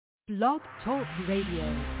Blog Talk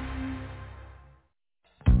Radio.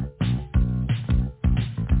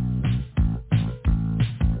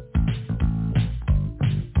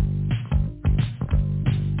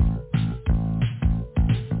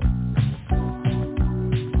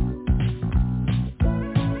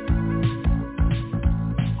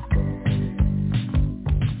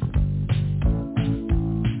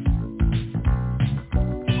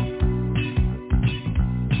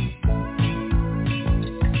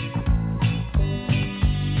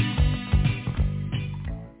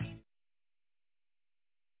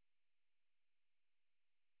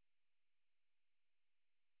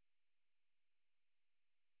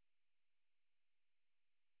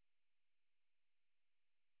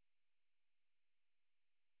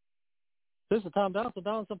 This is Tom Donelson,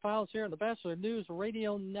 Donelson Files here on the Bachelor News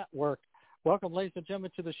Radio Network. Welcome, ladies and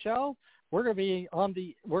gentlemen, to the show. We're going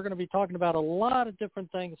to be talking about a lot of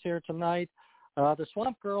different things here tonight. The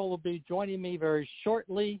Swamp Girl will be joining me very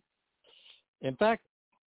shortly. In fact,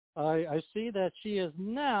 I see that she is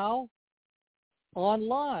now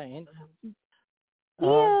online.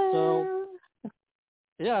 So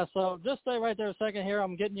just stay right there a second here.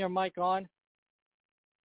 I'm getting your mic on,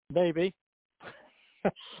 baby.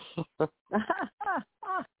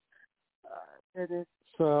 It is.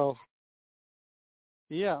 So,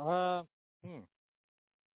 yeah.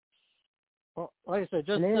 Well, like I said,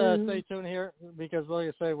 just stay tuned here because, like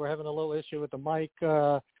I say, we're having a little issue with the mic.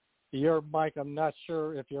 Your mic, I'm not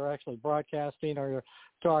sure if you're actually broadcasting or you're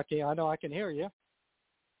talking. I know I can hear you.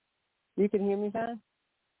 You can hear me fine?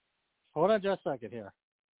 Hold on just a second here.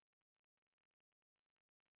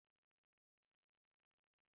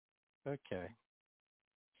 Okay.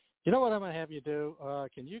 You know what I'm going to have you do?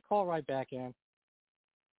 Can you call right back in?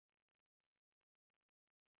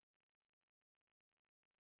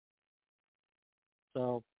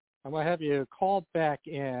 So I'm going to have you call back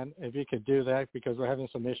in if you could do that because we're having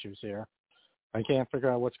some issues here. I can't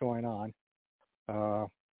figure out what's going on.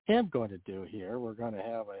 I'm going to do here, we're going to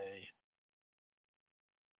have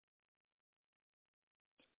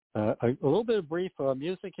a little bit of brief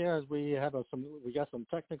music here as we have we got some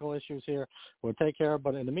technical issues here. We'll take care of,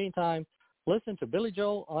 but in the meantime, listen to Billy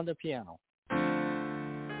Joel on the piano.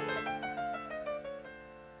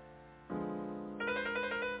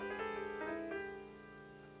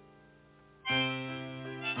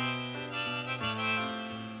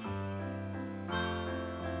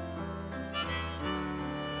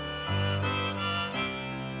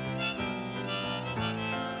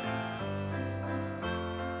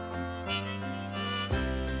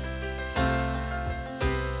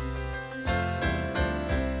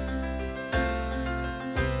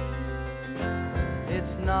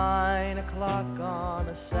 On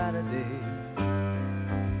a Saturday,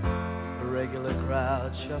 a regular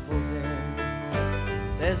crowd shuffles in.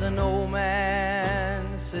 There's an old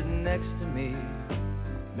man sitting next to me,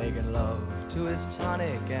 making love to his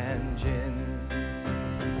tonic and gin.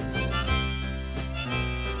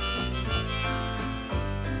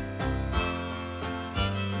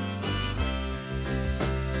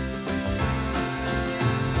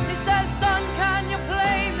 He says, son, can you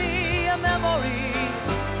play me a memory?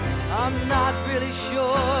 I'm not really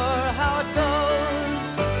sure how it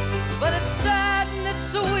goes, but it's sad and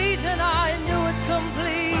it's sweet and I knew it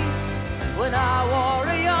complete when I wore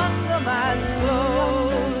a younger man's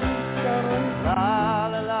clothes. La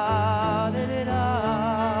la la da da da,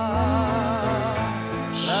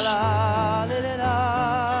 la la da da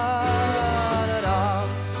da da.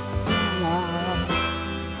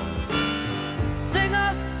 Sing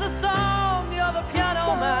us the song, you're the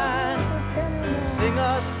piano man. Sing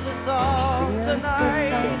us song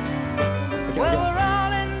tonight. Well, we're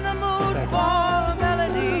all in the mood for a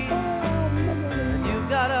melody, and you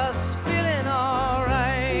got us feeling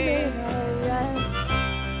alright.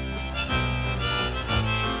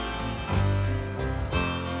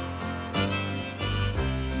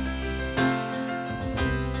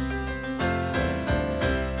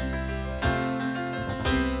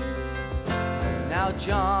 Now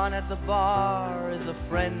John at the bar is a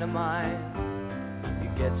friend of mine.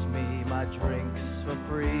 Gets me my drinks for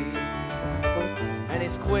free, and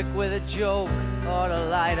he's quick with a joke or to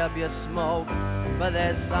light up your smoke, but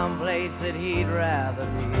there's some place that he'd rather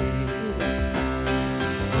be.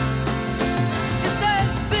 He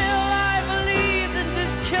says, Bill, I believe this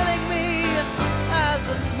is killing me, as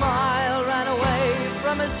the smile ran away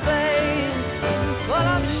from his face. But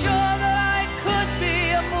I'm sure that I could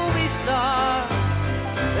be a movie star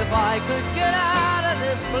if I could get out of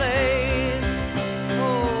this place.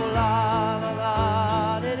 La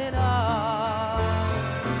la da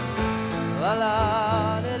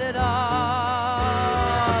da da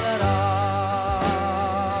da da.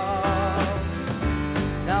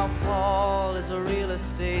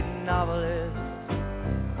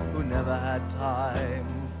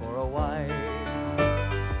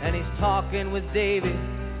 talking with Davy,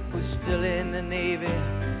 who's still in the Navy,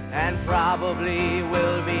 and probably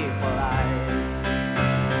will be for life.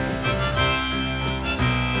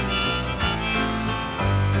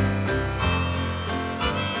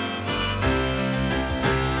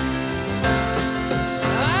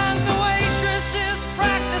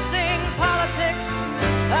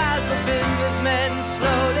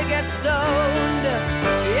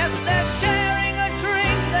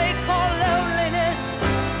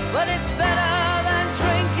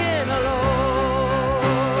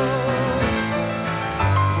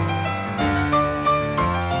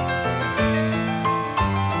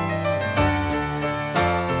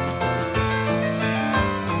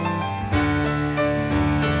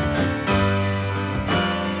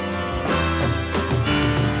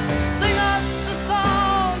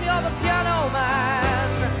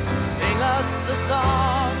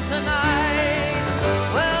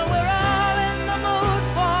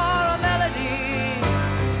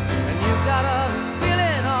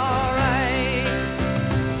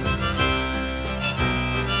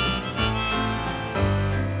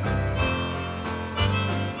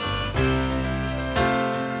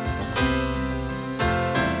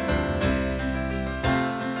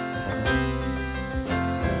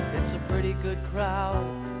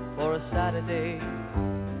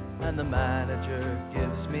 And the manager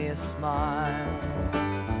gives me a smile,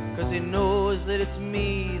 'cause he knows that it's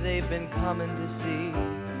me they've been coming to see,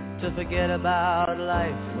 to forget about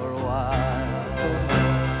life for a while.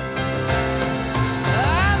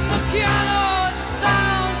 And the piano, it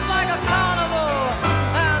sounds like a carnival,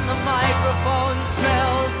 and the microphone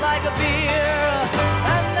smells like a beer,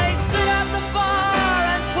 and they sit at the bar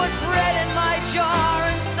and put bread in my jar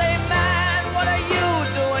and say, man, what are you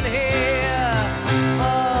doing here?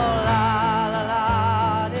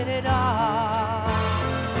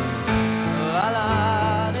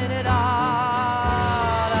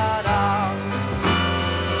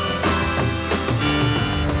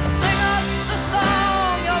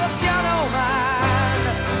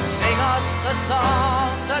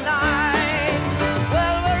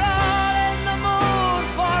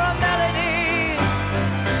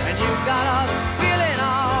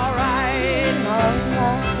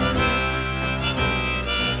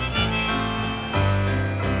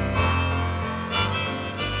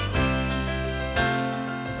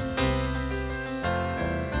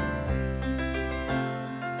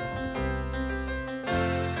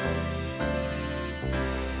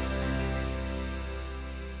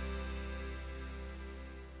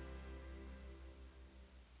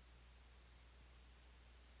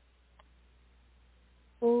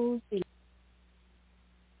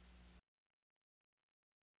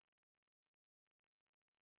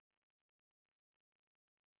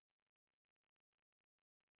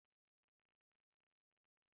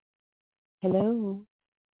 Hello.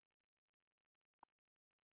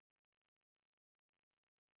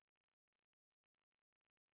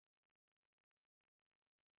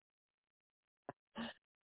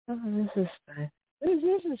 Oh, this is fun.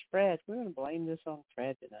 This is Fred. We're going to blame this on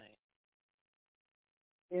Fred tonight.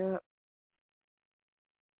 Yeah.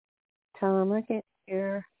 Tom, I can't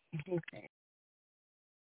hear anything.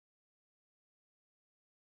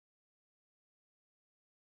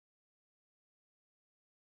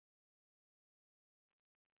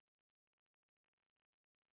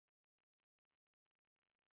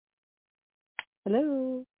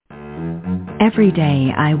 Hello. Every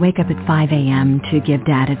day I wake up at 5 a.m. to give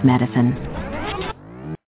Dad his medicine.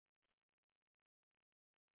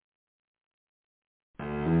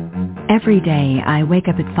 Every day I wake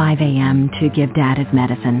up at 5 a.m. to give Dad his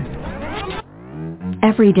medicine.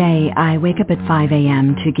 Every day I wake up at 5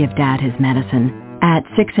 a.m. to give Dad his medicine. At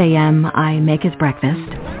 6 a.m. I make his breakfast.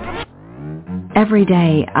 Every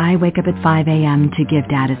day I wake up at 5 a.m. to give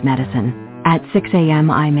Dad his medicine. At 6 a.m.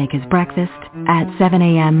 I make his breakfast. At 7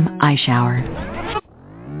 a.m. I shower.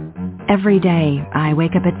 Every day I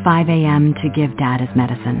wake up at 5 a.m. to give Dad his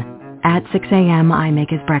medicine. At 6 a.m. I make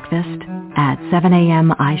his breakfast. At 7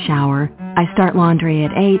 a.m. I shower. I start laundry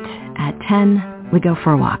at 8. At 10 we go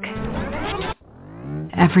for a walk.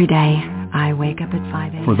 Every day I wake up at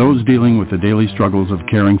 5 a.m. For those dealing with the daily struggles of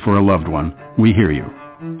caring for a loved one, we hear you.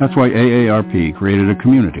 That's why AARP created a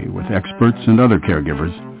community with experts and other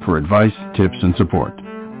caregivers for advice, tips, and support.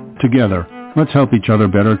 Together, let's help each other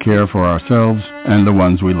better care for ourselves and the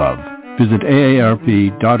ones we love. Visit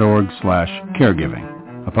aarp.org/caregiving.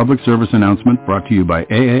 A public service announcement brought to you by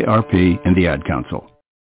AARP and the Ad Council.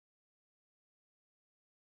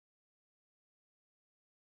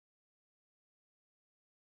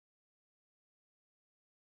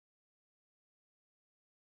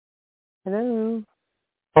 Hello.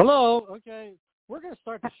 Hello. Okay, we're going to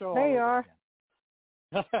start the show. There you are.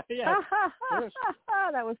 Yeah.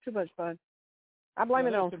 That was too much fun. I blame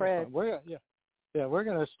it on Fred. We're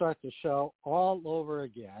going to start the show all over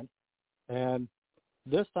again, and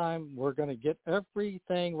this time we're going to get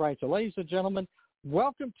everything right. So, ladies and gentlemen,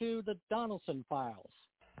 welcome to the Donelson Files.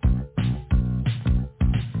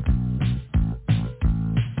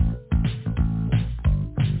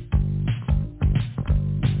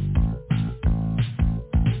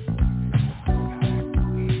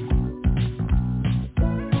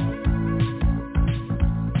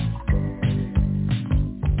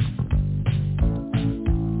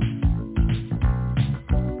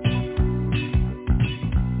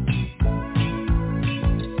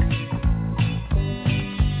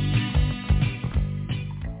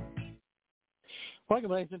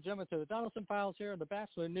 Welcome, ladies and gentlemen, to the Donelson Files here on the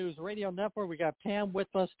Bachelor News Radio Network. We got Pam with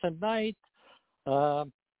us tonight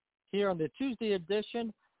here on the Tuesday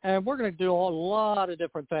edition, and we're going to do a lot of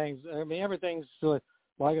different things. I mean, everything's, like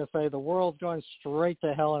I say, the world's going straight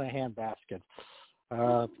to hell in a handbasket.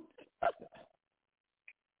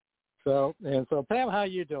 So, Pam, how are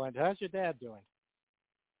you doing? How's your dad doing?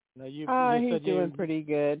 Now, he's doing pretty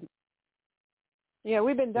good. Yeah,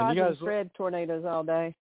 we've been dodging Fred tornadoes all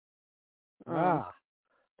day.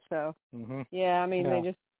 So, yeah, I mean, they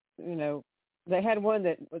just, they had one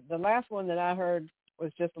the last one that I heard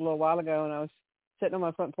was just a little while ago, and I was sitting on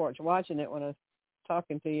my front porch watching it when I was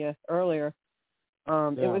talking to you earlier.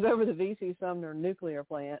 It was over the V.C. Sumner nuclear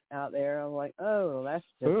plant out there. I'm like, oh,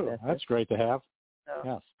 that's great to have. So,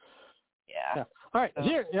 yes. Yeah. All right.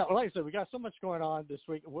 Here, like I said, we got so much going on this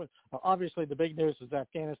week. Obviously, the big news is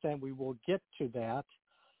Afghanistan. We will get to that.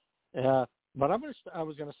 But I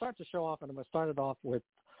was going to start the show off, and I'm going to start it off with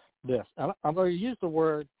this. I'm going to use the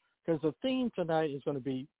word because the theme tonight is going to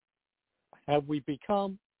be, have we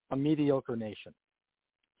become a mediocre nation?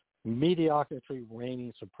 Mediocrity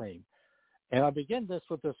reigning supreme. And I begin this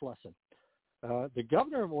with this lesson. The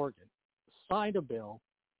governor of Oregon signed a bill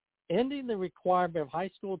ending the requirement of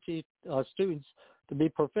high school students to be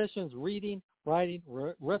proficient in reading, writing,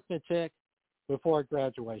 arithmetic before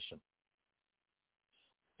graduation.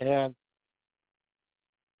 And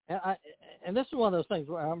this is one of those things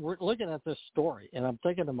where I'm looking at this story and I'm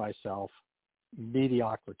thinking to myself,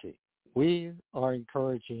 mediocrity. We are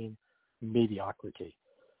encouraging mediocrity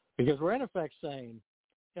because we're in effect saying,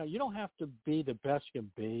 you don't have to be the best you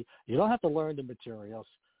can be. You don't have to learn the materials.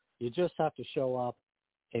 You just have to show up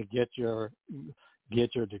and get your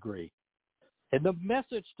degree. And the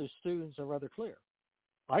message to students are rather clear.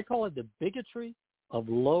 I call it the bigotry of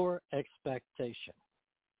lower expectation.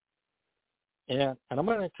 And I'm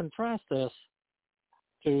going to contrast this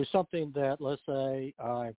to something that, let's say,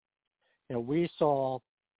 we saw,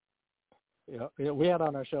 we had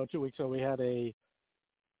on our show 2 weeks ago, we had a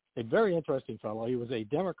very interesting fellow. He was a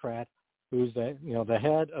Democrat who's the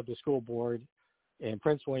head of the school board in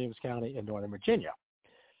Prince William County in Northern Virginia.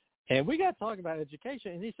 And we got talking about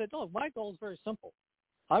education, and he said, look, my goal is very simple.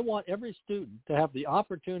 I want every student to have the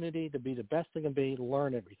opportunity to be the best they can be, to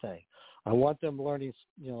learn everything. I want them learning,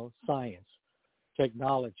 science,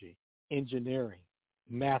 technology, engineering,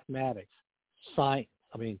 mathematics, science.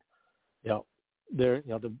 I mean, they're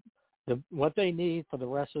what they need for the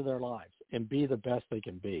rest of their lives and be the best they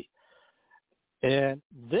can be. And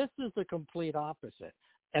this is the complete opposite.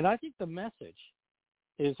 And I think the message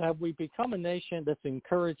is, have we become a nation that's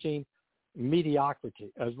encouraging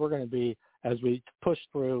mediocrity as we're going to be as we push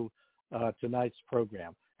through tonight's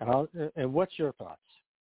program? And what's your thoughts?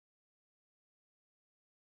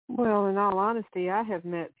 Well, in all honesty, I have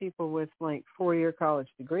met people with 4-year college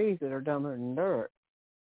degrees that are dumber than dirt.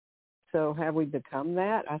 So have we become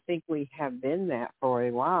that? I think we have been that for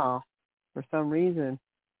a while. For some reason,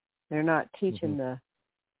 they're not teaching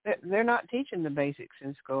they're not teaching the basics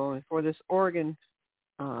in school. And for this Oregon,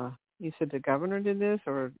 you said the governor did this,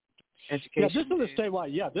 or education? Yeah, this is statewide.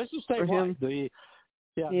 Yeah, this is statewide. This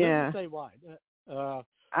is statewide.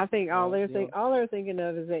 I think all they're thinking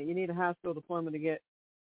of is that you need a high school diploma to get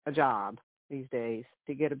a job these days,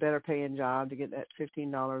 to get a better paying job, to get that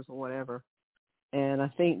 $15 or whatever. And I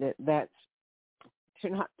think that's,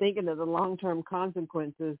 you're not thinking of the long-term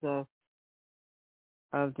consequences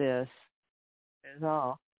of this is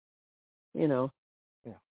all, Yeah.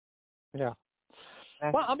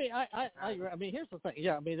 Well, I mean, I mean, here's the thing.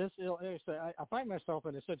 Yeah, I mean, this. I find myself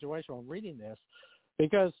in a situation where I'm reading this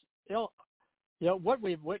because what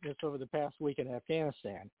we've witnessed over the past week in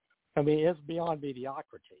Afghanistan. I mean, it's beyond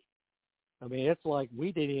mediocrity. I mean, it's like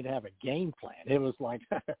we didn't even have a game plan. It was like,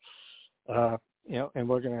 and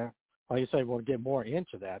we're gonna, like you say, we'll get more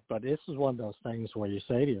into that. But this is one of those things where you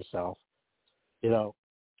say to yourself,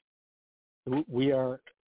 we are,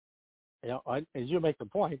 as you make the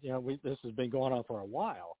point, this has been going on for a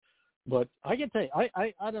while. But I can tell you,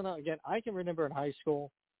 I don't know. Again, I can remember in high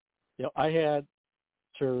school, I had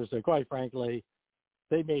teachers that, quite frankly,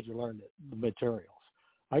 they made you learn the materials.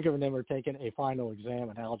 I can remember taking a final exam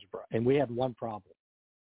in algebra, and we had one problem.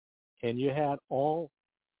 And you had all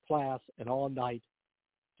class and all night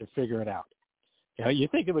to figure it out. You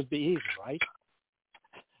think it would be easy, right?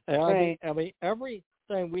 Right. I mean,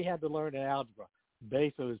 everything we had to learn in algebra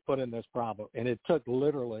basically was put in this problem. And it took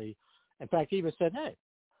literally, in fact, he even said, hey,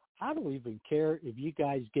 how do we even care if you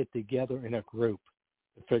guys get together in a group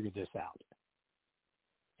to figure this out?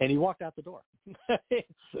 And he walked out the door.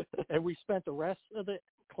 And we spent the rest of the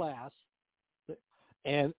class,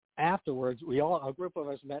 and afterwards, a group of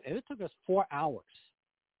us met, and it took us 4 hours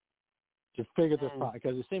to figure this out,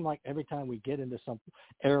 because it seemed like every time we get into some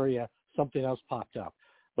area, something else popped up.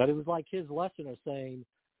 But it was like his lesson of saying,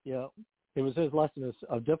 it was his lesson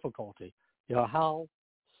of difficulty. How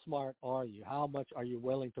smart are you? How much are you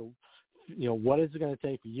willing to, what is it going to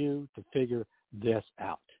take for you to figure this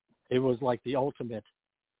out? It was like the ultimate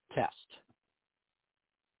test.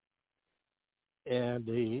 And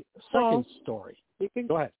the second story.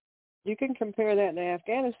 Go ahead. You can compare that to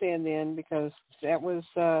Afghanistan then, because that was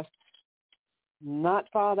not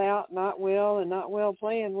thought out, not well, and not well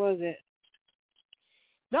planned, was it?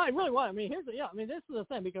 No, it really was. I mean, this is the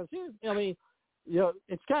thing, because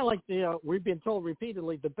it's kind of like we've been told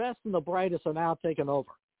repeatedly, the best and the brightest are now taking over.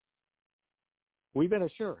 We've been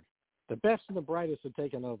assured the best and the brightest are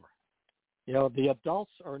taking over. The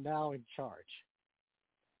adults are now in charge.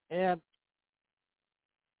 And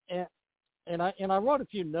I wrote a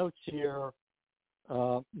few notes here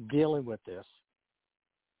dealing with this.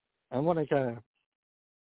 I want to kind of,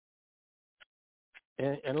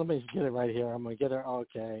 and let me just get it right here. I'm going to get it.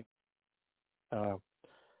 Okay.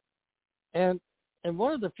 And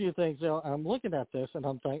one of the few things, I'm looking at this and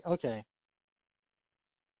I'm thinking, okay.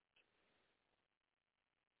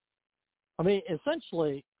 I mean,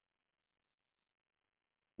 essentially,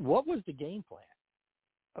 what was the game plan?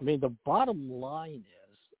 I mean, the bottom line is,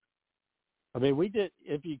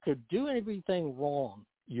 if you could do everything wrong,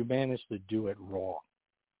 you managed to do it wrong.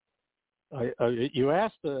 You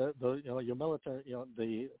asked your military,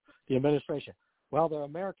 the administration, well, the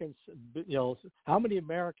Americans, how many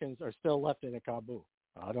Americans are still left in Kabul?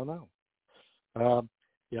 I don't know. How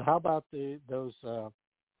about those,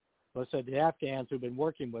 let's say the Afghans who've been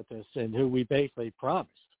working with us and who we basically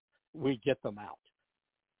promised we'd get them out?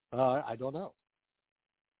 I don't know.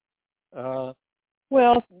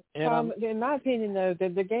 Well, Tom, in my opinion, though,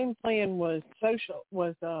 the game plan was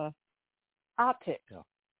optics. Yeah.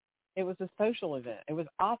 It was a social event. It was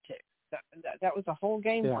optics. That was the whole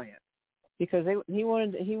game plan, because he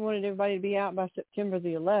wanted everybody to be out by September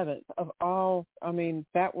the 11th. Of all, I mean,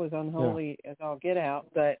 that was unholy as all get out.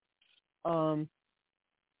 But and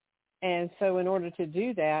so in order to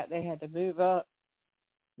do that, they had to move up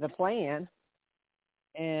the plan,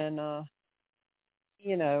 and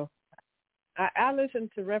I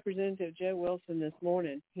listened to Representative Joe Wilson this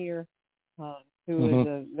morning here, who is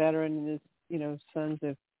a veteran, and his sons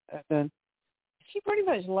have done. She pretty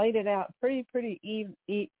much laid it out pretty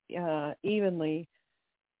evenly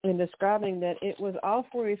in describing that it was all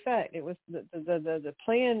for effect. It was the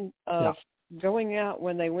plan of going out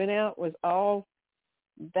when they went out was all,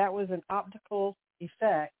 that was an optical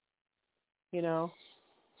effect, and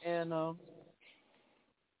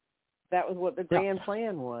that was what the grand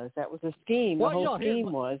plan was. That was the scheme. The whole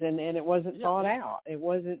scheme was, and it wasn't thought out. It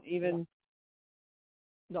wasn't even,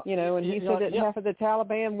 and he said that half of the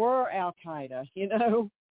Taliban were Al Qaeda.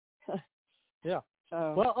 Yeah.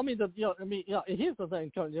 So, well, I mean, here's the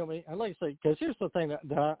thing, Tony. I'd like to say, because here's the thing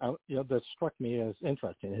that struck me as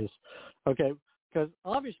interesting is, because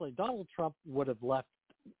obviously Donald Trump would have left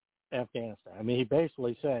Afghanistan. I mean, he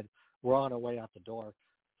basically said we're on our way out the door.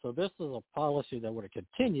 So this is a policy that would have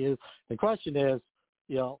continued. The question is,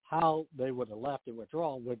 how they would have left and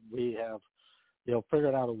withdrawn. Would we have,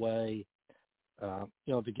 figured out a way,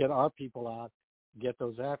 to get our people out, get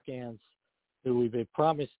those Afghans who we've been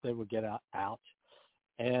promised they would get out,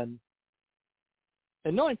 and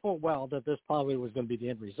knowing full well that this probably was going to be the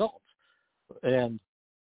end result.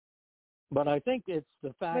 But I think it's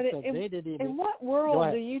the fact that they didn't even. In what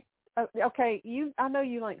world do you? I know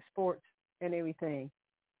you like sports and everything.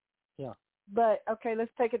 Yeah. But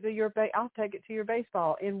let's take it to I'll take it to your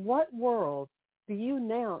baseball. In what world do you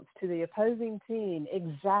announce to the opposing team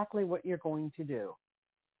exactly what you're going to do?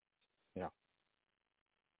 Yeah.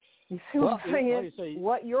 You see what I'm saying?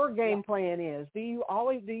 What your game plan is. Do you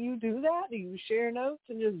do that? Do you share notes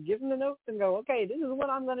and just give them the notes and go, okay, this is what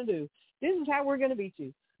I'm going to do? This is how we're going to beat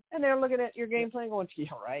you. And they're looking at your game plan going, yeah,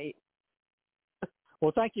 right.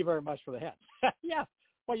 Well, thank you very much for the hint. Yeah.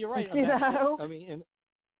 Well, you're right. You know? I mean,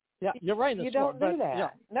 you're right. You don't do that. Yeah.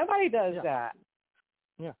 Nobody does that.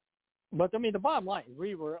 Yeah. But, I mean, the bottom line,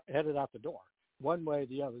 we were headed out the door one way or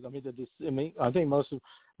the other. I think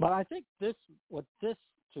but I think what this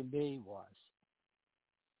to me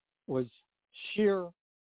was sheer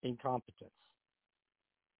incompetence.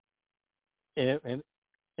 And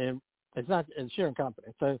it's not sheer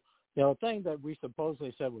incompetence. So, the thing that we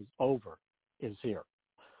supposedly said was over is here.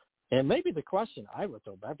 And maybe the question I would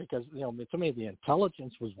throw back, because, to me, the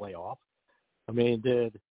intelligence was way off.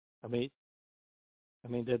 Did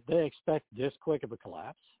they expect this quick of a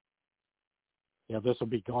collapse? This will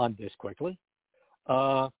be gone this quickly.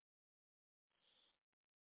 And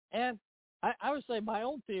I would say my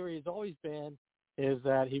own theory has always been is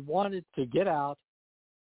that he wanted to get out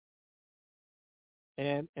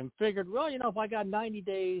and figured, well, if I got 90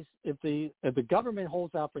 days, if the government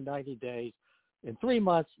holds out for 90 days, in 3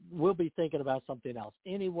 months, we'll be thinking about something else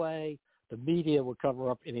anyway. The media will cover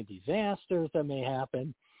up any disasters that may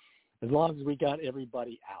happen as long as we got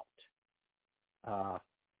everybody out.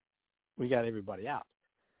 We got everybody out.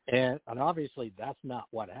 And obviously that's not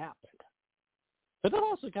what happened. But that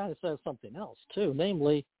also kind of says something else, too,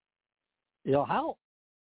 namely, how,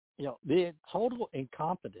 the total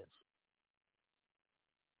incompetence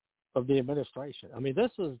of the administration.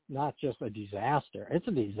 This is not just a disaster. It's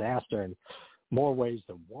a disaster in more ways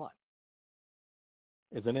than one.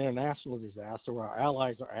 It's an international disaster where our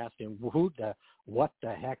allies are asking, what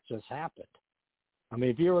the heck just happened?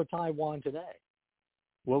 If you were Taiwan today,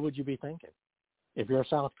 what would you be thinking? If you're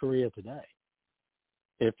South Korea today,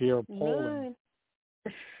 if you're Poland,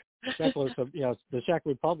 the Czech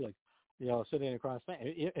Republic, sitting across,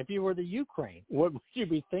 if you were the Ukraine, what would you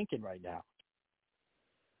be thinking right now?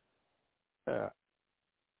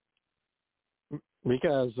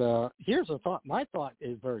 Because here's a thought. My thought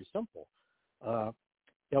is very simple.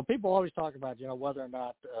 People always talk about, whether or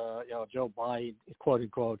not, Joe Biden, quote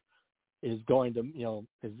unquote, is going to,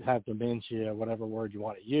 have dementia, whatever word you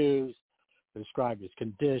want to use, describe his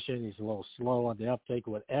condition. He's a little slow on the uptake,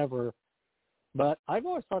 whatever. But I've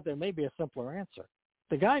always thought there may be a simpler answer.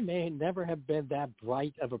 The guy may never have been that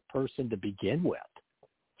bright of a person to begin with.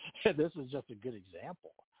 This is just a good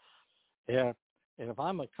example. Yeah. And if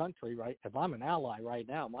I'm a country, right, if I'm an ally right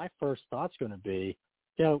now, my first thought's going to be,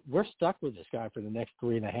 we're stuck with this guy for the next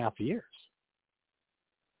 3.5 years.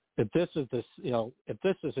 If this is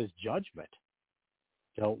his judgment,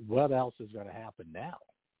 what else is going to happen now?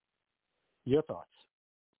 Your thoughts?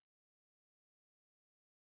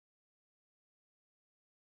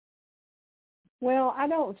 Well, I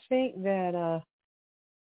don't think that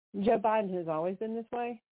Joe Biden has always been this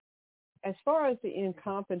way. As far as the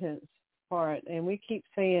incompetence part, and we keep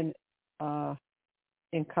saying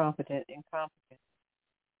incompetent.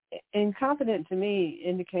 Incompetent to me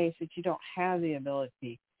indicates that you don't have the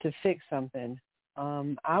ability to fix something.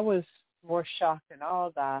 I was more shocked than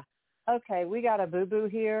all the, okay, we got a boo-boo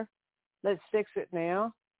here. Let's fix it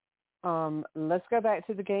now. Let's go back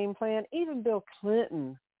to the game plan. Even Bill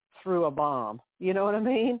Clinton threw a bomb. You know what I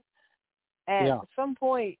mean? At some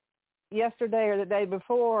point yesterday or the day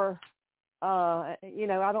before, I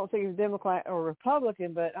don't think he's Democrat or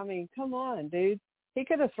Republican, but, come on, dude. He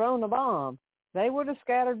could have thrown the bomb. They would have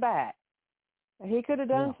scattered back. He could have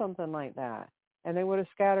done something like that, and they would have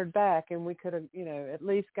scattered back, and we could have, at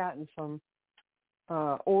least gotten some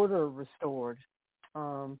order restored.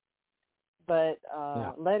 But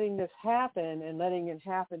letting this happen and letting it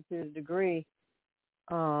happen to a degree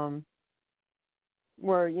where,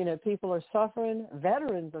 people are suffering,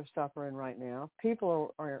 veterans are suffering right now.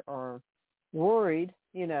 People are worried,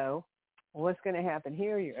 what's going to happen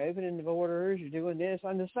here? You're opening the borders, you're doing this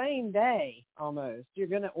on the same day almost. You're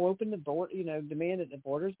going to open the border, demand that the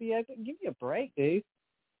borders be open. Give me a break, dude.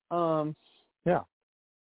 And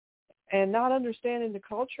not understanding the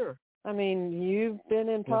culture. You've been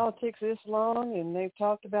in politics this long, and they've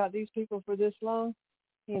talked about these people for this long.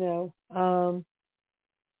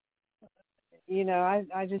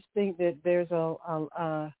 I just think that there's a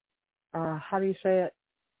how do you say it?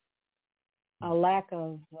 A lack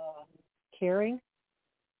of caring.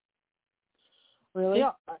 Really?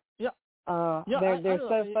 They're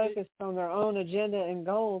so focused on their own agenda and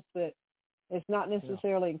goals that it's not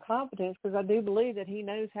necessarily incompetence, because I do believe that he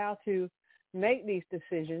knows how to make these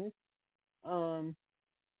decisions. But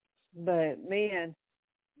man,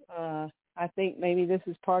 I think maybe this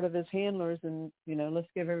is part of his handlers, and let's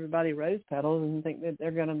give everybody rose petals and think that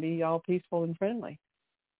they're going to be all peaceful and friendly.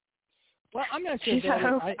 Well, I'm not sure. I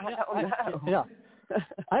don't know.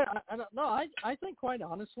 I don't know. I think quite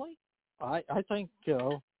honestly, I think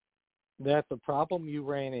that the problem you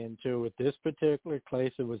ran into with this particular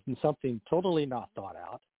case, it was something totally not thought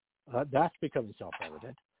out. That's becoming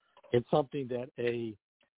self-evident. It's something that they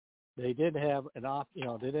didn't have they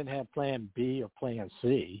didn't have Plan B or Plan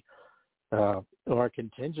C or a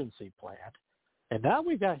contingency plan. And now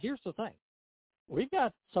here's the thing. We've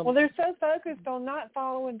got some. Well, they're so focused on not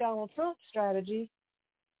following Donald Trump's strategy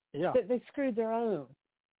that they screwed their own.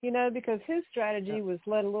 Because his strategy was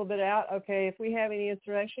let a little bit out. Okay, if we have any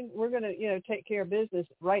insurrection, we're going to, take care of business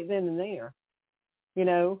right then and there.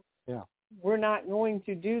 We're not going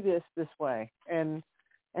to do this way. And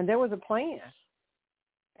there was a plan.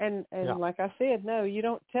 And like I said, no, you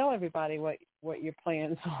don't tell everybody what your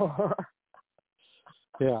plans are.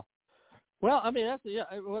 Yeah. Well, I mean, that's the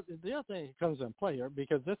other thing that comes into play here,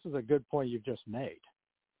 because this is a good point you've just made.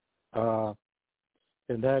 And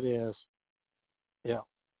that is,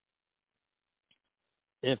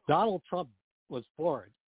 if Donald Trump was for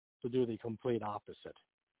it, to do the complete opposite.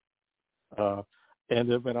 And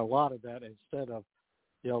there have been a lot of that, instead of,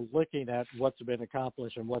 looking at what's been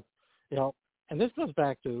accomplished and what, and this goes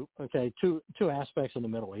back to, two aspects in the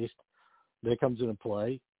Middle East that comes into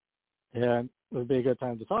play, and it would be a good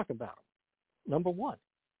time to talk about them. Number one,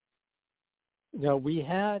 we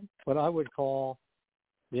had what I would call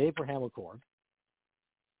the Abraham Accord,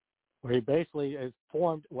 where he basically has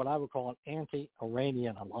formed what I would call an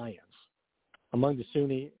anti-Iranian alliance among the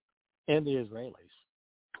Sunni and the Israelis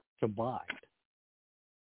combined.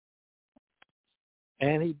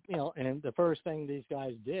 And he, and the first thing these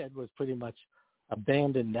guys did was pretty much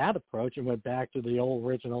abandon that approach and went back to the old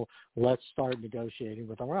original, let's start negotiating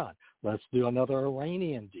with Iran. Let's do another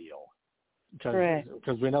Iranian deal.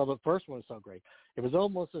 Because we know the first one was so great. It was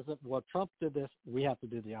almost as if, well, Trump did this, we have to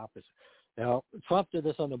do the opposite. Trump did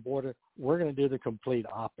this on the border, we're going to do the complete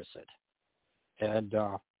opposite. And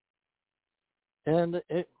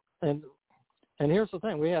here's the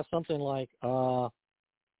thing, we have something like, all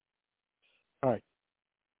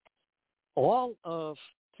of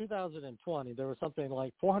 2020, there was something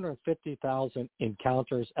like 450,000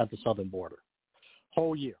 encounters at the southern border,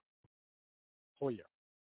 whole year.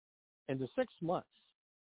 In the 6 months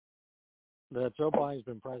that Joe Biden's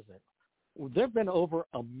been president, there have been over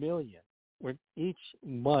 1 million, with each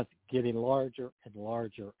month getting larger and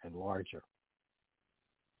larger and larger.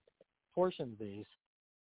 A portion of these,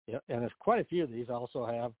 and there's quite a few of these, also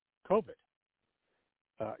have COVID.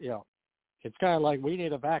 It's kind of like we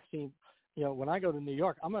need a vaccine. When I go to New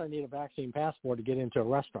York, I'm going to need a vaccine passport to get into a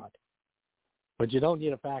restaurant. But you don't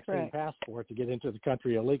need a vaccine passport to get into the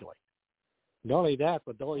country illegally. Not only that,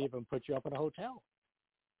 but they'll even put you up in a hotel.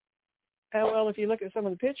 Well, if you look at some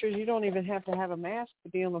of the pictures, you don't even have to have a mask to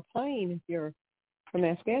be on the plane if you're from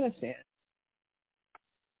Afghanistan.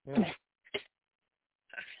 Yeah.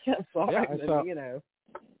 I'm sorry,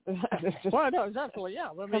 Well, no, exactly, yeah.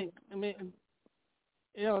 I mean,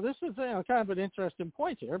 this is kind of an interesting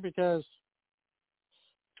point here, because,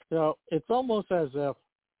 it's almost as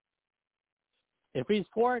if he's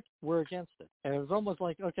for it, we're against it. And it was almost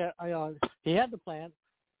like, he had the plan.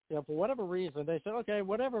 For whatever reason, they said, okay,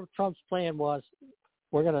 whatever Trump's plan was,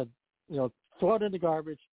 we're going to, throw it in the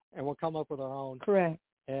garbage, and we'll come up with our own. Correct.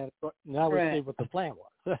 And now we see what the plan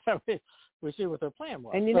was. We see what their plan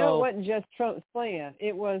was. And it wasn't just Trump's plan.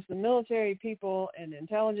 It was the military people and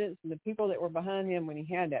intelligence and the people that were behind him when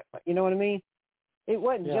he had that plan. You know what I mean? It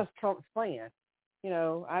wasn't just Trump's plan.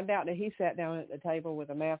 I doubt that he sat down at the table with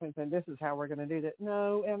a map and said, this is how we're going to do that.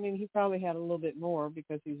 No, I mean, he probably had a little bit more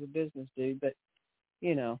because he's a business dude, but,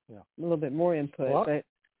 a little bit more input. Well, but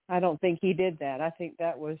I don't think he did that. I think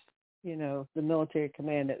that was, the military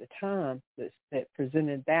command at the time that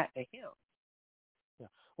presented that to him. Yeah.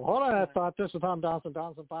 Well, hold on. I thought this was Tom Donelson,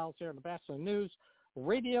 Donelson Files here in the Bachelor News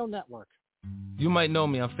Radio Network. You might know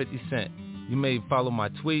me. I'm 50 Cent. You may follow my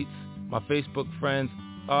tweets, my Facebook friends.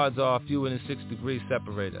 Odds are fewer than 6 degrees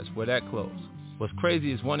separate us. We're that close. What's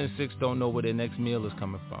crazy is 1 in 6 don't know where their next meal is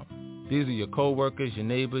coming from. These are your coworkers, your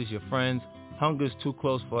neighbors, your friends. Hunger's too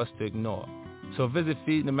close for us to ignore. So visit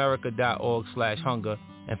feedingamerica.org/hunger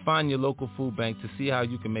and find your local food bank to see how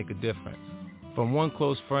you can make a difference. From one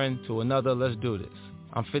close friend to another, let's do this.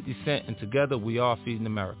 I'm 50 Cent, and together we are Feeding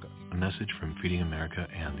America. A message from Feeding America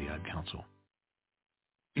and the Ad Council.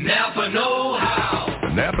 Napa know-how.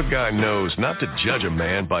 The Napa guy knows not to judge a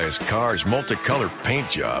man by his car's multicolored paint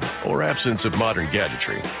job or absence of modern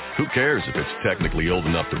gadgetry. Who cares if it's technically old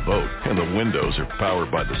enough to vote and the windows are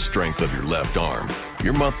powered by the strength of your left arm?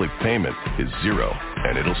 Your monthly payment is zero,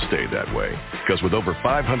 and it'll stay that way. Because with over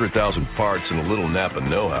 500,000 parts and a little Napa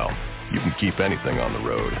know-how, You can keep anything on the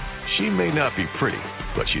road. She may not be pretty,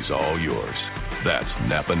 but she's all yours. That's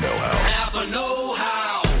Napa Know-How. Napa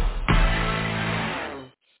Know-How.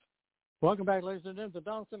 Welcome back, ladies and gentlemen, to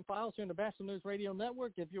Donelson Files here in the Bachelor News Radio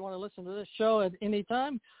Network. If you want to listen to this show at any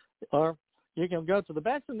time, or you can go to the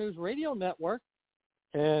Bachelor News Radio Network,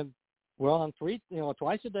 and we're on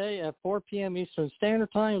twice a day at 4 p.m. Eastern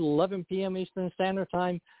Standard Time, 11 p.m. Eastern Standard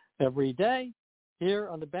Time every day here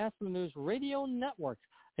on the Bachelor News Radio Network.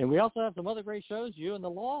 And we also have some other great shows. You and the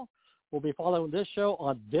Law will be following this show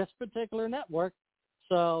on this particular network,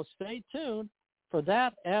 so stay tuned for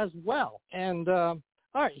that as well. And all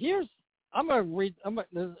right, I'm going to read. Like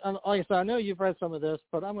I said, I know you've read some of this,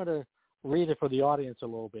 but I'm going to read it for the audience a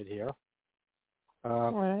little bit here.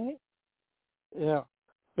 All right. Yeah,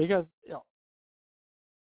 because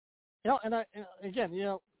and again,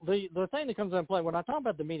 the thing that comes into play when I talk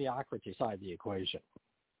about the mediocrity side of the equation,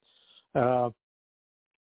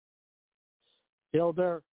 we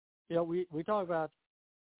talk about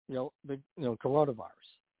the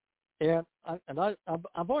coronavirus, and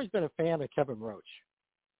I've always been a fan of Kevin Roach.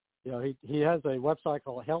 He has a website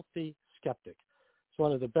called Healthy Skeptic. It's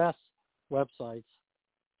one of the best websites.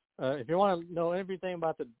 If you want to know everything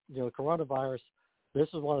about the coronavirus, this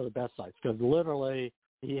is one of the best sites because literally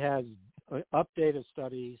he has updated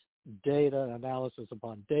studies, data analysis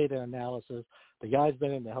upon data analysis. The guy's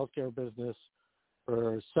been in the healthcare business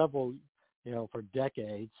for several, for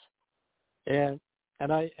decades. And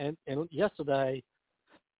yesterday,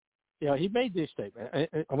 he made these statements.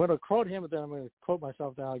 I'm going to quote him, but then I'm going to quote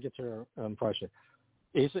myself now. I'll get to your impression.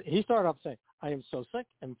 He started off saying, "I am so sick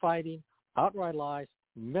and fighting outright lies,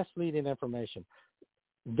 misleading information.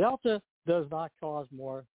 Delta does not cause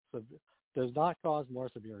more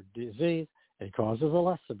severe disease. It causes a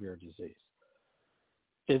less severe disease.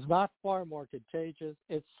 It's not far more contagious.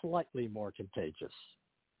 It's slightly more contagious.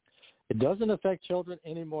 It doesn't affect children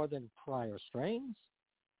any more than prior strains.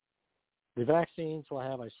 The vaccines will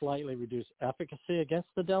have a slightly reduced efficacy against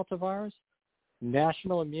the Delta virus.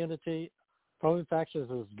 National immunity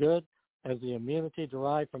pro-infections is as good as the immunity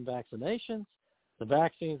derived from vaccinations. The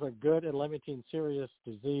vaccines are good at limiting serious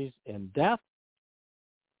disease and death."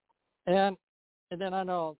 And then I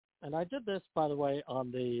know, and I did this, by the way,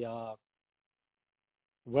 on the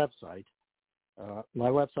website, my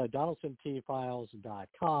website,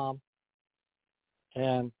 DonelsonFiles.com.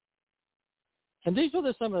 And these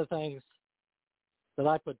are some of the things that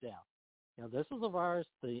I put down. This is a virus.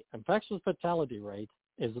 The infectious fatality rate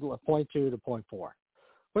is 0.2 to 0.4,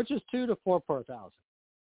 which is 2 to 4 per 1,000.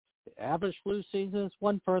 The average flu season is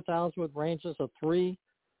 1 per 1,000 with ranges of 3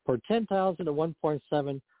 per 10,000 to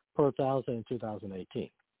 1.7 per 1,000 in 2018.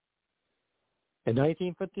 In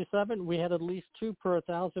 1957, we had at least 2 per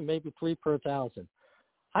 1,000, maybe 3 per 1,000.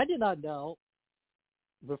 I did not know,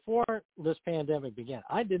 before this pandemic began,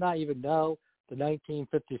 I did not even know the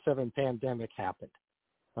 1957 pandemic happened,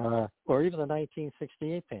 or even the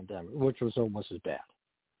 1968 pandemic, which was almost as bad.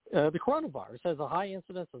 The coronavirus has a high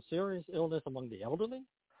incidence of serious illness among the elderly,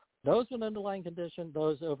 those with underlying condition,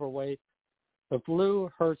 those overweight. The flu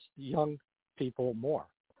hurts young people more.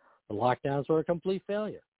 The lockdowns were a complete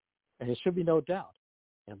failure, and it should be no doubt.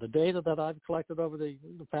 And the data that I've collected over the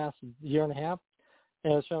past year and a half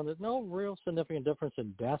has shown there's no real significant difference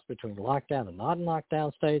in deaths between lockdown and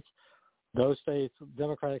non-lockdown states. Those states,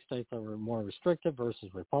 Democratic states that were more restrictive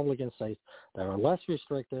versus Republican states that were less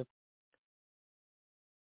restrictive.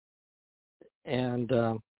 And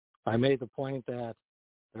I made the point that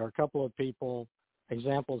there are a couple of people,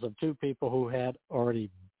 examples of 2 people who had already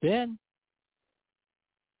been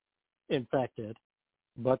infected,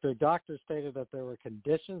 but their doctor stated that there were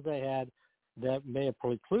conditions they had that may have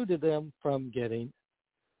precluded them from getting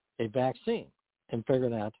a vaccine and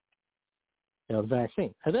figuring out, the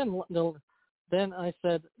vaccine. And then I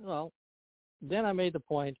said, then I made the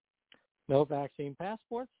point, no vaccine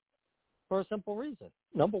passports for a simple reason.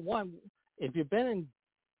 Number one, if you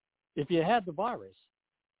had the virus,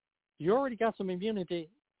 you already got some immunity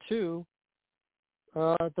to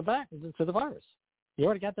the virus. You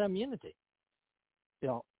already got that immunity.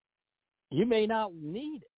 You may not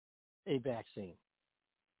need a vaccine.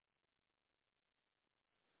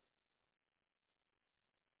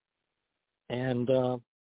 And, those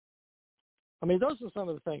are some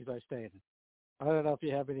of the things I stated. I don't know if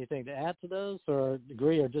you have anything to add to those or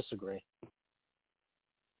agree or disagree.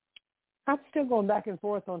 I'm still going back and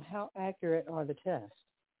forth on how accurate are the tests.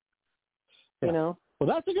 Yeah. Well,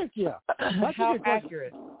 that's a good, That's how a good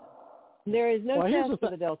accurate? There is no test for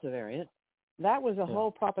the Delta variant. That was a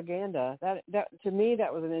whole propaganda. That to me,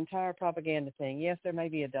 that was an entire propaganda thing. Yes, there may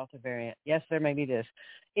be a Delta variant. Yes, there may be this.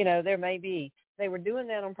 There may be they were doing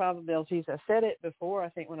that on probabilities. I said it before, I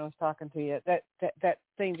think, when I was talking to you. That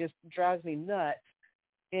thing just drives me nuts.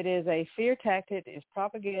 It is a fear tactic. It's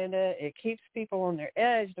propaganda. It keeps people on their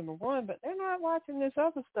edge, number one, but they're not watching this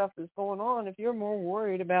other stuff that's going on. If you're more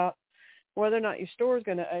worried about whether or not your store is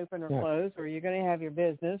going to open or close, or you're going to have your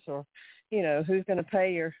business, or, who's going to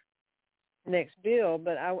pay your next bill.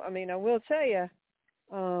 But, I mean, I will tell you,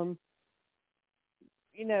 to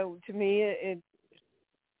me, it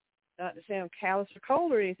not to sound callous or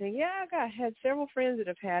cold or anything, I had several friends that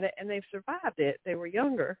have had it, and they've survived it. They were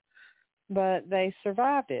younger, but they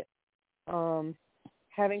survived it,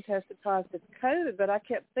 having tested positive for COVID. But I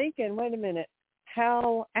kept thinking, wait a minute,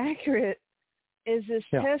 how accurate is this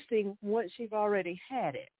testing once you've already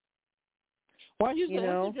had it? Well,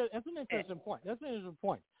 that's an interesting point. That's an interesting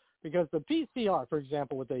point, because the PCR, for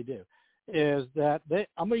example, what they do is that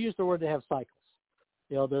I'm going to use the word, they have cycles.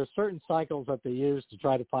 There's certain cycles that they use to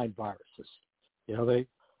try to find viruses.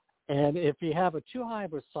 And if you have a too high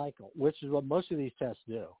of a cycle, which is what most of these tests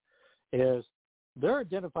do, is they're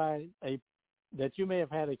identifying that you may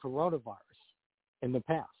have had a coronavirus in the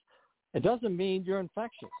past. It doesn't mean you're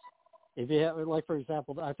infectious. If you have, like, for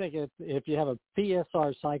example, I think if you have a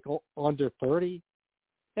PSR cycle under 30,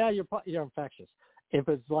 you're infectious. If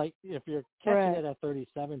you're catching it at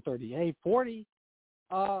 37, 38, 40,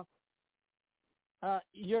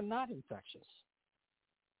 you're not infectious.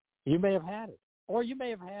 You may have had it, or you may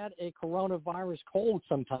have had a coronavirus cold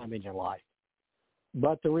sometime in your life.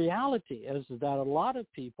 But the reality is that a lot of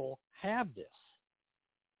people have this,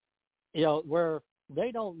 where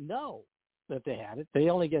they don't know that they had it. They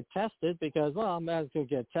only get tested because, I might as well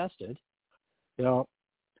get tested,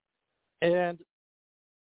 and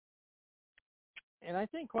I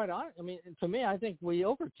think to me, I think we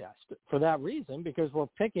overtest for that reason, because we're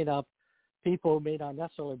picking up people who may not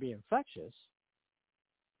necessarily be infectious,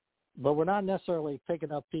 but we're not necessarily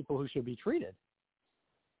picking up people who should be treated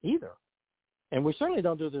either. And we certainly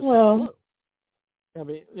don't do this with the flu. I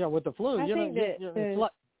mean, with the flu,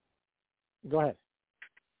 go ahead.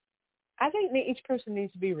 I think that each person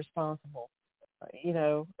needs to be responsible,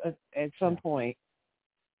 at some point.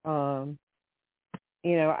 I've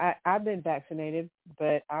been vaccinated,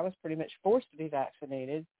 but I was pretty much forced to be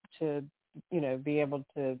vaccinated to, be able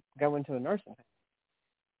to go into a nursing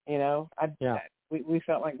home. We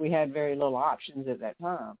felt like we had very little options at that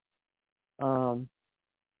time.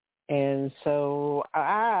 And so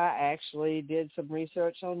I actually did some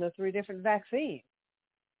research on the 3 different vaccines.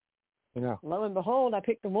 Lo and behold, I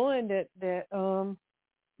picked the one that they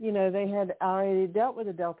had already dealt with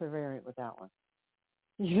the Delta variant with that one.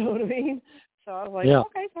 You know what I mean? So I was like,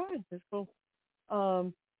 okay, fine, that's cool.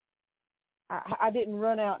 I didn't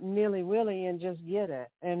run out nilly-willy and just get it.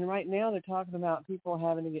 And right now they're talking about people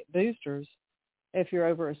having to get boosters if you're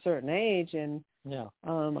over a certain age. And I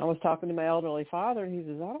was talking to my elderly father, and he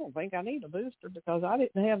says, I don't think I need a booster because I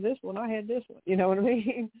didn't have this one. I had this one. You know what I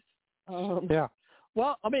mean?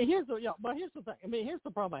 Well, I mean, here's the thing. I mean, here's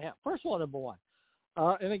the problem I have. First of all, number one,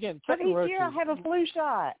 and again, but each year I have a flu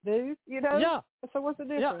shot, dude. Yeah. So what's the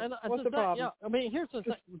difference? What's the problem? Yeah. I mean, here's the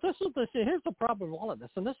thing. Here's the problem with all of this,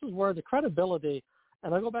 and this is where the credibility,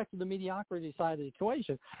 and I go back to the mediocrity side of the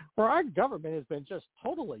equation, where our government has been just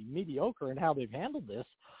totally mediocre in how they've handled this.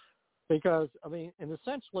 Because I mean, and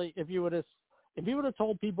essentially, if you would have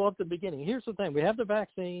told people at the beginning, here's the thing: we have the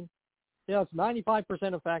vaccine. It's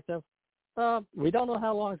 95% effective. We don't know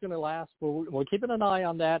how long it's going to last. We're keeping an eye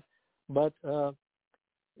on that, but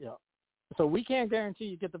so we can't guarantee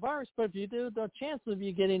you get the virus. But if you do, the chances of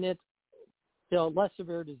you getting it, less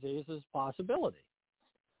severe disease is a possibility.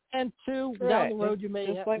 And 2, down the road you may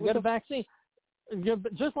get a vaccine,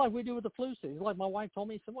 just like we do with the flu season. Like my wife told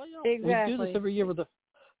me, she said, well, we do this every year with the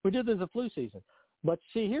flu season. But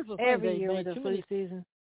see, here's the thing: every year with the flu season.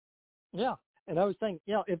 Yeah, and I was saying,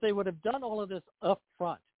 if they would have done all of this up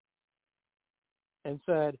front. And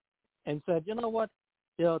said, you know what,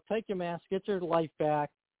 take your mask, get your life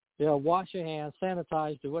back, wash your hands,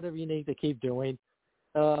 sanitize, do whatever you need to keep doing,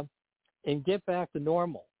 and get back to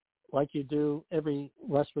normal like you do every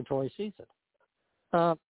respiratory season.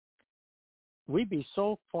 We'd be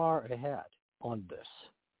so far ahead on this.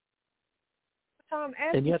 Tom,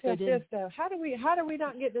 ask yourself this though: how do we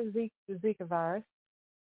not get the Zika virus?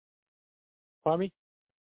 Pardon me?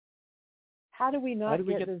 How do we not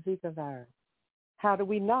get the Zika virus? How do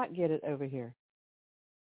we not get it over here?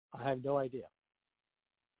 I have no idea.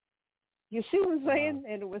 You see what I'm saying?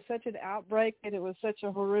 And it was such an outbreak, and it was such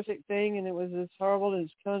a horrific thing, and it was this horrible, and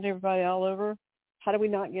it's killing everybody all over. How do we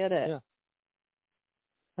not get it?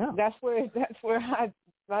 Yeah. That's where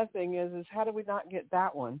my thing is how do we not get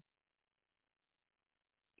that one?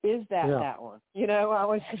 is that one? You know, I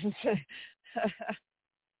was going to say.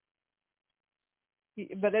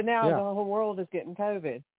 But now the whole world is getting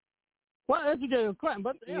COVID. Well, that's a good question.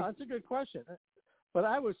 But that's a good question. But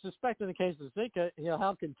I would suspect in the case of Zika,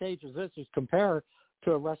 how contagious this is compared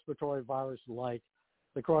to a respiratory virus like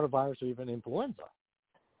the coronavirus or even influenza.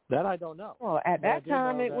 That I don't know. Well, at that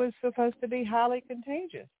time, it was supposed to be highly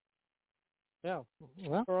contagious. Yeah.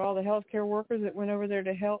 Well, for all the healthcare workers that went over there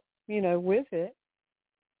to help, with it,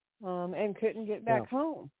 and couldn't get back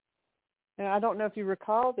home. And I don't know if you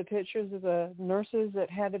recall the pictures of the nurses that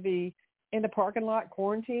had to be in the parking lot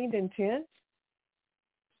quarantined in tents.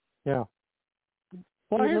 Yeah.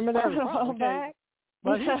 Well, remember that a while back?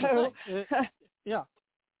 But here's the thing.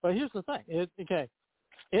 But here's the thing.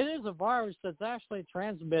 It is a virus that's actually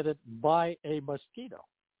transmitted by a mosquito.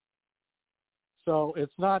 So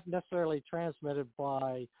it's not necessarily transmitted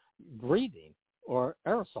by breathing or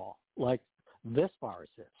aerosol like this virus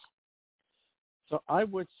is. So I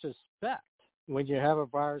would suspect when you have a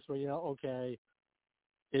virus where,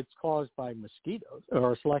 it's caused by mosquitoes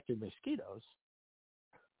or selected mosquitoes,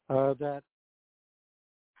 that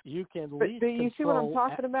you can least But you see what I'm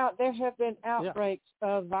talking about? There have been outbreaks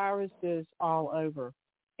of viruses all over.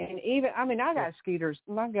 And even, I got skeeters.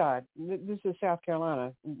 My God, this is South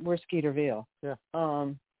Carolina. We're Skeeterville. Yeah.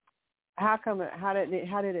 How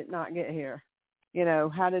did it not get here?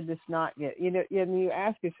 How did this not get? You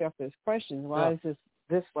ask yourself those questions. Why is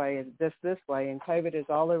this way and this way? And COVID is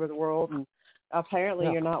all over the world. And apparently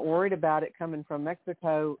you're not worried about it coming from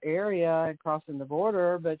Mexico area and crossing the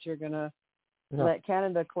border, but you're going to let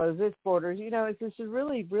Canada close its borders. It's just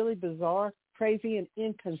really, really bizarre, crazy, and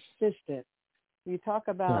inconsistent. You talk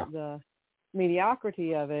about the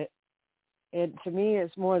mediocrity of it, and to me,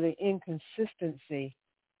 it's more the inconsistency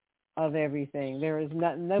of everything. There is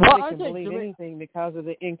nobody can believe anything because of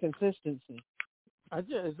the inconsistency.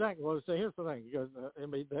 Exactly. Well, so here's the thing, because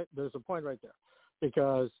there's a point right there,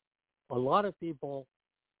 because a lot of people,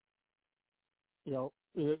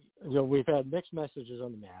 we've had mixed messages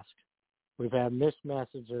on the mask. We've had mixed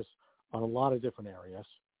messages on a lot of different areas,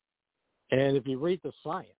 and if you read the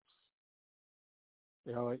science,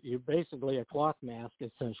 you basically a cloth mask,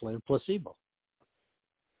 essentially a placebo.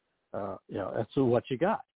 That's what you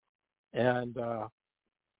got, and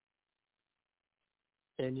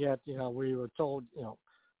yet we were told,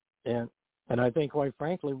 and I think quite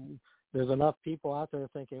frankly, there's enough people out there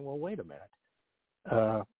thinking, well, wait a minute,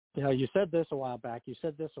 you said this a while back, you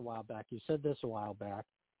said this a while back, you said this a while back.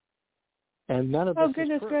 And none of this Oh,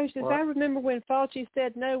 goodness gracious. I remember when Fauci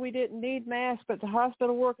said, no, we didn't need masks, but the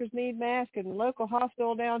hospital workers need masks. And the local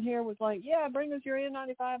hospital down here was like, yeah, bring us your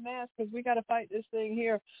N95 mask because we got to fight this thing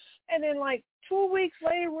here. And then 2 weeks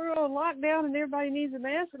later, we're on lockdown and everybody needs a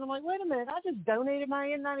mask. And I'm like, wait a minute, I just donated my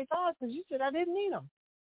N95 because you said I didn't need them.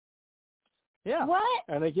 Yeah. What?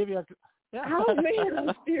 And they give you Oh, man,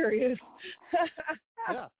 I'm serious.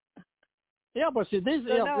 Yeah. Yeah, but see, this.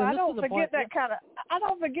 I don't forget that kind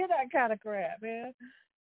of crap, man.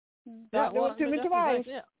 Not doing to me twice.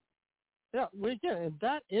 Yeah, we get it. And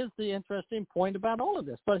that is the interesting point about all of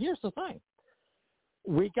this. But here's the thing: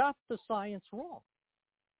 we got the science wrong.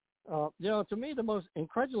 To me, the most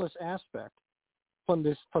incredulous aspect from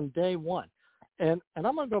day one, and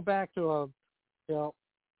I'm going to go back to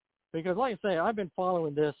because like I say, I've been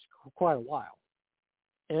following this quite a while,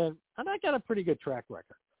 and I got a pretty good track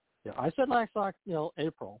record. I said last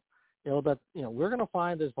April, that we're going to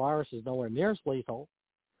find this virus is nowhere near as lethal.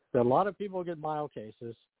 That a lot of people get mild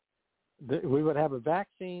cases. That we would have a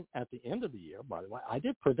vaccine at the end of the year. By the way, I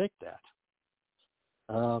did predict that,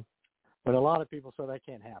 but a lot of people say that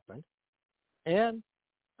can't happen. And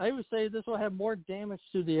I would say this will have more damage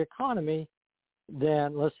to the economy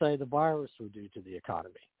than, let's say, the virus would do to the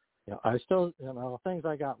economy. I still, things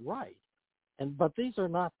I got right. But these are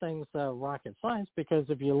not things that are rocket science, because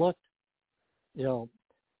if you look,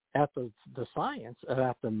 at the science,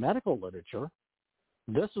 at the medical literature,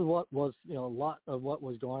 this is what was, a lot of what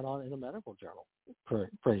was going on in the medical journal,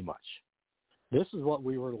 pretty much. This is what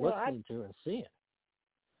we were listening to and seeing.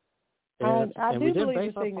 I do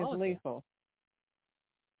believe the thing is lethal.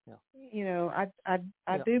 Yeah.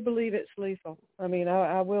 I do believe it's lethal. I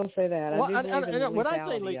will say that. Well, I do believe in the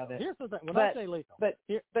lethality of it. Here's the thing. When I say lethal, but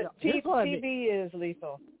TB is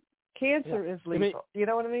lethal. Cancer is lethal. You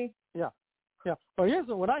know what I mean? Yeah. Well,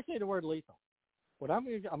 when I say the word lethal, I'm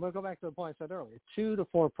going to go back to the point I said earlier: 2 to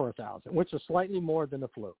 4 per 1,000, which is slightly more than the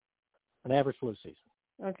flu, an average flu season.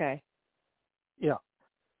 Okay. Yeah,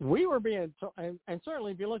 we were being, and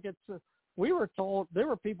certainly if you look at. We were told, there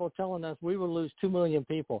were people telling us we would lose 2 million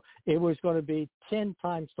people. It was going to be 10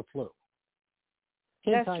 times the flu.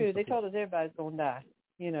 That's true. They told us everybody's going to die.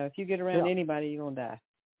 If you get around anybody, you're going to die.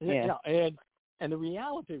 Yeah. And the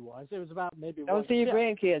reality was it was about maybe don't see your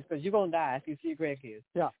grandkids because you're going to die if you see your grandkids.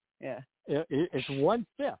 Yeah. Yeah. It's 1/5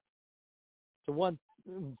 to 1/5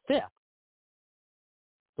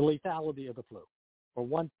 the lethality of the flu, or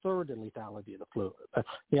 1/3 the lethality of the flu.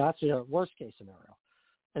 That's the worst case scenario.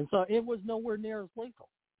 And so it was nowhere near as lethal,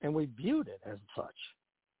 and we viewed it as such.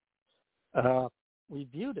 And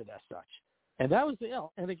that was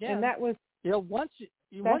and again, and that was once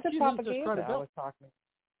you lose this credibility. I was talking.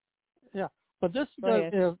 Yeah, but this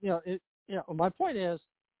my point is,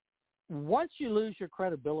 once you lose your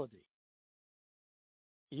credibility,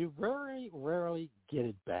 you very rarely get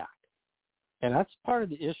it back. And that's part of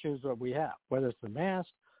the issues that we have, whether it's the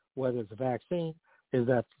mask, whether it's the vaccine, is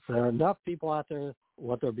that there are enough people out there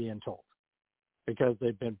what they're being told because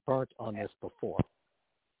they've been burnt on this before.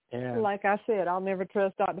 And like I said, I'll never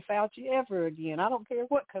trust Dr. Fauci ever again. I don't care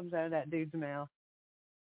what comes out of that dude's mouth.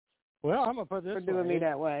 Well, I'm going to put this for doing way. me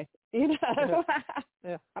that way. I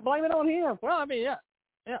blame it on him. Well, I mean,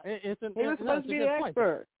 he was supposed to be the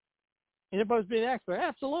expert. He's supposed to be the expert.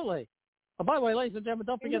 Absolutely. By the way, ladies and gentlemen,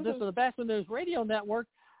 don't forget this is the Bachelor News Radio Network.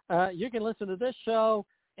 You can listen to this show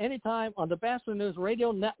anytime on the Bachelor News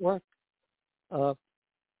Radio Network.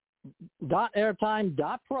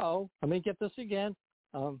 .airtime.pro. Let me get this again.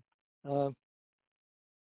 The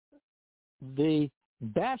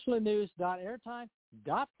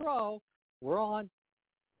bachelornews.airtime.pro. We're on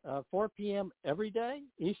 4 p.m. every day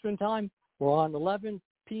Eastern Time. We're on 11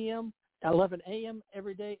 a.m.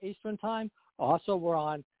 every day Eastern Time. Also, we're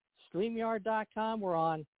on StreamYard.com. We're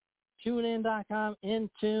on TuneIn.com,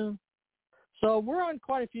 Intune. So we're on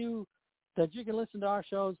quite a few that you can listen to our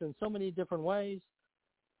shows in so many different ways.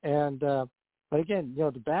 And but again,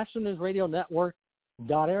 the Bachelor News Radio Network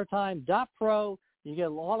 .airtime.pro. You get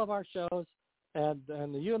all of our shows, and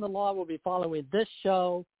You and the Law will be following this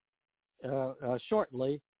show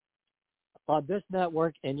shortly on this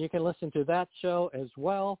network, and you can listen to that show as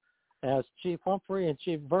well as Chief Humphrey and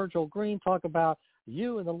Chief Virgil Green talk about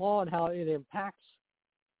you and the law and how it impacts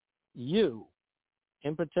you,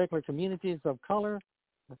 in particular communities of color.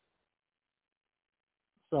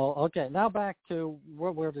 So, okay, now back to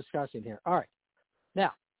what we're discussing here. All right.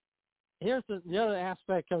 Now, here's the other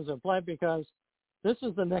aspect comes into play because this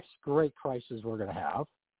is the next great crisis we're going to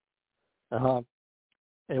have.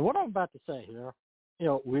 And what I'm about to say here,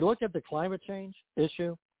 we look at the climate change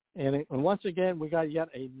issue, and once again, we got yet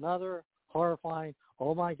another horrifying,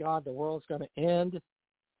 oh, my God, the world's going to end.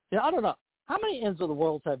 I don't know. How many ends of the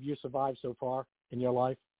world have you survived so far in your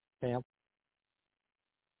life, Pam?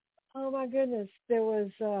 Oh, my goodness. There was,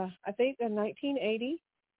 I think, in 1980,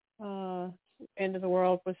 end of the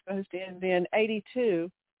world was supposed to end. Then 82,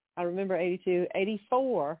 I remember 82,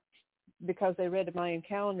 84, because they read the Mayan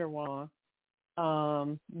calendar wrong.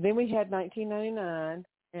 Then we had 1999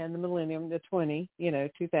 and the millennium, the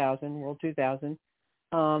 2000, world 2000.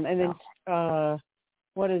 And then,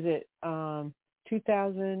 what is it,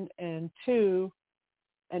 2002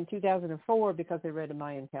 and 2004 because they read the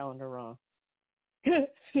Mayan calendar wrong. Yeah.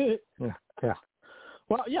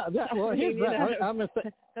 Well, yeah. Well, here's that. I'm going to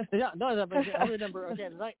say, I remember,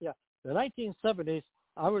 again, the 1970s,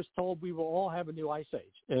 I was told we will all have a new ice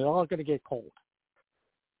age, and it's all going to get cold.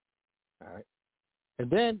 All right. And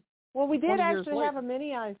then, well, we did actually have a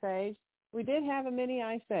mini ice age. We did have a mini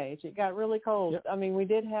ice age. It got really cold. Yep. I mean, we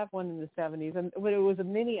did have one in the 70s, but it was a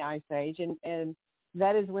mini ice age, and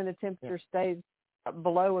that is when the temperature stays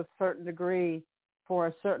below a certain degree for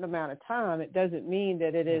a certain amount of time. It doesn't mean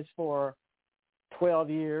that it is for 12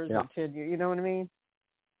 years or 10 years. You know what I mean?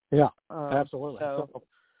 Yeah, absolutely. So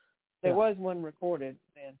there was one recorded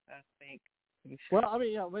then, I think. Well, I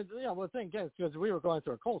mean, the thing is, because we were going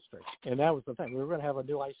through a cold streak, and that was the thing. We were going to have a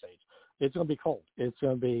new ice age. It's going to be cold. It's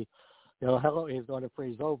going to be, hell is going to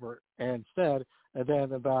freeze over. And instead, and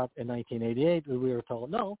then about in 1988, we were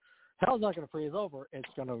told, no, hell's not going to freeze over.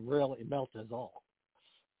 It's going to really melt us all.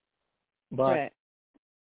 But,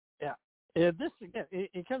 this again,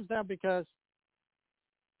 it comes down because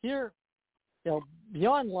here,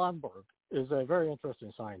 Bjorn Lomborg is a very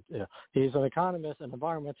interesting scientist. He's an economist, an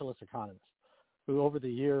environmentalist economist, who over the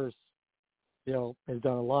years, has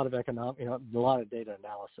done a lot of a lot of data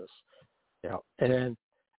analysis.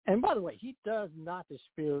 And by the way, he does not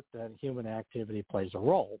dispute that human activity plays a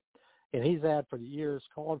role. And he's had for years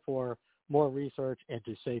called for more research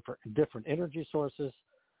into safer and different energy sources.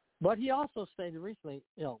 But he also stated recently,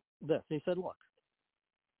 this. He said, look,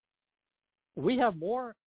 we have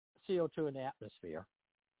more CO2 in the atmosphere,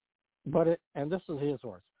 but and this is his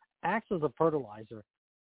words, acts as a fertilizer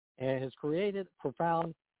and has created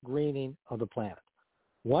profound greening of the planet.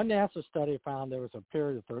 One NASA study found there was a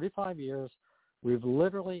period of 35 years we've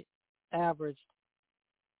literally averaged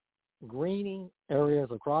greening areas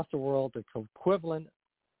across the world the equivalent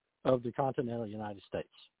of the continental United States.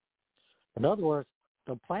 In other words,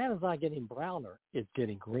 the planet is not getting browner, it's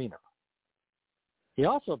getting greener. He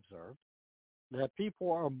also observed that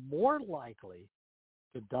people are more likely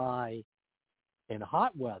to die in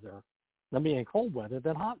hot weather, in cold weather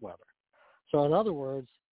than hot weather. So in other words,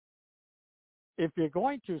 if you're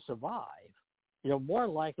going to survive, you're more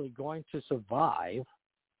likely going to survive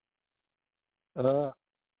a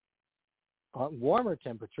warmer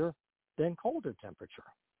temperature than colder temperature.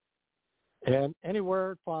 And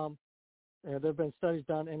anywhere from, there have been studies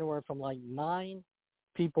done anywhere from like 9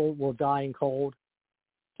 people will die in cold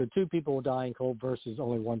to 2 people will die in cold versus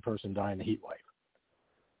only 1 person die in the heat wave.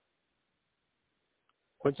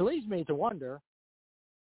 Which leads me to wonder,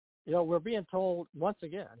 we're being told once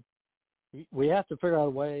again, we have to figure out a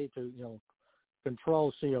way to,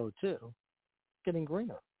 control CO2, getting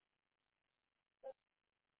greener.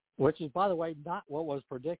 Which is, by the way, not what was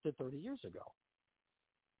predicted 30 years ago.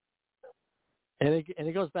 And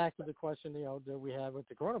it goes back to the question, that we have with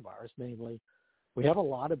the coronavirus, namely, we have a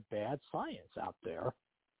lot of bad science out there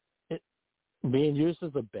being used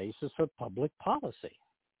as the basis for public policy.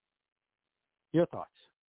 Your thoughts?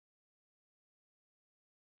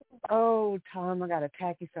 Oh, Tom, I got a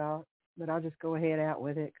tacky thought, but I'll just go ahead out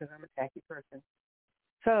with it because I'm a tacky person.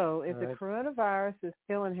 So if the coronavirus is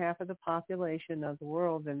killing half of the population of the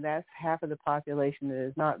world, then that's half of the population that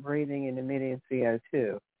is not breathing and emitting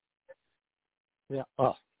CO2. Yeah.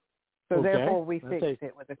 Oh. So okay. therefore we fixed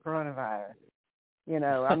it with the coronavirus.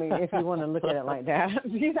 If you want to look at it like that,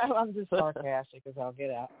 I'm just sarcastic because I'll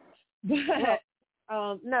get out. But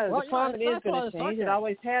the climate is going to change. It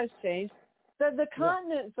always has changed. The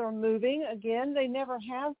continents are moving. Again, they never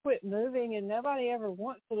have quit moving, and nobody ever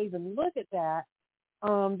wants to even look at that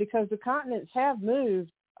because the continents have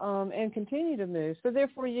moved and continue to move. So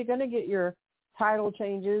therefore, you're going to get your tidal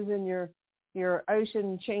changes and your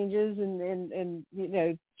ocean changes and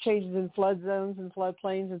changes in flood zones and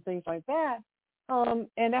floodplains and things like that.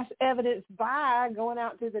 And that's evidenced by going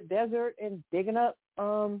out to the desert and digging up,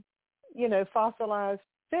 fossilized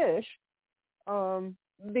fish,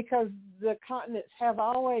 because the continents have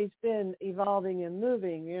always been evolving and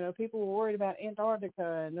moving. People were worried about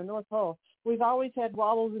Antarctica and the North Pole. We've always had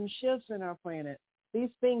wobbles and shifts in our planet. These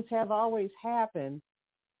things have always happened.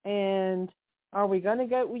 And are we going to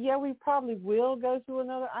go? Well, yeah, we probably will go through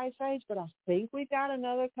another ice age, but I think we've got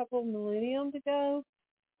another couple of millennium to go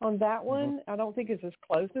on that one. I don't think it's as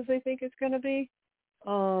close as they think it's going to be.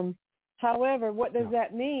 However, what does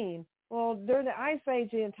that mean? Well, during the ice age,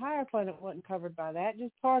 the entire planet wasn't covered by that,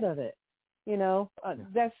 just part of it.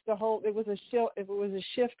 That's the whole. It was a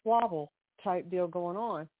shift wobble type deal going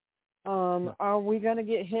on. Are we going to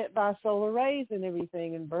get hit by solar rays and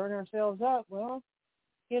everything and burn ourselves up? Well,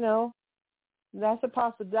 that's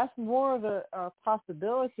that's more of a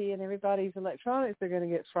possibility, and everybody's electronics are going to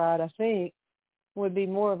get fried, I think, would be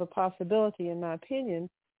more of a possibility, in my opinion,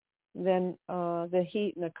 than the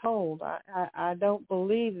heat and the cold. I don't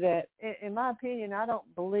believe that, in my opinion, I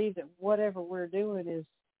don't believe that whatever we're doing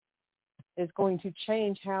is going to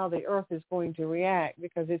change how the earth is going to react,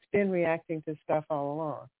 because it's been reacting to stuff all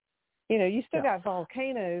along. You still got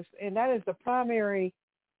volcanoes, and that is the primary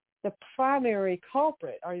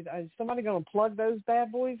culprit. Is somebody going to plug those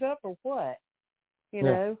bad boys up or what?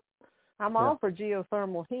 I'm all for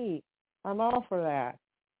geothermal heat. I'm all for that,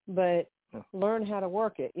 but learn how to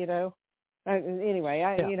work it. Anyway,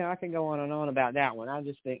 I can go on and on about that one. I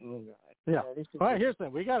just think, oh God. Yeah. All right. Here's the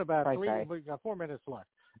thing. We got about we got 4 minutes left,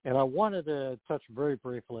 and I wanted to touch very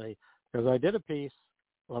briefly because I did a piece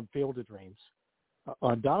on Field of Dreams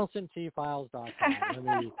on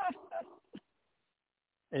DonelsonFiles.com.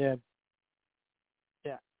 And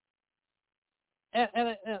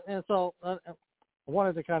so I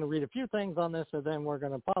wanted to kind of read a few things on this, and then we're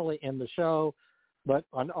going to probably end the show. But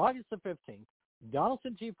on August the 15th,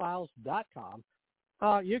 DonelsonFiles.com,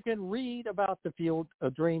 you can read about the Field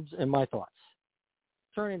of Dreams and my thoughts.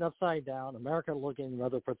 Turning upside down, America looking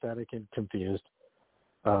rather pathetic and confused.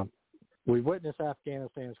 We witnessed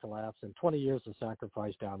Afghanistan's collapse and 20 years of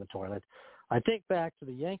sacrifice down the toilet. I think back to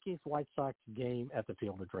the Yankees-White Sox game at the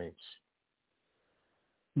Field of Dreams.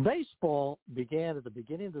 Baseball began at the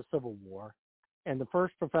beginning of the Civil War, and the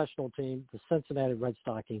first professional team, the Cincinnati Red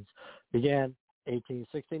Stockings, began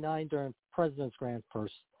 1869 during President Grant's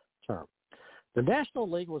first term. The National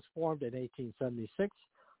League was formed in 1876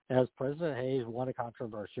 as President Hayes won a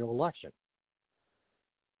controversial election.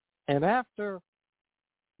 And after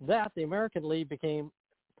that, the American League became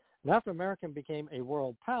And after America became a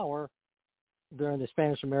world power during the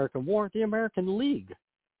Spanish-American War, the American League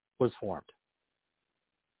was formed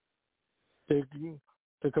to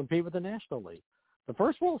compete with the National League. The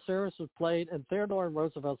first World Series was played in Theodore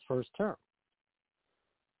Roosevelt's first term.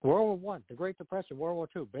 World War I, the Great Depression, World War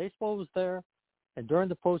II, baseball was there, and during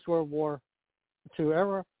the post-World War II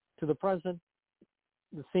era to the present,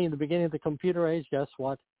 seeing the beginning of the computer age, guess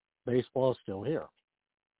what? Baseball is still here.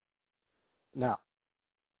 Now,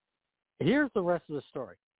 here's the rest of the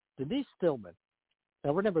story. Denise Stillman.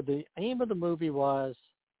 Now, remember, the aim of the movie was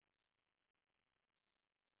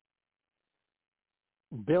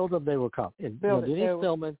build them, they will come. And Build it, Denise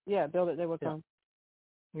Stillman. Yeah, build it, they will come.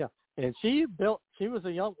 Yeah, and she was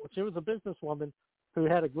a businesswoman who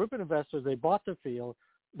had a group of investors. They bought the field.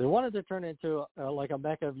 They wanted to turn it into like a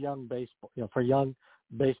mecca of young baseball, for young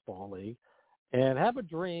baseball league, and have a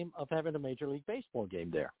dream of having a Major League Baseball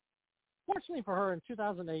game there. Fortunately for her, in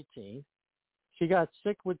 2018, she got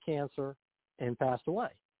sick with cancer and passed away.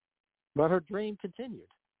 But her dream continued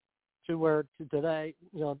to where today,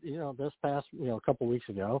 this past, a couple of weeks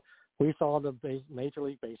ago, we saw the Major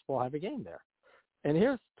League Baseball have a game there. And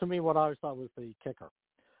here's, to me, what I always thought was the kicker.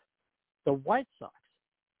 The White Sox,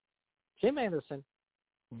 Jim Anderson,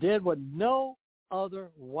 did what no other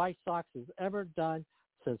White Sox has ever done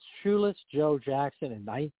since Shoeless Joe Jackson in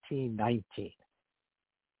 1919.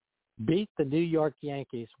 Beat the New York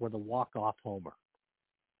Yankees with a walk-off homer.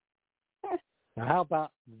 Now, how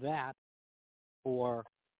about that for,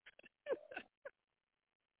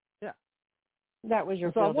 That was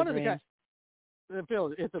your so field one of of the dreams. guys,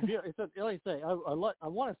 Phil, it's like I say, I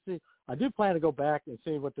want to see, I do plan to go back and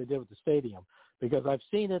see what they did with the stadium, because I've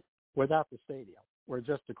seen it without the stadium, where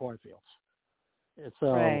just the cornfields.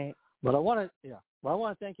 So, right. But I want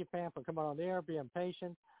to thank you, Pam, for coming on the air, being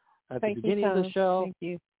patient at Thank the beginning you, of the show. Thank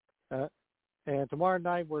you. And tomorrow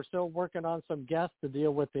night, we're still working on some guests to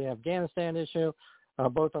deal with the Afghanistan issue,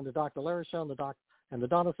 both on the Dr. Larry Show and the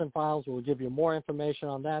Donelson Files. We'll give you more information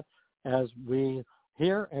on that as we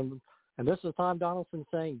hear. And this is Tom Donelson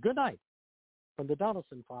saying good night from the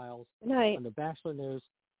Donelson Files on the Bachelor News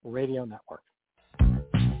Radio Network.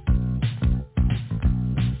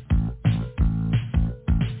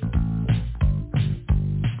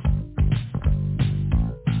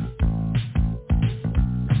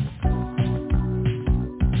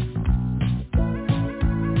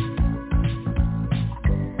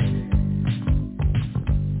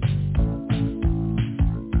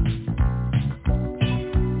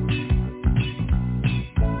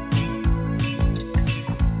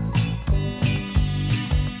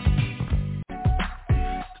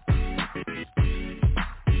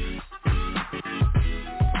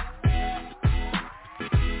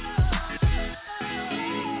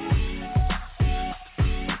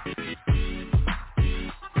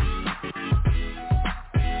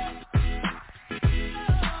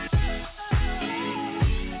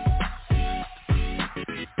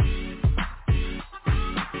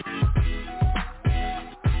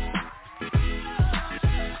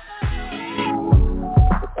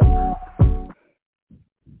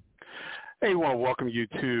 Hey, we want to welcome you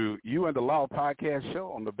to You and the Law podcast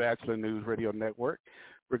show on the Bachelor News Radio Network.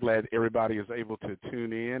 We're glad everybody is able to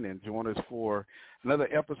tune in and join us for another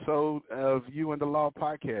episode of You and the Law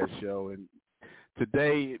podcast show. And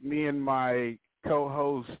today, me and my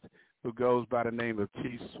co-host, who goes by the name of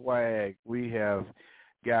Chief Swag, we have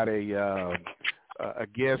got a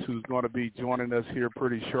guest who's going to be joining us here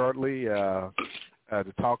pretty shortly to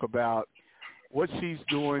talk about what she's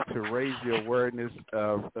doing to raise the awareness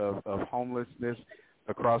of homelessness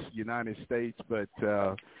across the United States. But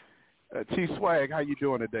Chief Swag, how you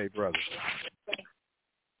doing today, brother?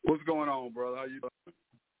 What's going on, brother? How you doing?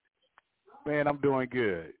 Man, I'm doing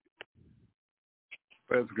good.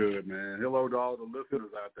 That's good, man. Hello to all the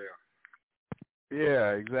listeners out there.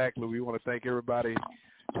 Yeah, exactly. We want to thank everybody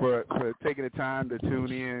for taking the time to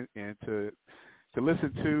tune in and to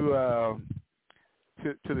listen to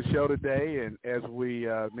the show today. And as we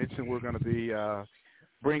mentioned, we're going to be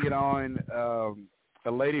bringing on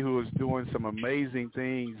a lady who is doing some amazing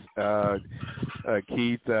things,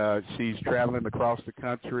 Keith. She's traveling across the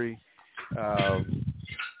country,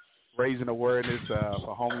 raising awareness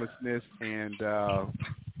for homelessness, and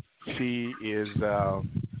she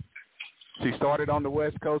started on the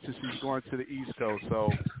West Coast and she's going to the East Coast. So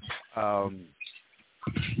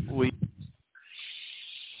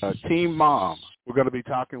Team Mom. We're going to be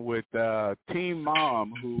talking with Team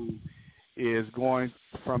Mom, who is going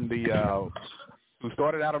from who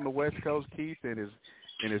started out on the West Coast, Keith, and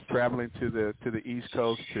is traveling to the East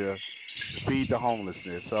Coast to feed the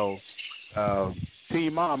homelessness. So,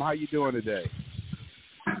 Team Mom, how you doing today?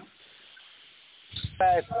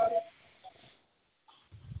 Are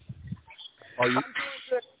you? I'm doing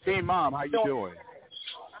good. Team Mom, how you doing?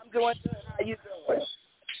 I'm doing good. How you doing?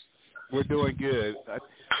 We're doing good.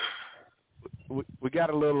 We got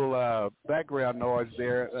a little background noise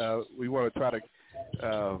there. We want to try to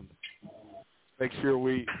make sure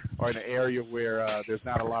we are in an area where there's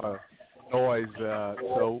not a lot of noise,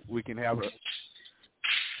 so we can have a.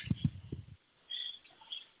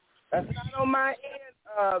 That's not on my end,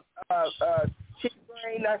 Chief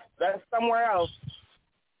Brain. That's somewhere else.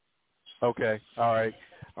 Okay. All right.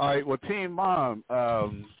 Well, Team Mom,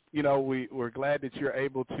 we're glad that you're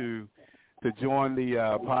able to join the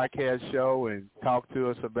podcast show and talk to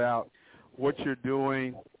us about what you're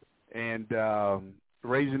doing and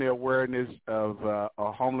raising the awareness of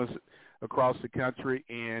homeless across the country.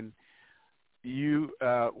 And it's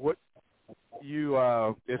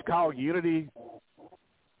called Unity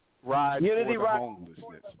Ride for the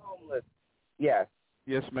Homelessness. Yes.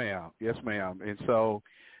 Yes, ma'am. Yes, ma'am. And so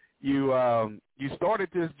you started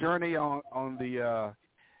this journey on the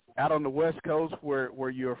out on the West Coast where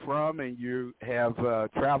you're from, and you have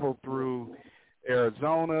traveled through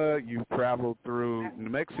Arizona, you've traveled through New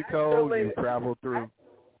Mexico, you've traveled through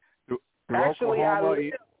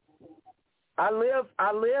Oklahoma. I live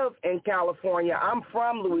in California. I'm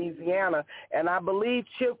from Louisiana, and I believe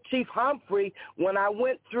Chief Humphrey, when I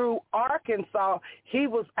went through Arkansas, he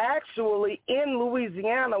was actually in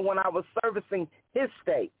Louisiana when I was servicing his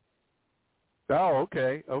state. Oh,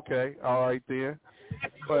 okay. All right, then.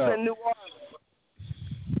 Well, in New Orleans.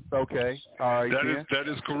 Okay. All right, that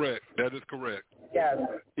is correct. That is correct. Yes.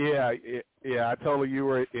 Yeah. I told her you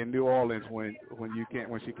were in New Orleans when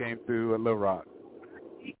she came through Little Rock.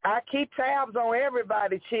 I keep tabs on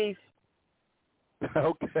everybody, Chief.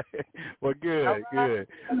 Okay. Well, good. Right. Good.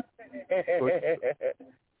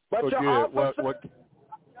 But well, your good.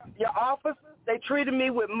 Your officers, they treated me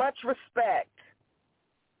with much respect.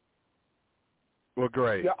 Well,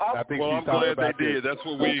 great. I think I'm glad they did. This. That's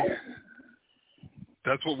what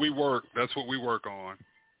we work. That's what we work on.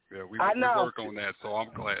 Yeah, we work on that. So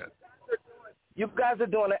I'm glad. You guys are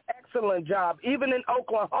doing an excellent job. Even in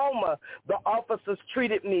Oklahoma, the officers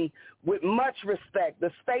treated me with much respect. The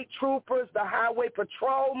state troopers, the highway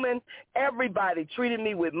patrolmen, everybody treated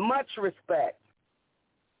me with much respect.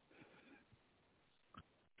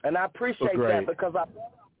 And I appreciate that because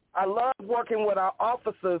I love working with our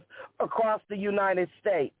officers across the United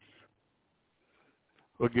States.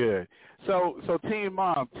 Well, good. So Team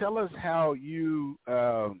Mom, tell us how you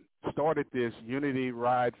started this Unity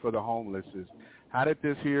Ride for the Homeless. How did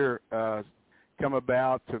this here come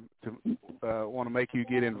about to want to make you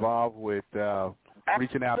get involved with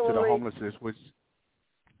reaching out to the homeless?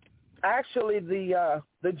 Actually, the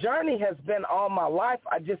journey has been all my life.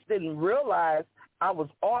 I just didn't realize I was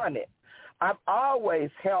on it. I've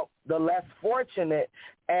always helped the less fortunate,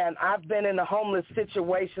 and I've been in the homeless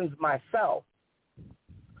situations myself.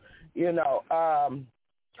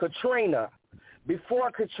 Katrina,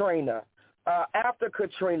 before Katrina, after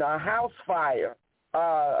Katrina, a house fire,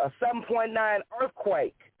 a 7.9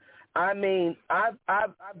 earthquake. I mean, I've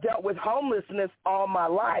dealt with homelessness all my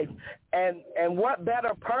life, and what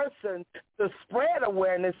better person to spread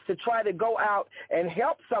awareness to try to go out and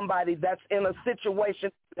help somebody that's in a situation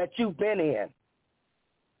that you've been in.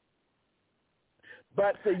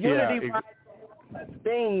 But the Unity Ride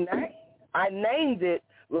being named, I named it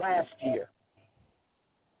last year.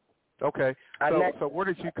 Okay. So where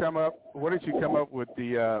did you come up? Where did you come up with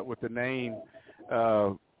the name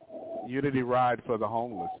Unity Ride for the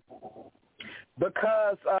Homeless?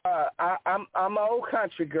 Because I'm an old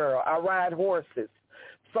country girl. I ride horses.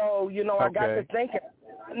 So, I got to thinking,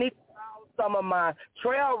 I need to follow some of my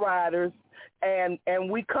trail riders, and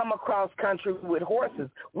we come across country with horses.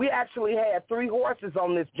 We actually had 3 horses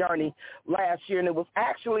on this journey last year, and it was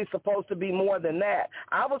actually supposed to be more than that.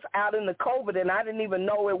 I was out in the COVID, and I didn't even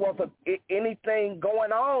know it was anything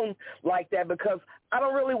going on like that because I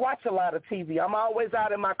don't really watch a lot of TV. I'm always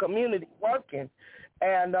out in my community working.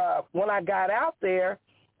 And when I got out there,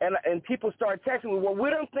 and people started texting me, well, we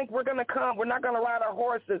don't think we're going to come. We're not going to ride our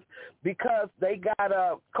horses because they got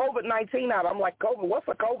COVID-19 out. I'm like, COVID? What's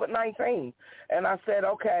a COVID-19? And I said,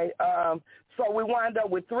 okay. So we wind up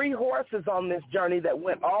with 3 horses on this journey that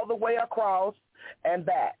went all the way across and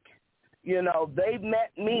back. They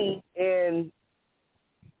met me in,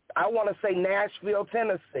 I want to say, Nashville,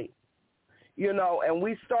 Tennessee. And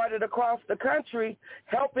we started across the country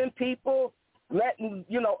helping people,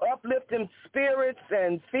 uplifting spirits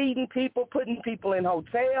and feeding people, putting people in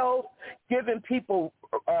hotels, giving people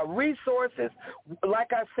resources.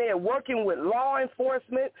 Like I said, working with law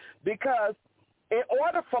enforcement because in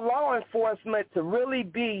order for law enforcement to really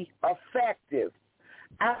be effective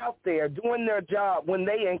out there doing their job when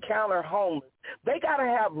they encounter homeless, they got to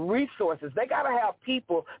have resources. They got to have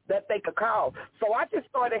people that they could call. So I just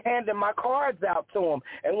started handing my cards out to them.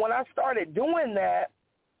 And when I started doing that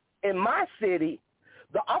in my city,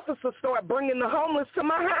 the officers started bringing the homeless to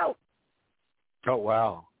my house. Oh,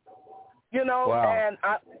 wow. You know, wow. And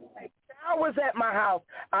I was at my house.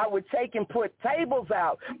 I would take and put tables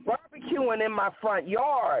out, barbecuing in my front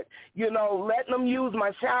yard, you know, letting them use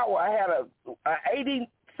my shower. I had a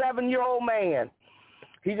 87-year-old man.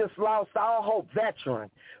 He just lost all hope,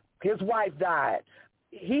 veteran. His wife died.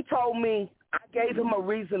 He told me I gave him a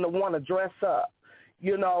reason to want to dress up,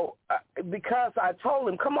 you know, because I told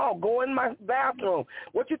him, come on, go in my bathroom.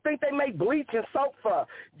 What you think they make bleach and soap for?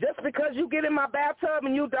 Just because you get in my bathtub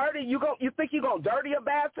and you dirty, you think you're going to dirty a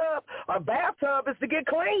bathtub? A bathtub is to get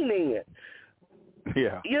clean in.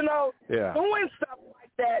 Yeah. You know, yeah. Doing stuff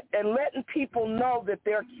like that and letting people know that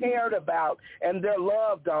they're cared about and they're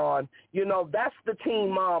loved on, you know, that's the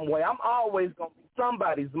teen mom way. I'm always going to be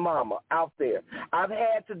somebody's mama out there. I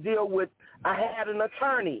had an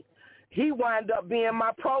attorney. He wound up being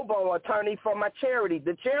my pro bono attorney for my charity.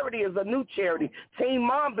 The charity is a new charity. Teen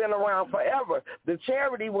Mom been around forever. The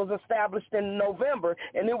charity was established in November,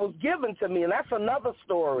 and it was given to me, and that's another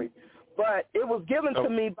story. But it was given to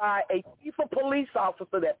me by a chief of police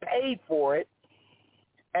officer that paid for it,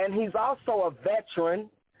 and he's also a veteran,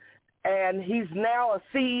 and he's now a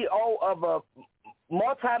CEO of a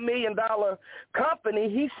multi-million-dollar company.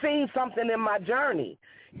 He's seen something in my journey,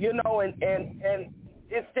 you know, and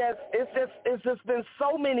it's just been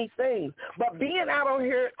so many things. But being out on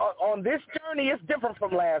here on this journey is different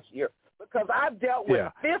from last year because I've dealt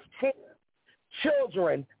with 15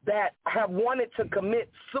 children that have wanted to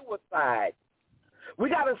commit suicide. We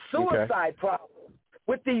got a suicide problem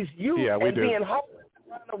with these youth and being homeless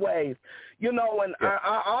and runaways, you know, and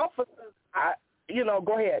our officers,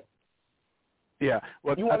 go ahead. Yeah,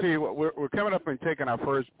 well, I'll tell you what, we're coming up and taking our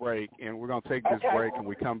first break, and we're going to take this break, and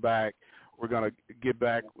we come back. We're going to get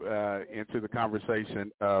back into the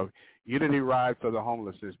conversation of Unity Ride for the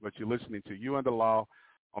Homelessness, but you're listening to You and the Law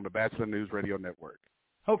on the Bachelor News Radio Network.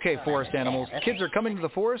 Okay, forest animals, kids are coming to the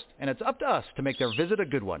forest, and it's up to us to make their visit a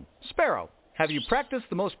good one. Sparrow, have you practiced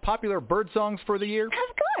the most popular bird songs for the year? Of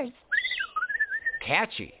course.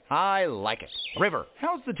 Catchy. I like it. River,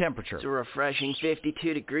 how's the temperature? It's a refreshing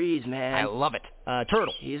 52 degrees, man. I love it.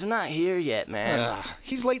 Turtle. He's not here yet, man.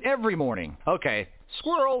 He's late every morning. Okay.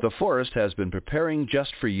 Squirrel. The forest has been preparing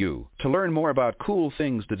just for you. To learn more about cool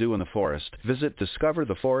things to do in the forest, visit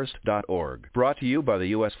discovertheforest.org. Brought to you by the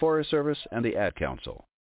U.S. Forest Service and the Ad Council.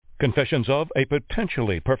 Confessions of a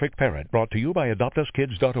Potentially Perfect Parent, brought to you by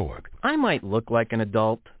AdoptUsKids.org. I might look like an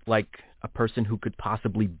adult, like a person who could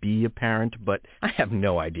possibly be a parent, but I have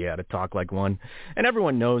no idea how to talk like one. And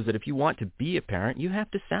everyone knows that if you want to be a parent, you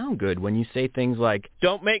have to sound good when you say things like,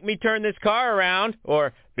 "Don't make me turn this car around,"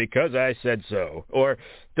 or "Because I said so," or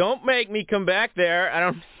 "Don't make me come back there." I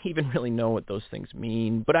don't even really know what those things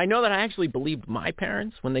mean, but I know that I actually believed my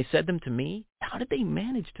parents when they said them to me. How did they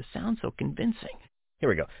manage to sound so convincing? Here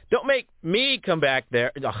we go. "Don't make me come back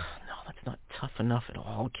there." Oh, no, that's not tough enough at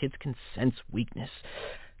all. Kids can sense weakness.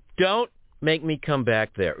 "Don't make me come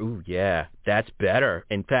back there." Ooh, yeah, that's better.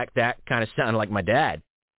 In fact, that kind of sounded like my dad.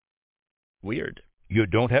 Weird. You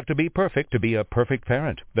don't have to be perfect to be a perfect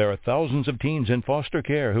parent. There are thousands of teens in foster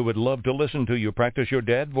care who would love to listen to you practice your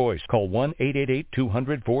dad voice. Call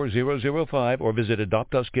 1-888-200-4005 or visit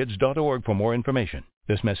AdoptUsKids.org for more information.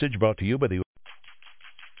 This message brought to you by the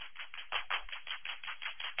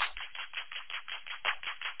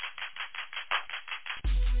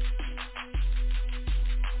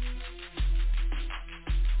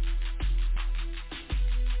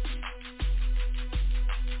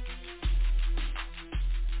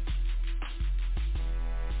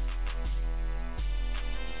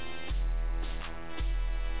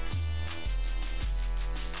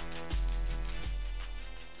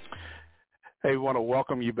Hey, we want to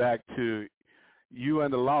welcome you back to You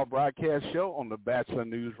and the Law broadcast show on the Bachelor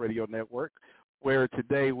News Radio Network, where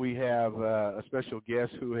today we have a special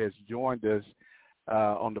guest who has joined us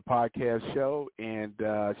on the podcast show, and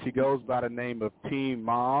she goes by the name of Teen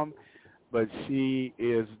Mom, but she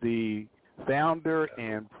is the founder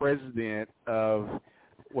and president of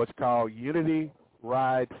what's called Unity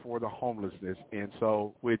Ride for the Homelessness, and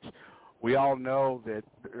so which we all know that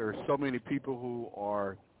there are so many people who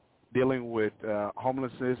are dealing with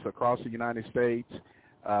homelessness across the United States,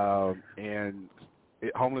 and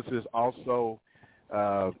homelessness also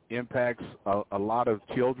impacts a lot of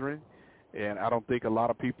children, and I don't think a lot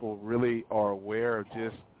of people really are aware of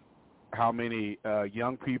just how many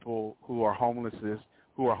young people who are homeless,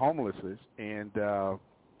 and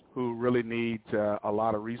who really need a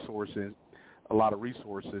lot of resources.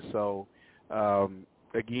 So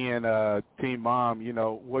again, Team Mom,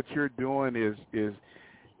 what you're doing is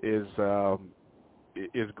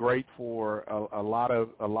great for a lot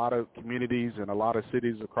of communities and a lot of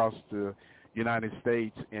cities across the United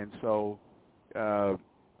States. And so,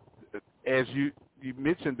 as you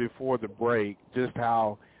mentioned before the break, just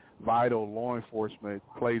how vital law enforcement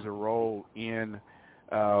plays a role in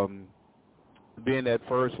being that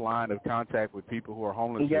first line of contact with people who are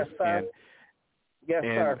homeless. Yes, sir.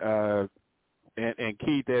 Sir. And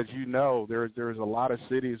Keith, as you know, there's a lot of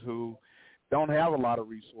cities who don't have a lot of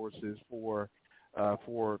resources for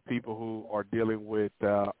people who are dealing with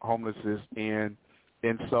homelessness, and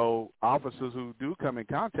so officers who do come in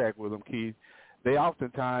contact with them, Keith, they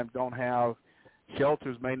oftentimes don't have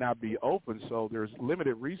shelters, may not be open, so there's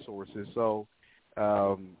limited resources. So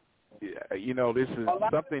this is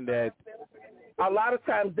something that a lot of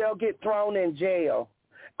times they'll get thrown in jail.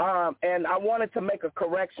 And I wanted to make a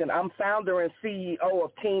correction. I'm founder and CEO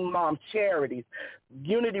of Team Mom Charities.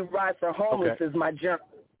 Unity Rise for Homeless is my journal.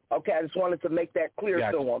 Okay, I just wanted to make that clear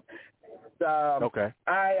to them.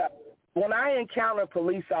 When I encounter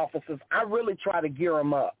police officers, I really try to gear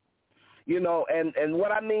them up. And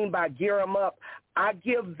what I mean by gear them up, I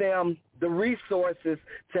give them the resources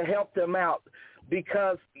to help them out,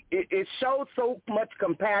 because it shows so much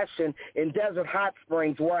compassion in Desert Hot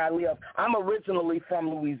Springs, where I live. I'm originally from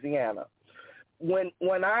Louisiana. When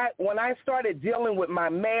I started dealing with my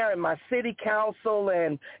mayor and my city council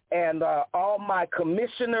and all my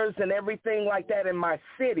commissioners and everything like that in my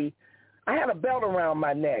city, I had a belt around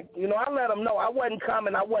my neck. I let them know I wasn't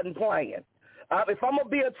coming, I wasn't playing. If I'm going to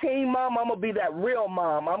be a teen mom, I'm going to be that real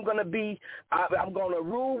mom. I'm going to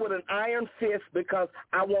rule with an iron fist, because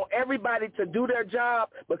I want everybody to do their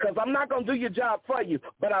job, because I'm not going to do your job for you,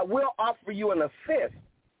 but I will offer you an assist.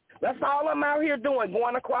 That's all I'm out here doing,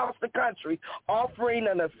 going across the country, offering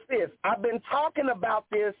an assist. I've been talking about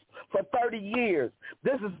this for 30 years.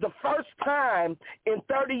 This is the first time in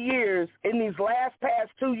 30 years, in these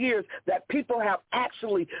past 2 years, that people have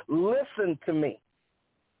actually listened to me.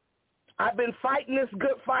 I've been fighting this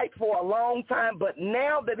good fight for a long time, but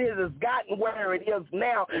now that it has gotten where it is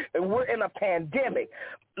now, and we're in a pandemic,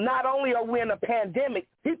 not only are we in a pandemic,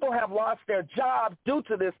 people have lost their jobs due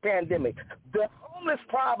to this pandemic. The homeless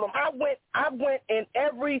problem, I went in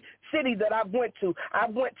every city that I went to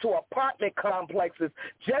apartment complexes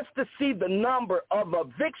just to see the number of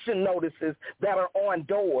eviction notices that are on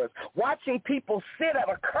doors, watching people sit at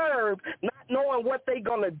a curb not knowing what they're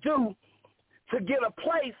going to do to get a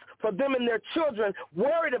place for them and their children,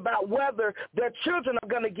 worried about whether their children are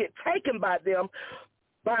going to get taken by them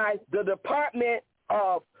by the Department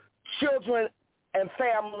of Children and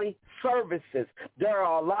Family Services. There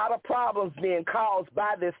are a lot of problems being caused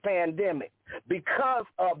by this pandemic because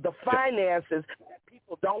of the finances that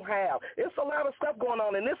people don't have. It's a lot of stuff going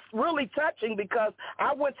on, and it's really touching, because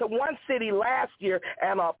I went to one city last year,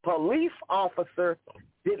 and a police officer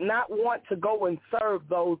did not want to go and serve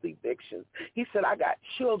those evictions. He said, I got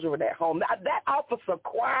children at home. Now, that officer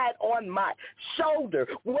cried on my shoulder.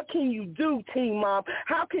 What can you do, Team Mom?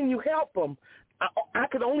 How can you help them? I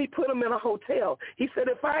could only put them in a hotel. He said,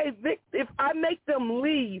 if I make them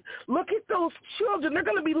leave, look at those children. They're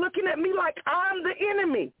going to be looking at me like I'm the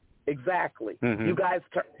enemy. Exactly. Mm-hmm. You guys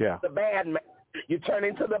turn into the bad man. You turn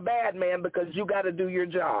into the bad man because you got to do your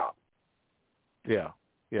job. Yeah.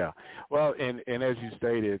 Yeah. Well, and as you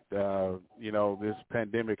stated, this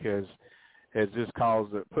pandemic has just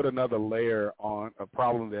put another layer on a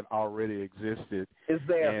problem that already existed. Is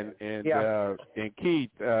there? And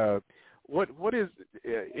Keith, what is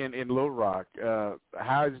in Little Rock?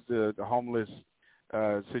 How is the homeless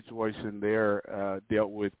situation there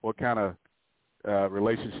dealt with? What kind of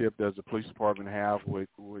relationship does the police department have with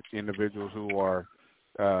individuals who are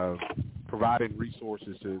providing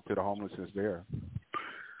resources to the homelessness there?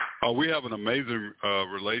 We have an amazing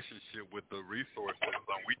relationship with the resources.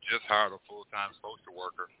 We just hired a full-time social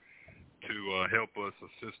worker to help us,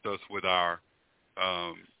 assist us with our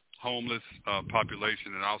homeless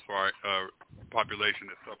population, and also our population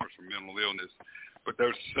that suffers from mental illness. But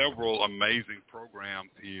there's several amazing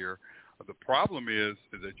programs here. The problem is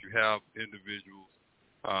that you have individuals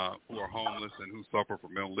who are homeless and who suffer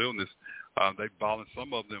from mental illness.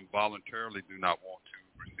 Some of them voluntarily do not want to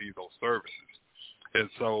receive those services. And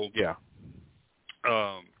so, it's,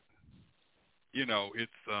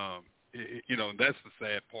 that's the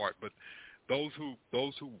sad part. But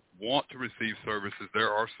those who want to receive services,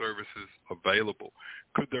 there are services available.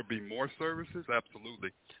 Could there be more services?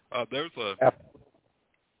 Absolutely. There's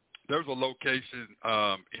a location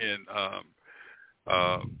in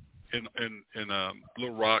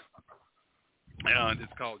Little Rock, and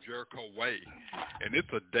it's called Jericho Way, and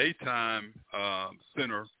it's a daytime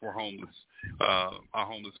center for our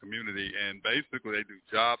homeless community. And basically, they do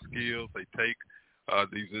job skills. They take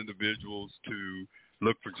these individuals to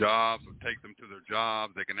look for jobs or take them to their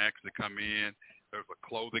jobs. They can actually come in. There's a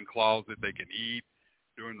clothing closet. They can eat.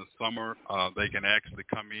 During the summer, they can actually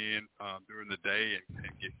come in during the day and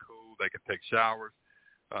get cool. They can take showers.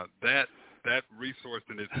 That resource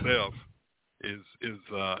in itself is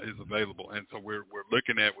available. And so we're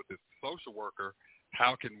looking at, with this social worker,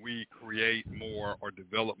 how can we create more or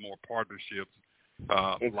develop more partnerships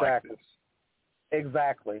like this?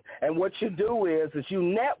 Exactly. And what you do is you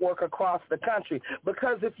network across the country,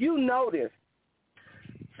 because if you notice,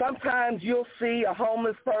 sometimes you'll see a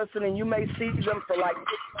homeless person and you may see them for like 6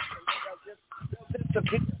 months and they'll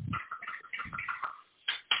disappear.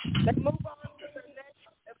 They move on to their next.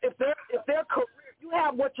 If their career, you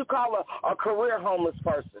have what you call a career homeless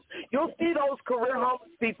person. You'll see those career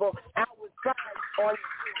homeless people out with signs on your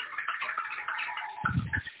street.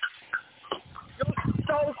 You'll see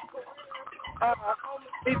those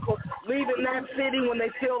homeless people leaving that city when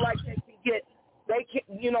they feel like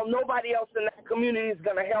nobody else in that community is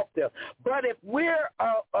going to help them. But if we're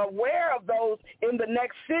aware of those in the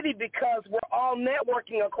next city, because we're all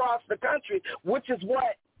networking across the country, which is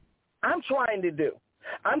what I'm trying to do.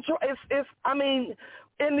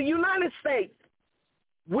 In the United States,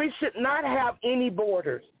 we should not have any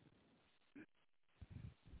borders.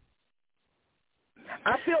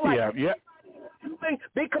 I feel like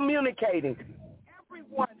be communicating.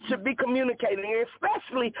 Everyone should be communicating,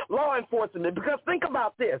 especially law enforcement, because think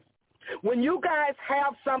about this. When you guys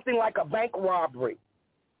have something like a bank robbery,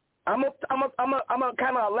 I'm gonna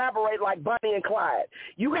kind of elaborate like Bonnie and Clyde.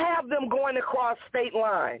 You have them going across state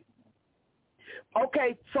lines.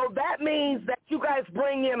 Okay, so that means that you guys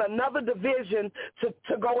bring in another division to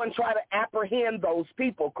go and try to apprehend those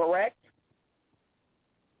people, correct?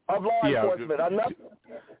 Of law enforcement.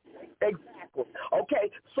 Exactly.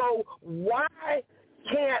 Okay, so why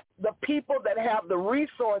can't the people that have the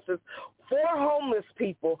resources for homeless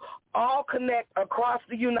people all connect across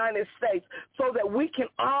the United States so that we can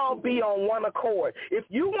all be on one accord? If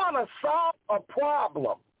you want to solve a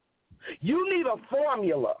problem, you need a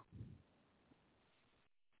formula.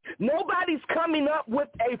 Nobody's coming up with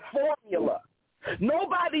a formula.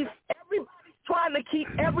 Everybody's trying to keep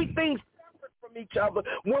everything separate from each other.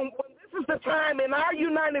 When this is the time in our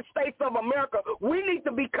United States of America, we need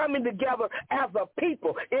to be coming together as a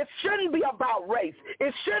people. It shouldn't be about race.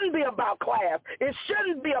 It shouldn't be about class. It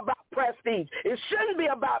shouldn't be about prestige. It shouldn't be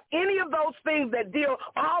about any of those things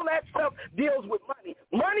all that stuff deals with money.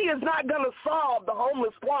 Money is not going to solve the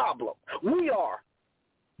homeless problem. We are.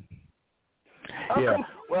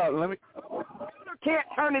 Well, let me. A computer can't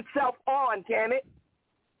turn itself on, can it?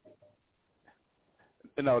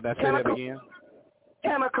 No, say that again.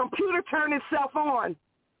 Can a computer turn itself on?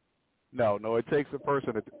 No, it takes a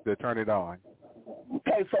person to turn it on.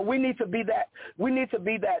 Okay, so we need to be that. We need to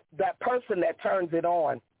be that person that turns it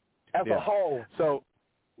on as a whole. So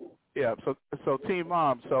Team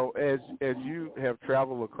Mom. So as you have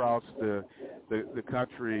traveled across the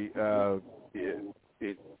country in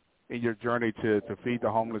your journey to feed the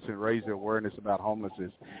homeless and raise awareness about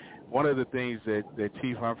homelessness, one of the things that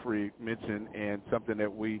Chief Humphrey mentioned, and something that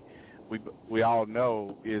we all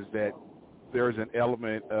know, is that there's an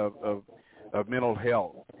element of mental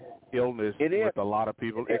health illness with a lot of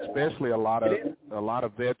people, especially a lot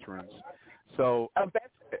of veterans. So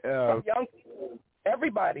young people,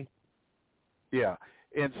 everybody. Yeah,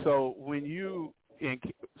 and so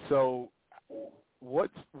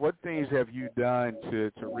what things have you done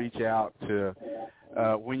to reach out to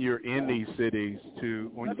when you're in these cities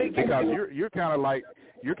because you're kind of like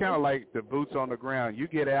the boots on the ground. You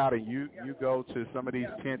get out and you go to some of these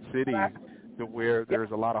tent cities to where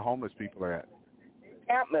there's a lot of homeless people at.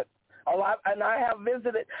 Encampments. A lot, and I have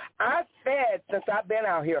visited. I've fed, since I've been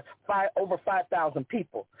out here, over 5,000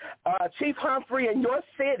 people. Chief Humphrey, in your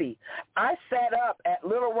city, I set up at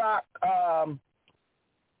Little Rock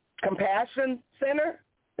Compassion Center.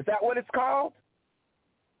 Is that what it's called?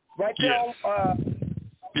 Right there.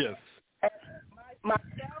 Yes.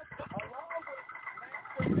 Myself, along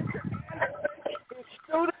with his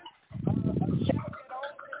students, a chef that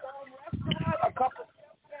owns his own restaurant, a couple of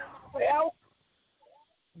chefs else.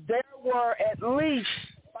 There were at least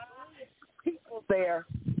 5 people there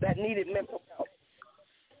that needed mental help.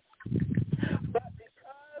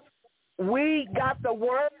 we got the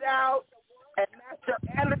word out, and Master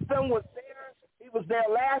Anderson was there. He was there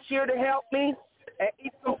last year to help me and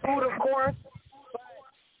eat some food, of course. But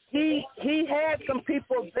he had some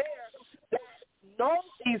people there that know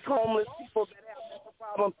these homeless people that have mental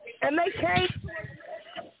problems, and they came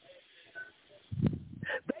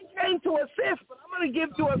to assist. But I'm going to give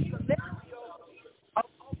you a scenario of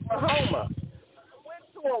Oklahoma. I went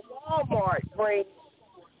to a Walmart, Green,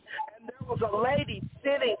 and there was a lady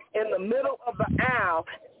sitting in the middle of the aisle,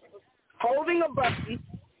 holding a bucket,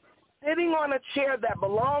 sitting on a chair that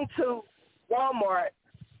belonged to Walmart,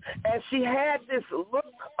 and she had this look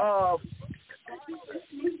of, like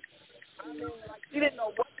she didn't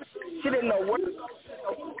know what to do. She didn't know where to go. She didn't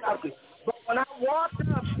know what to do. But when I walked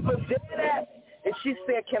up, she was dead at, and she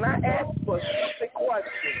said, "Can I ask you a stupid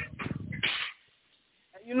question?"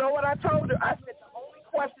 And you know what I told her? I said, the only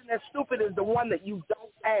question that's stupid is the one that you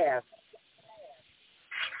don't ask.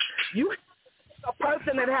 You, a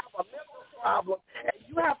person that has a mental problem, and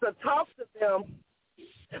you have to talk to them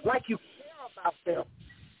like you care about them.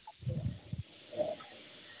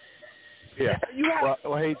 Yeah.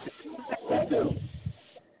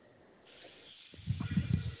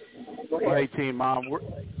 Hey, Team Mom,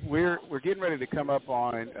 we're getting ready to come up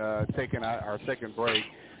on taking our second break,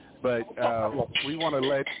 but we want to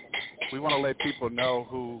let people know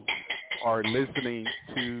who are listening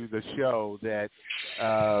to the show that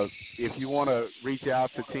if you want to reach out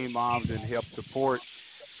to Teen Moms and help support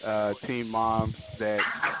Teen Moms, that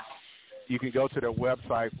you can go to their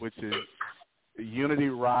website, which is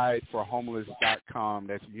unityrideforhomeless.com.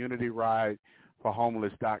 That's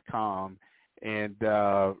unityrideforhomeless.com, and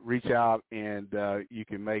reach out, and you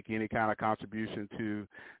can make any kind of contribution to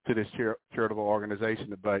this charitable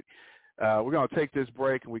organization. But we're going to take this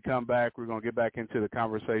break, and we come back. We're going to get back into the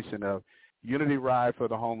conversation of Unity Ride for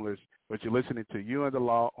the Homeless, but you're listening to You and the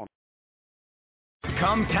Law on.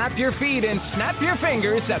 Come tap your feet and snap your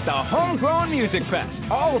fingers at the Homegrown Music Fest.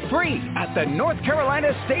 All free at the North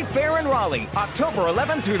Carolina State Fair in Raleigh, October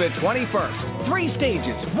 11th through the 21st. 3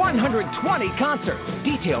 stages, 120 concerts.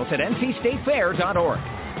 Details at ncstatefair.org.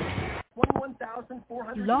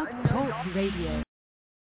 21,400 Blog Talk Radio.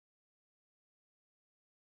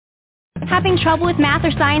 Having trouble with math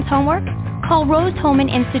or science homework? Call Rose Holman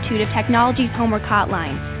Institute of Technology's Homework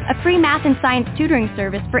Hotline, a free math and science tutoring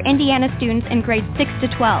service for Indiana students in grades 6 to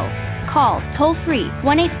 12. Call toll-free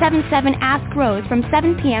 1-877-ASK-ROSE from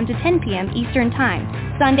 7 p.m. to 10 p.m. Eastern Time,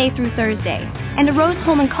 Sunday through Thursday. And a Rose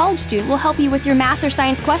Holman College student will help you with your math or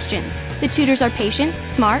science questions. The tutors are patient,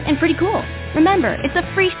 smart, and pretty cool. Remember, it's a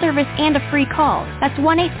free service and a free call. That's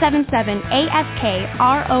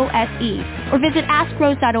 1-877-ASK-ROSE or visit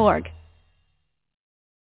askrose.org.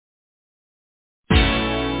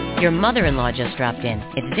 Your mother-in-law just dropped in.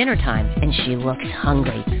 It's dinner time, and she looks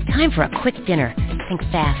hungry. Time for a quick dinner. Think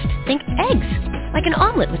fast. Think eggs. Like an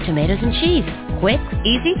omelet with tomatoes and cheese. Quick,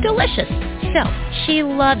 easy, delicious. So, she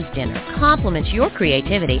loves dinner, compliments your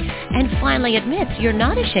creativity, and finally admits you're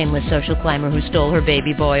not a shameless social climber who stole her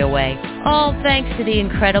baby boy away. All thanks to the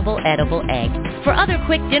incredible edible egg. For other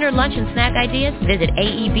quick dinner, lunch, and snack ideas, visit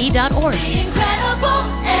aeb.org. The incredible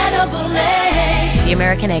edible egg. The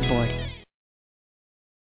American Egg Board.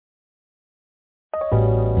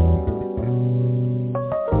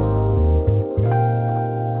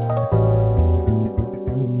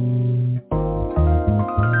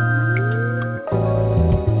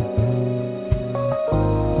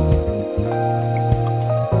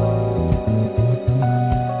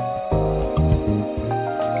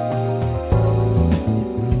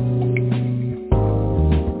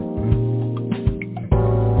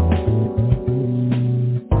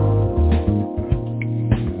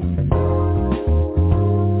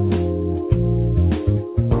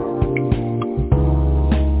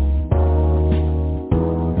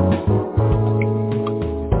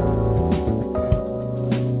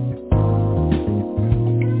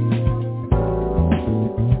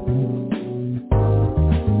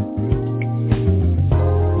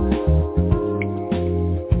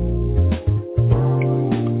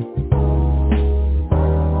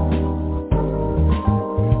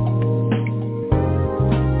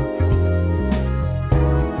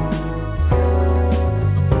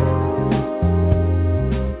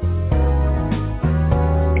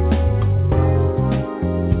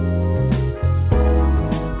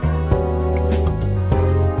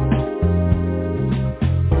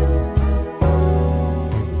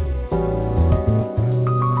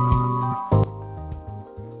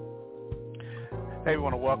 Hey, we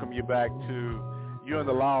want to welcome you back to You and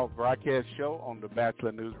the Law broadcast show on the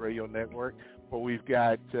Bachelor News Radio Network, where we've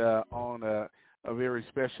got on a very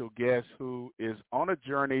special guest who is on a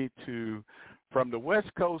journey from the West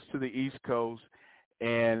Coast to the East Coast,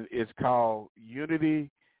 and it's called Unity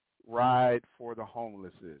Ride for the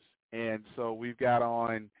Homeless. And so we've got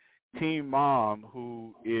on Team Mom,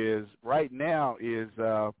 who is right now is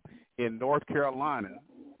in North Carolina,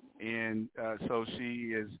 and so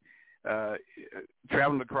she is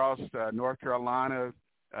traveling across North Carolina,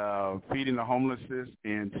 feeding the homeless.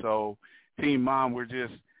 And so, Team Mom, we're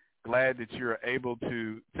just glad that you're able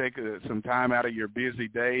to take some time out of your busy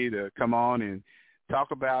day to come on and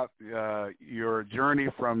talk about your journey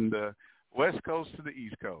from the West Coast to the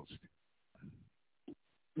East Coast.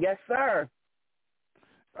 Yes, sir.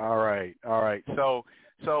 All right. So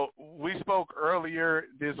we spoke earlier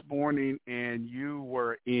this morning, and you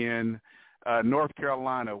were in North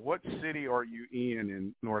Carolina. What city are you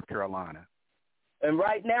in North Carolina? And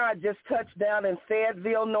right now I just touched down in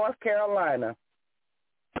Fayetteville, North Carolina.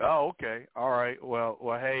 Oh, okay. All right. Well,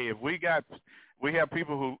 hey, if we have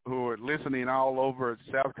people who are listening all over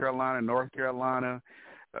South Carolina, North Carolina,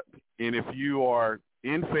 and if you are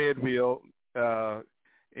in Fayetteville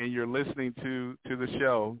and you're listening to the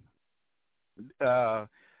show, let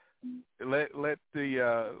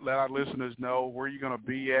our listeners know where you're going to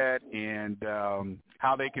be at and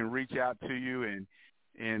how they can reach out to you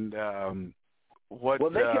and what. Well,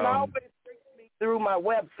 they can always reach me through my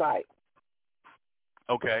website.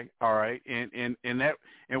 Okay, all right, and I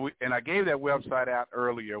gave that website out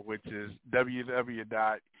earlier, which is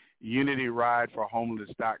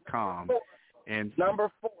www.unityrideforhomeless.com. And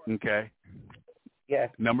number 4. Okay. Yes.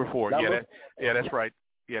 Number 4. That's right.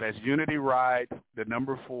 Yeah, that's UnityRide, the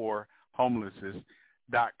number 4,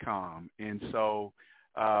 homelesses.com. And so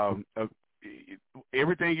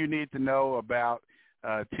everything you need to know about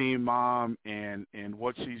Team Mom and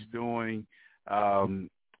what she's doing on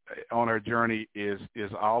her journey is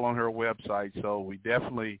all on her website. So we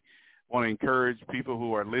definitely want to encourage people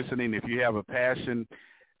who are listening, if you have a passion,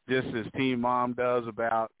 just as Team Mom does,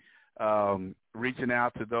 about reaching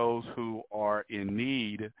out to those who are in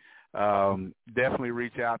need, definitely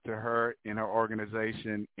reach out to her and her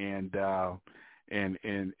organization and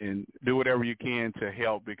do whatever you can to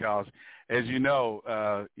help, because as you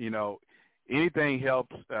know, anything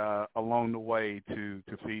helps along the way to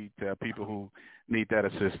feed people who need that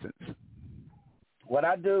assistance. What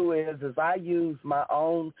I do is I use my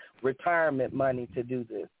own retirement money to do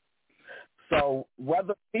this. So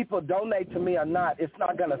whether people donate to me or not, it's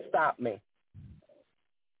not going to stop me.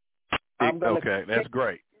 Okay, that's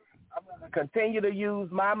great. I'm going to continue to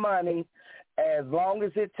use my money as long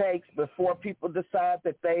as it takes before people decide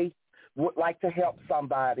that they would like to help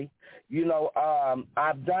somebody.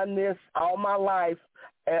 I've done this all my life.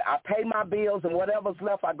 I pay my bills, and whatever's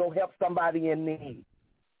left, I go help somebody in need.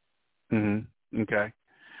 Mm-hmm. Okay.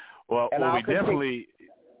 Well, we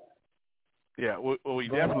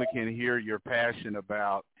definitely can hear your passion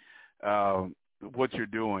about what you're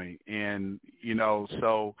doing, and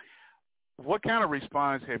so what kind of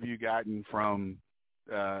response have you gotten from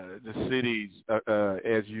the cities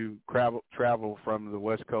as you travel from the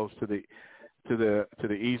West Coast to the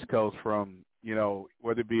East Coast, from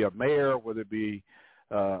whether it be a mayor, whether it be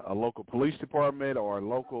a local police department or a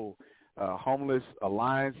local homeless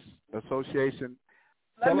alliance association?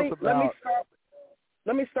 Let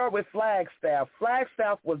me start with Flagstaff.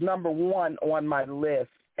 Flagstaff was number 1 on my list,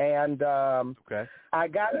 and okay.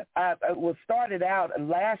 It was started out, and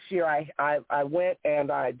last year I went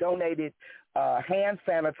and I donated hand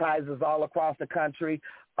sanitizers all across the country.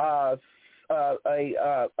 A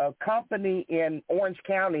company in Orange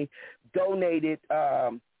County donated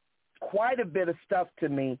quite a bit of stuff to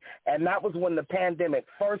me, and that was when the pandemic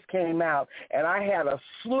first came out, and I had a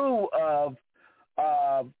slew of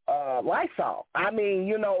Lysol. I mean,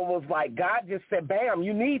 it was like God just said, bam,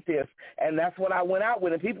 you need this, and that's what I went out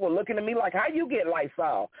with, and people were looking at me like, how you get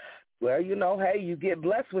Lysol? Well, hey, you get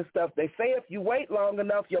blessed with stuff. They say if you wait long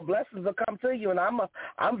enough, your blessings will come to you, and I'm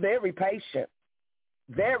very patient.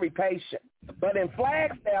 Very patient. But in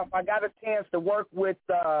Flagstaff, I got a chance to work with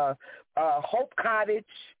Hope Cottage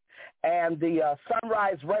and the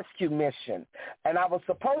Sunrise Rescue Mission. And I was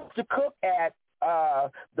supposed to cook at the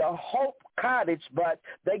Hope Cottage, but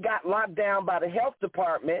they got locked down by the health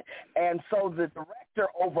department. And so the director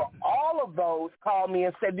over all of those called me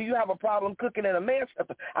and said, do you have a problem cooking in a men's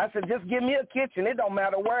shelter? I said, just give me a kitchen. It don't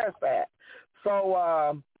matter where it's at. So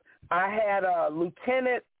I had a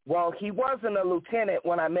lieutenant. Well, he wasn't a lieutenant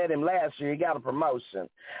when I met him last year. He got a promotion,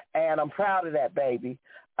 and I'm proud of that, baby.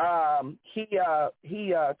 He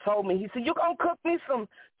told me, he said, you gonna cook me some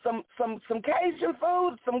Cajun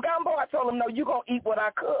food, some gumbo? I told him, no, you gonna eat what I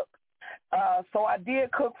cook. So I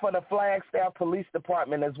did cook for the Flagstaff Police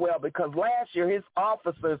Department as well, because last year his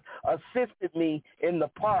officers assisted me in the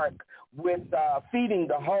park with feeding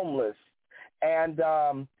the homeless. And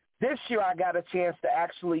this year I got a chance to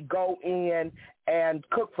actually go in and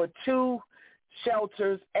cook for 2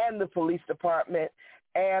 shelters and the police department.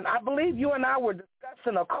 And I believe you and I were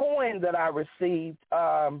discussing a coin that I received.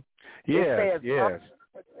 Yes.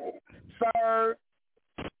 Serve.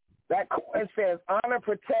 That coin says honor,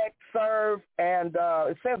 protect, serve, and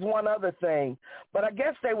it says one other thing. But I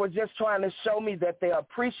guess they were just trying to show me that they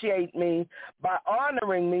appreciate me by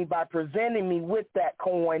honoring me, by presenting me with that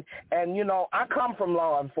coin. And, you know, I come from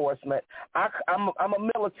law enforcement. I'm a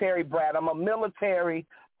military brat. I'm a military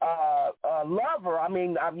lover. I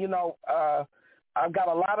mean, I've got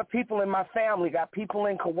a lot of people in my family, got people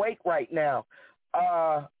in Kuwait right now.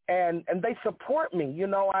 And they support me, you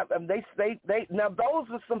know. They now those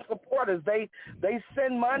are some supporters. They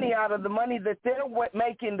send money out of the money that they're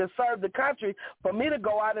making to serve the country for me to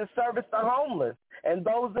go out and service the homeless and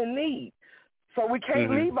those in need. So we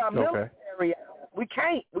can't leave our military out. We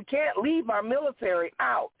can't leave our military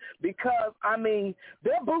out because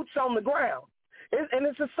they're boots on the ground. And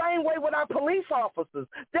it's the same way with our police officers.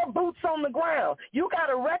 They're boots on the ground. You got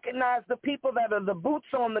to recognize the people that are the boots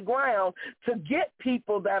on the ground to get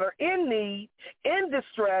people that are in need, in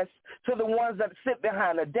distress, to the ones that sit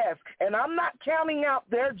behind a desk. And I'm not counting out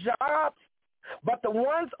their jobs, but the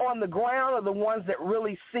ones on the ground are the ones that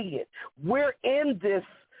really see it. We're in this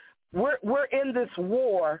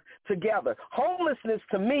war together. Homelessness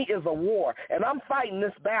to me is a war, and I'm fighting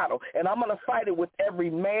this battle, and I'm going to fight it with every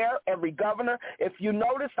mayor, every governor. If you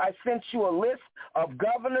notice, I sent you a list of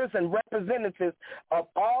governors and representatives of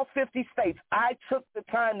all 50 states. I took the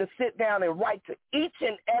time to sit down and write to each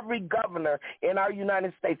and every governor in our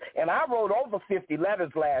United States, and I wrote over 50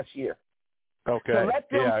 letters last year. Okay. So let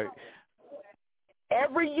them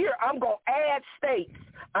every year I'm going to add states.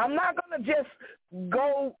 I'm not going to just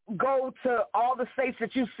go to all the states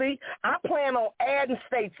that you see. I plan on adding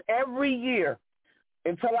states every year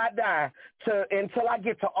until I die, until I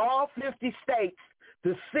get to all 50 states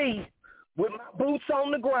to see with my boots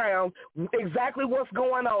on the ground exactly what's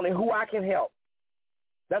going on and who I can help.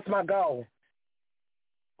 That's my goal.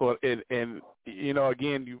 Well, and you know,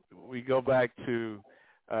 again, we go back to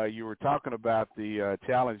you were talking about the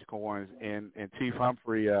challenge coins, and Chief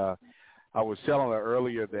Humphrey, I was telling her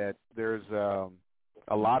earlier that there's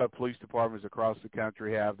a lot of police departments across the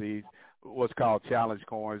country have these what's called challenge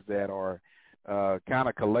coins that are kind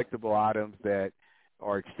of collectible items that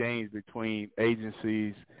are exchanged between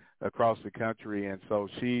agencies across the country, and so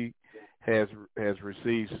she has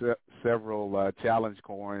received several challenge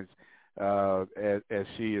coins as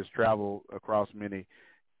she has traveled across many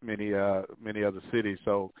other cities.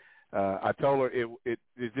 So I told her it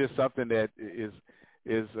is just something that is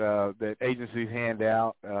that agencies hand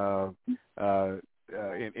out, and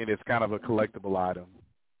it's kind of a collectible item.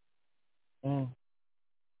 Mm.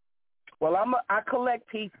 Well, I collect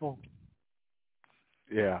people.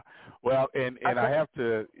 Yeah. Well, and I have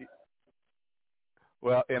to.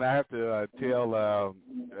 Well, and I have to tell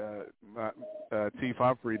Chief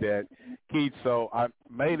Humphrey that, Keith, so I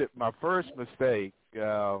made it my first mistake,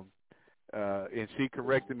 and she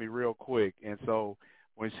corrected me real quick. And so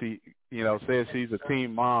when she, says she's a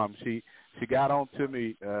teen mom, she got on to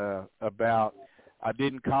me about I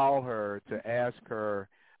didn't call her to ask her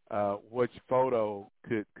which photo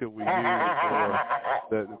could we use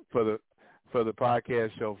for the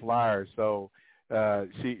podcast show flyer. So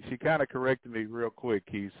she kind of corrected me real quick,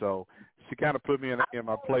 Keith. So she kind of put me in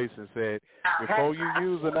my place and said, before you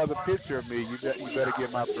use another picture of me, you better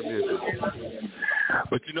get my permission.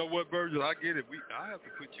 But you know what, Virgil? I get it. I have to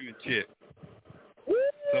put you in check.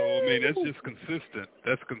 So, I mean, that's just consistent.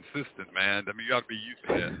 That's consistent, man. I mean, you ought to be used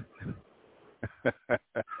to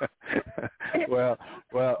that. Well.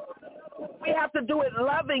 We have to do it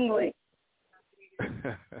lovingly.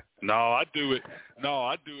 No, I do it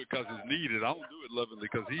because it's needed. I don't do it lovingly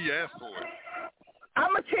because he asked for it.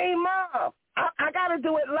 I'm a teen mom. I got to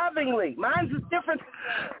do it lovingly. Mine's is different.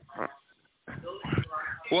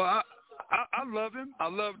 Well, I love him. I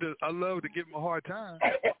love to give him a hard time.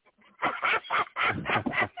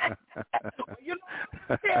 You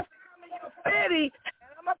know, city,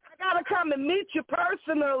 I gotta come and meet you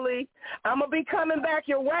personally. I'm gonna be coming back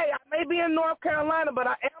your way. I may be in North Carolina, but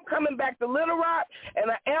I am coming back to Little Rock, and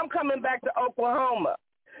I am coming back to Oklahoma.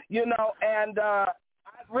 And I'd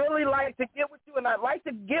really like to get with you, and I'd like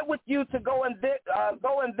to get with you to go and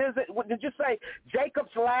visit. What did you say,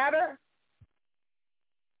 Jacob's Ladder?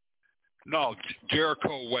 No,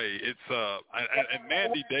 Jericho Way. It's and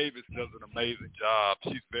Mandy Davis does an amazing job.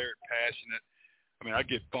 She's very passionate. I mean, I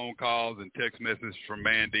get phone calls and text messages from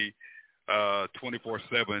Mandy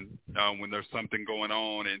 24/7 when there's something going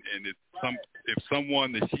on, and if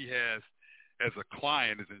someone that she has as a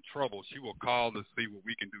client is in trouble, she will call to see what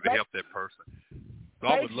we can do to help that person. So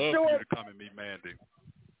I would love for you to come and meet Mandy.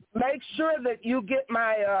 Make sure that you get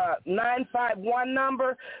my 951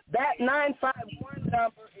 number. That 951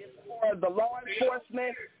 number is for the law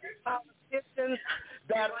enforcement, politicians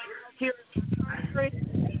that are here in the country.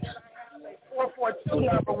 And I have a 442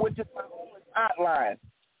 number, which is my homeless hotline.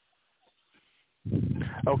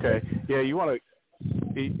 Okay. Yeah, you want to?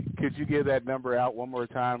 Could you give that number out one more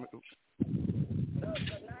time? The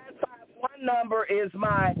 951 number is the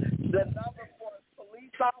number for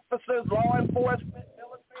police officers, law enforcement,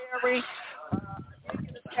 military. I did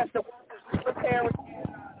get a chance to work with military in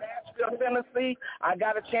Nashville, Tennessee. I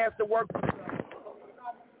got a chance to work with police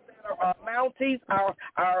officers that are Mounties, our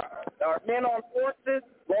men on horses,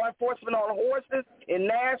 law enforcement on horses in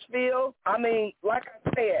Nashville. I mean, like I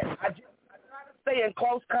said, I try to stay in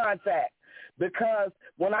close contact because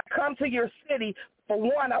when I come to your city, for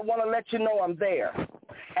one, I want to let you know I'm there. And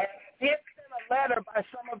I did send a letter by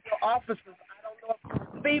some of your officers. I don't know if you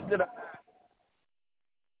received it or not.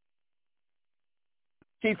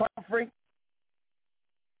 Chief Humphrey?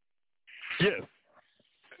 Yes.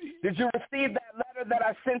 Did you receive that letter that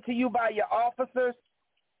I sent to you by your officers?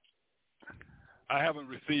 I haven't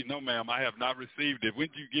received, no, ma'am. I have not received it. When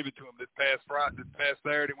did you give it to them? This past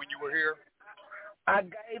Saturday when you were here? I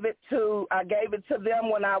gave it to them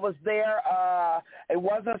when I was there. It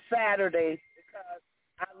wasn't Saturday because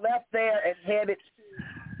I left there and headed to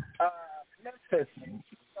Memphis.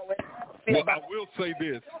 So well, I will say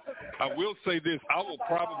this. I will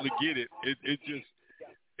probably get it.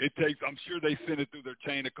 It takes, I'm sure they send it through their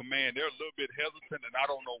chain of command. They're a little bit hesitant, and I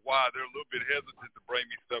don't know why. They're a little bit hesitant to bring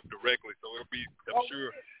me stuff directly. So I'm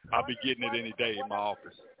sure I'll be getting it any day in my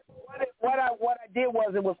office. What I did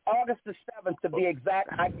was, it was August the 7th to be exact.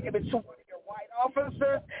 I gave it to one of your white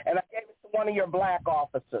officers, and I gave it to one of your black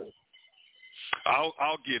officers.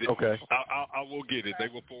 I'll get it. Okay. I will get it. They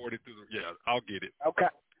will forward it through. Yeah, I'll get it. Okay.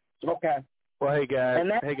 Well, hey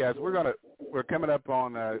guys, we're coming up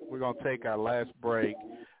on. We're gonna take our last break.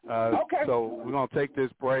 Okay. So we're gonna take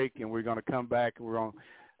this break, and we're gonna come back, and we're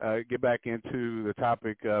gonna get back into the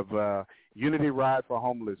topic of Unity Ride for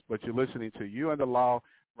Homeless. But you're listening to You and the Law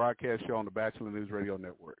broadcast show on the Bachelor News Radio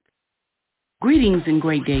Network. Greetings and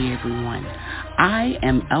great day, everyone. I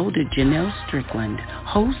am Elder Janelle Strickland,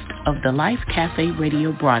 host of the Life Cafe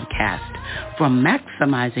radio broadcast from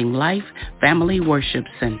Maximizing Life Family Worship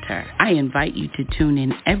Center. I invite you to tune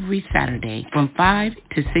in every Saturday from 5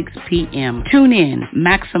 to 6 p.m. Tune in,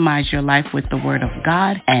 maximize your life with the Word of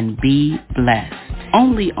God, and be blessed.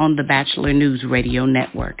 Only on the Bachelor News Radio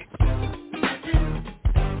Network.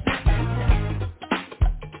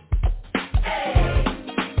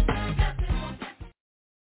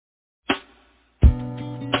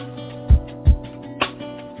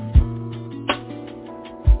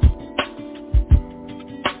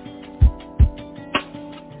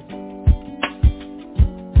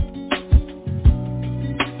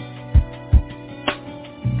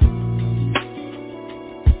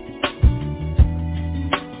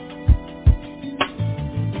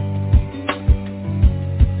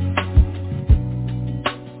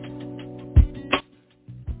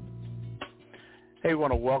 Hey, we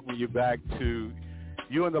want to welcome you back to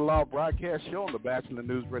You and the Law broadcast show on the Bachelor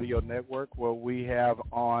News Radio Network, where we have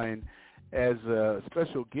on as a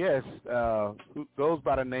special guest who goes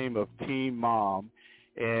by the name of Teen Mom,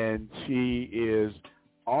 and she is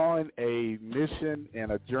on a mission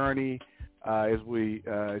and a journey, as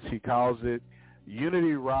she calls it,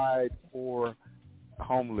 Unity Ride for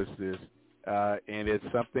Homelessness, and it's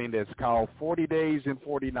something that's called 40 Days and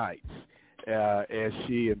 40 Nights, as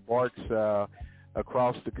she embarks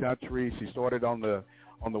across the country. She started on the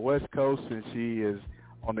West Coast, and she is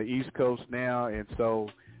on the East Coast now. And so,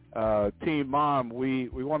 Teen Mom, we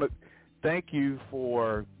want to thank you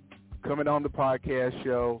for coming on the podcast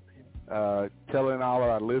show, telling all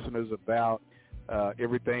our listeners about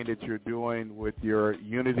everything that you're doing with your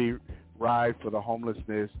Unity Ride for the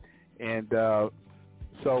Homelessness. And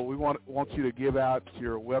so we want you to give out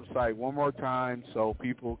your website one more time so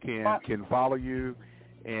people can follow you,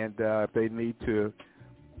 and if they need to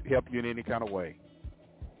help you in any kind of way.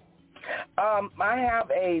 I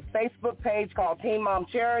have a Facebook page called Teen Mom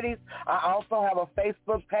Charities. I also have a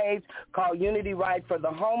Facebook page called Unity Ride for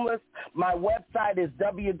the Homeless. My website is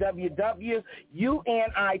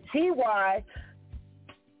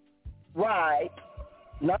www.unityRide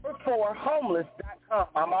homeless.com.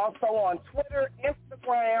 I'm also on Twitter,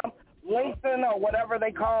 Instagram, LinkedIn, or whatever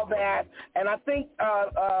they call that. And I think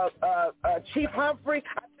Chief Humphrey,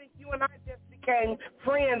 I think you and I just became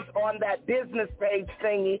friends on that business page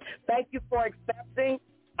thingy. Thank you for accepting.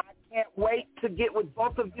 I can't wait to get with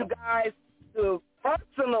both of you guys to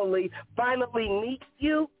personally finally meet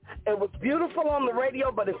you. It was beautiful on the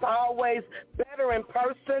radio, but it's always better in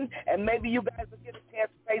person, and maybe you guys will get a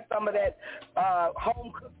chance to taste some of that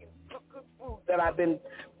home cooking food that I've been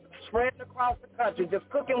spreading across the country, just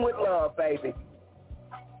cooking with love, baby.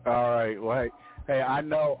 All right. Well, hey, I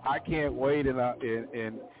know I can't wait, and I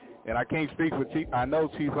can't speak for Chief. I know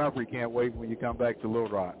Chief Humphrey can't wait when you come back to Little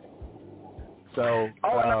Rock. So,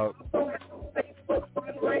 Facebook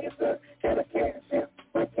fundraiser and a cash app.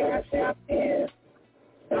 My cash app is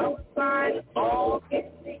 $all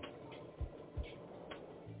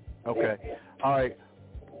Okay. All right.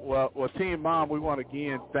 Well, Team Mom, we want to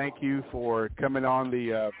again thank you for coming on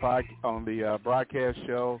the broadcast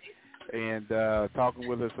show and talking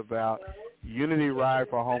with us about Unity Ride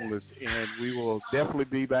for Homeless, and we will definitely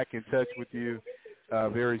be back in touch with you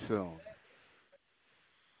very soon.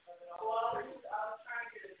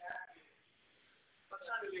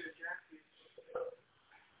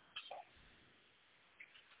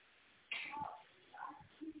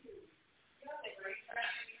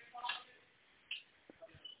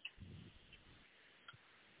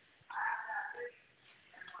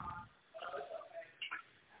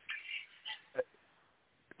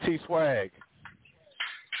 T-Swag.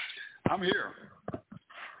 I'm here.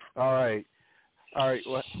 All right.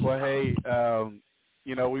 Well, hey,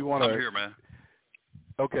 we want to. I'm here, man.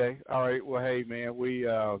 Okay. All right. Well, hey, man, we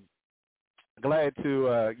glad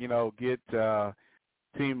to get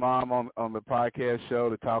Team Mom on the podcast show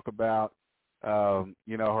to talk about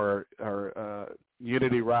her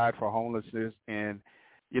Unity Ride for Homelessness, and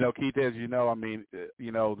Keith, as you know, I mean,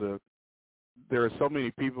 there are so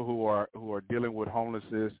many people who are dealing with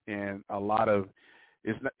homelessness, and a lot of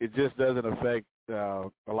it just doesn't affect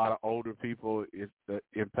a lot of older people. It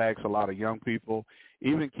impacts a lot of young people,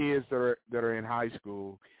 even kids that are in high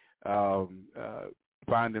school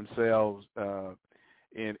find themselves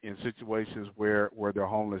in situations where they're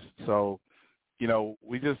homeless. So,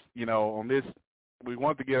 we just on this, we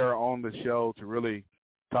want to get her on the show to really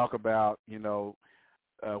talk about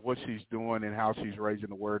what she's doing and how she's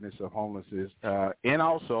raising awareness of homelessness, and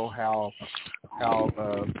also how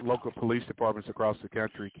local police departments across the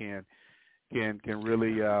country can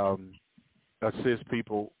really assist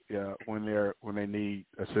people when they need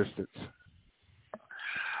assistance.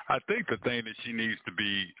 I think the thing that she needs to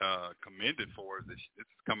be commended for is that it's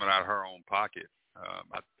coming out of her own pocket.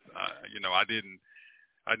 I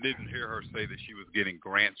didn't hear her say that she was getting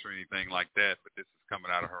grants or anything like that, but this is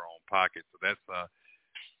coming out of her own pocket. So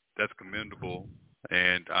that's commendable,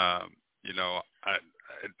 and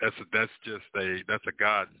that's a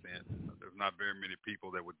godsend. There's not very many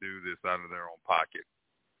people that would do this out of their own pocket.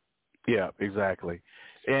 Yeah, exactly.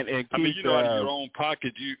 And Keith, I mean, out of your own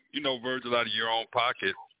pocket, Virgil, out of your own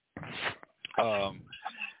pocket,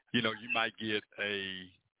 you might get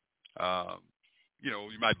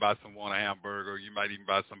you might buy someone a hamburger, you might even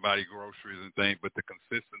buy somebody groceries and things, but the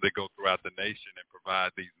consistency they go throughout the nation and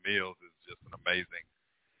provide these meals is just an amazing.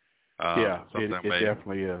 It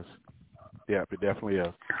definitely is. Yeah, it definitely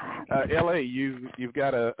is. L.A., you've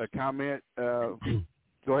got a comment. Go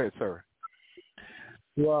ahead, sir.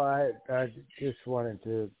 Well, I just wanted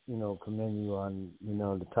to, commend you on,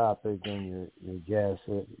 the topic and your guest,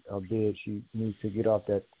 albeit you need to get off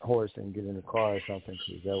that horse and get in the car or something,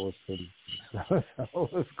 because that was pretty,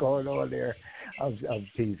 what was going on there. I'm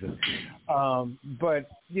teasing. But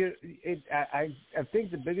I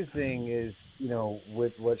think the biggest thing is,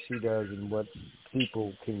 with what she does and what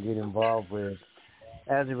people can get involved with,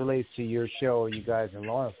 as it relates to your show, you guys in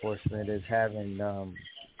law enforcement, is having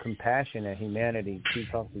compassion and humanity. Chief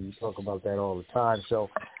Humphrey, you talk about that all the time. So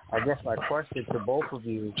I guess my question to both of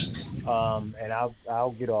you, and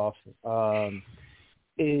I'll get off,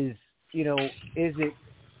 is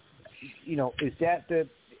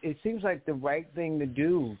it seems like the right thing to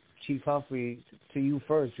do, Chief Humphrey, to you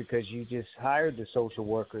first, because you just hired the social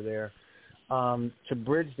worker there, to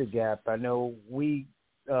bridge the gap. I know we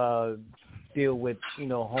deal with,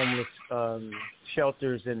 homeless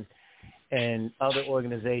shelters and other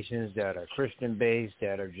organizations that are Christian-based,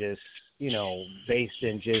 that are just, based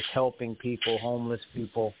in just helping people, homeless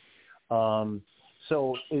people.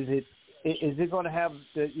 So is it going to have,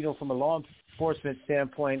 from a law enforcement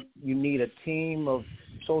standpoint, you need a team of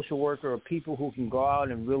social worker or people who can go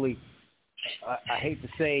out and really I hate to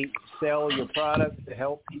say sell your product to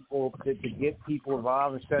help people, to get people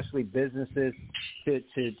involved, especially businesses,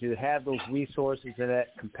 to have those resources and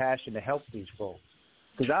that compassion to help these folks.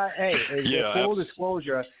 Because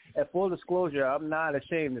at full disclosure, I'm not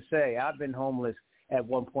ashamed to say I've been homeless at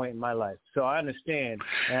one point in my life, so I understand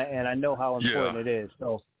and I know how important it is.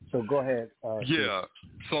 So go ahead.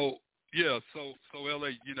 So LA,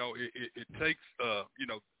 it takes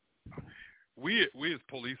we as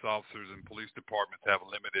police officers and police departments have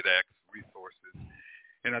limited access to resources,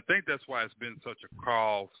 and I think that's why it's been such a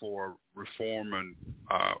call for reform and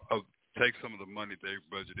take some of the money they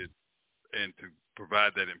budgeted and to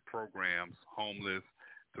provide that in programs, homeless,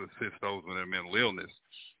 to assist those with their mental illness.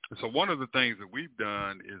 And so one of the things that we've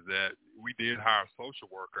done is that we did hire a social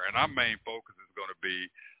worker, and our main focus is going to be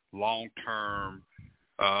long-term,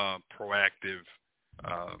 proactive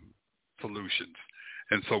solutions.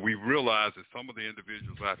 And so we realize that some of the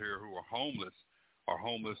individuals out here who are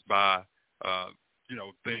homeless by,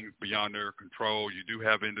 things beyond their control. You do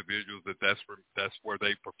have individuals that's where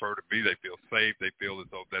they prefer to be. They feel safe. They feel as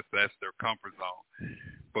though that's their comfort zone.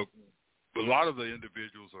 But a lot of the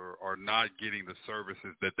individuals are not getting the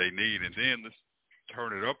services that they need. And then let's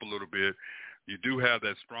turn it up a little bit. You do have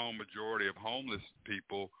that strong majority of homeless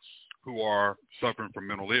people who are suffering from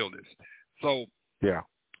mental illness. So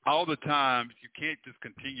all the time, you can't just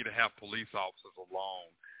continue to have police officers alone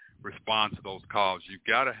respond to those calls. You've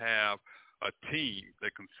got to have a team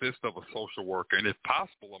that consists of a social worker and, if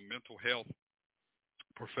possible, a mental health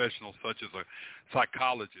professional such as a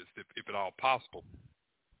psychologist, if at all possible,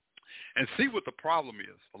 and see what the problem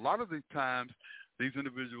is. A lot of the times, these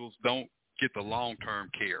individuals don't get the long-term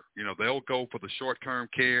care. They'll go for the short-term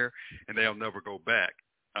care, and they'll never go back.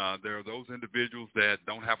 There are those individuals that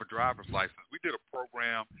don't have a driver's license. We did a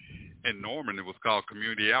program in Norman. It was called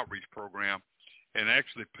Community Outreach Program, and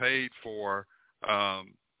actually paid for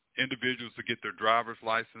individuals to get their driver's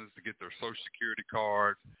license, to get their Social Security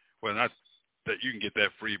cards. Well, not that you can get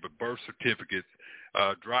that free, but birth certificates,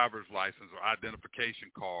 driver's license or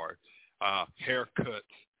identification cards,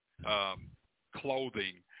 haircuts,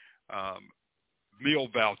 clothing, meal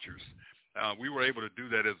vouchers. We were able to do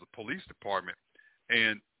that as a police department.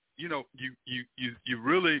 And, you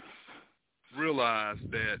really realize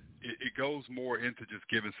that it goes more into just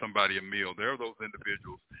giving somebody a meal. There are those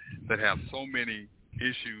individuals that have so many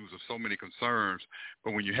issues or so many concerns,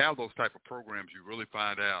 but when you have those type of programs, you really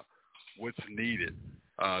find out what's needed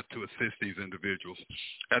to assist these individuals.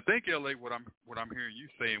 I think, LA, what I'm hearing you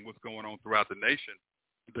saying, what's going on throughout the nation,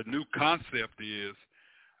 the new concept is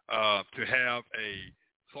to have a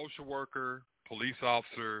social worker, police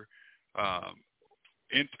officer,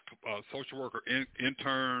 social worker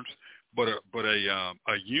interns, but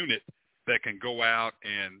a unit that can go out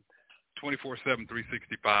and 24/7,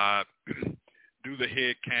 365, do the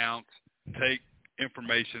head counts, take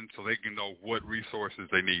information so they can know what resources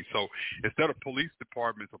they need. So instead of police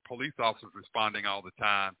departments or police officers responding all the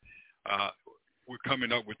time, we're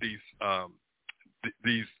coming up with these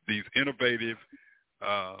innovative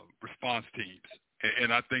response teams.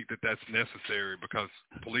 And I think that that's necessary because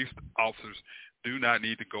police officers do not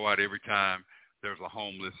need to go out every time there's a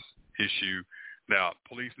homeless issue. Now,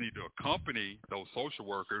 police need to accompany those social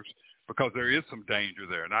workers because there is some danger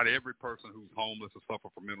there. Not every person who's homeless or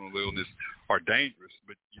suffers from mental illness are dangerous,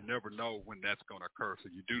 but you never know when that's going to occur. So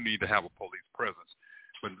you do need to have a police presence.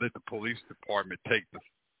 But let the police department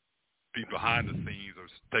be behind the scenes or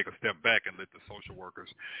take a step back and let the social workers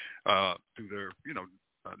do their,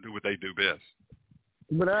 do what they do best.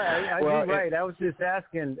 But you're right. I was just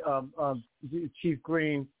asking Chief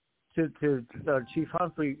Green to Chief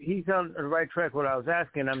Humphrey. He's on the right track. What I was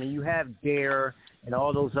asking, I mean, you have DARE and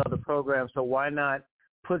all those other programs, so why not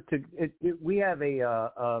we have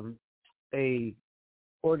a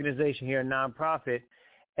organization here, a nonprofit,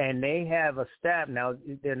 and they have a staff. Now,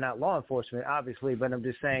 they're not law enforcement, obviously, but I'm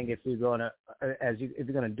just saying if you're going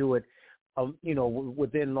to do it,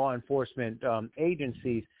 within law enforcement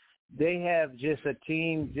agencies, they have just a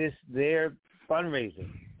team, just their fundraising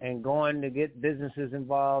and going to get businesses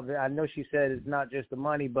involved. I know she said it's not just the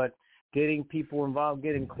money, but getting people involved,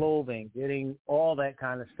 getting clothing, getting all that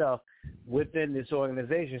kind of stuff within this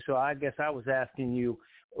organization. So I guess I was asking you,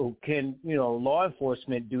 can, law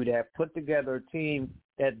enforcement do that, put together a team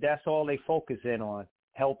that's all they focus in on,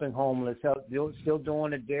 helping homeless, still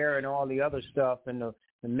doing the DARE and all the other stuff and the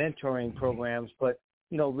mentoring programs, but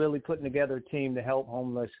really putting together a team to help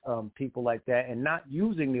homeless people like that and not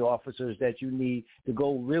using the officers that you need to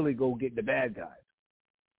go get the bad guys.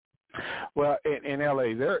 Well, in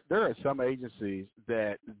LA, there are some agencies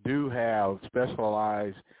that do have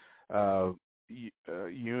specialized,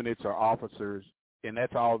 units or officers, and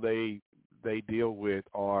that's all they deal with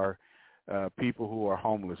are people who are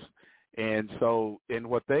homeless. And so, and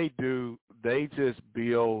what they do, they just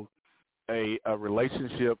build a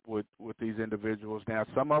relationship with these individuals. Now,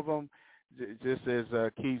 some of them, just as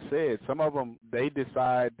Keith said, some of them, they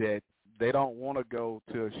decide that they don't want to go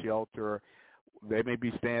to a shelter. They may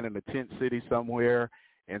be staying in a tent city somewhere,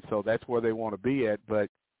 and so that's where they want to be at. But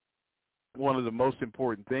one of the most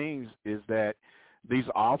important things is that these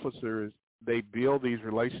officers, they build these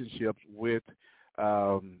relationships with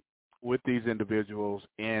these individuals,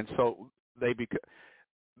 and so they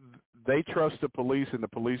trust the police, and the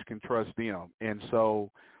police can trust them. And so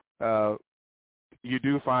you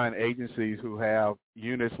do find agencies who have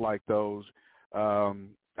units like those.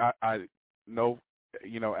 I know,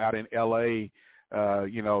 out in L.A.,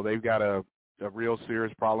 they've got a real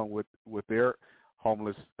serious problem with their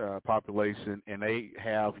homeless population, and they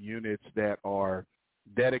have units that are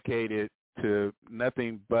dedicated to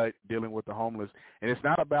nothing but dealing with the homeless. And it's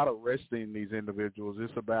not about arresting these individuals.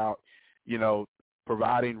 It's about,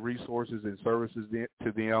 providing resources and services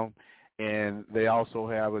to them. And they also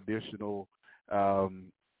have additional,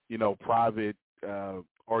 private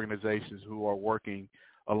organizations who are working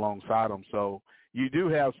alongside them. So you do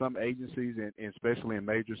have some agencies, and especially in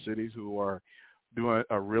major cities, who are doing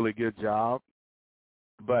a really good job.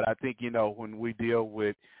 But I think, when we deal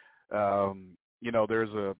with, there's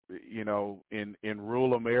in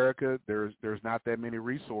rural America, there's not that many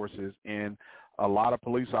resources, and a lot of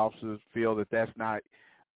police officers feel that that's not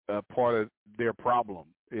part of their problem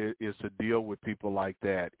is to deal with people like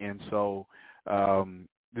that. And so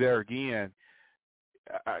there again,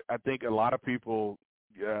 I think a lot of people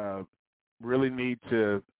really need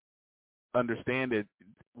to understand that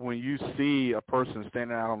when you see a person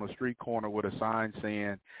standing out on the street corner with a sign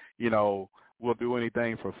saying, we'll do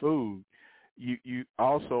anything for food, you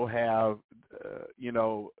also have,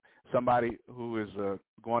 somebody who is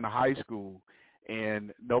going to high school,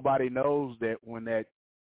 and nobody knows that when that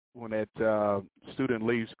student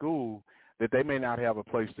leaves school, that they may not have a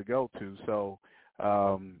place to go to. So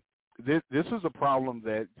this is a problem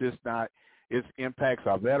that it impacts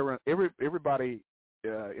our veterans. Everybody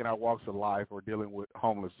in our walks of life are dealing with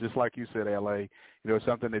homeless, just like you said, L.A. It's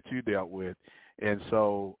something that you dealt with. And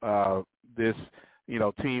so this,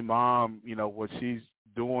 Team Mom, what she's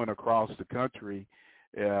doing across the country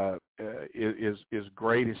is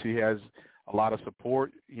great, and she has a lot of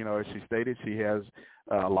support. As she stated, she has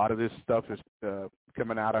a lot of this stuff is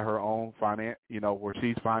coming out of her own finance, where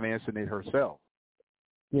she's financing it herself.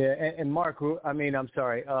 Yeah, and Mark, I'm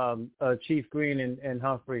sorry, Chief Green and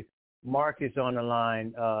Humphrey, Mark is on the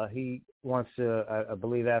line. He wants to, I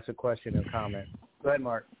believe, ask a question or comment. Go ahead,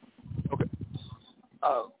 Mark. Okay.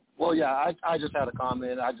 Well, yeah, I just had a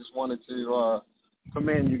comment. I just wanted to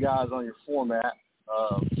commend you guys on your format.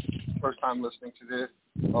 First time listening to this.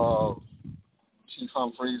 Chief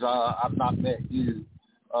Humphreys, I've not met you.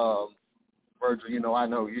 Virgil, I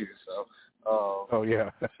know you, so. Oh, yeah.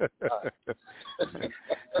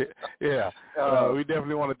 Yeah. We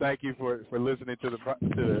definitely want to thank you for listening to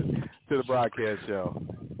the broadcast show.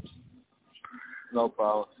 No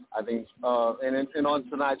problem. I think, and on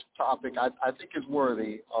tonight's topic, I think it's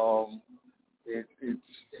worthy. It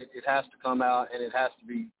has to come out, and it has to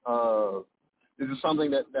be. This is something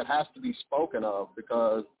that has to be spoken of,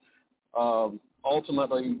 because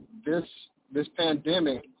ultimately this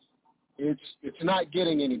pandemic, it's not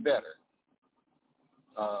getting any better.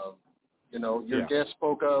 Your guest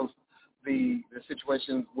spoke of the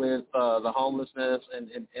situations with the homelessness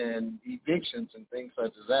and evictions and things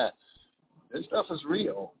such as that. This stuff is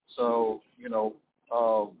real. So,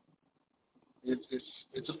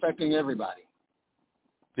 it's affecting everybody.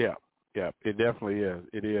 Yeah, it definitely is.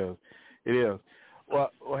 It is.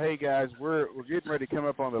 Well, hey guys, we're getting ready to come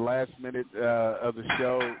up on the last minute of the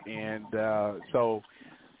show, and so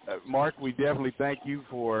Mark, we definitely thank you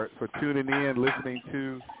for tuning in, listening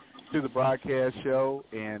to the broadcast show,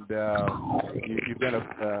 and you've been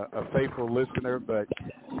a faithful listener. But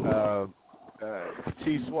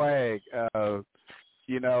Chief Swag,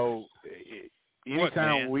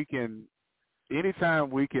 anytime we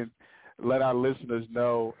can let our listeners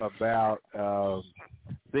know about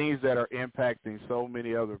things that are impacting so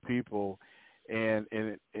many other people, and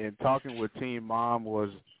talking with Team Mom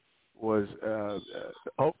was the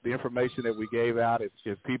information that we gave out.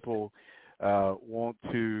 If people want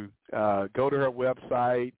to go to her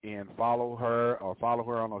website and follow her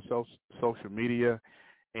on her social media,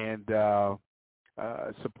 and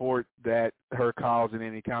support her cause in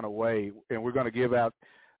any kind of way. And we're going to give out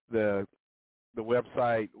the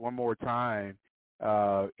website one more time.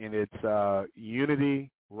 and it's Unity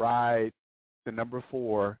Ride, the number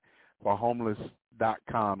 4, for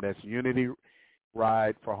homeless.com. That's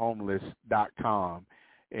UnityRideForHomeless.com.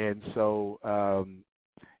 And so,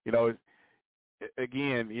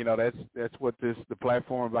 again, that's what the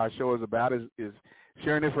platform of our show is about, is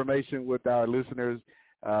sharing information with our listeners,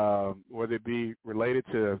 whether it be related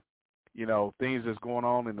to, things that's going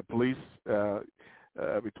on in the police,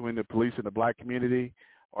 between the police and the black community,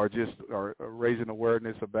 or just raising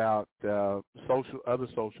awareness about other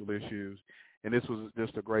social issues. And this was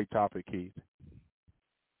just a great topic, Keith.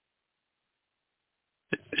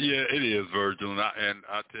 Yeah, it is, Virgil, and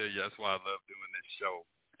I tell you, that's why I love doing this show.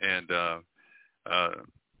 And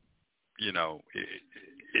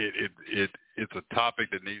it's a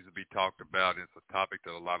topic that needs to be talked about. It's a topic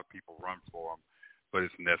that a lot of people run for, but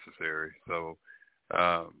it's necessary. So,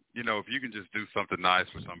 if you can just do something nice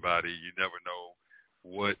for somebody, you never know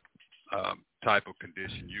what type of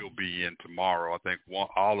condition you'll be in tomorrow. I think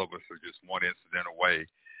all of us are just one incident away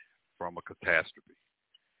from a catastrophe.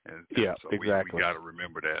 And so exactly. We got to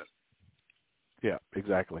remember that. Yeah,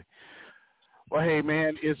 exactly. Well, hey,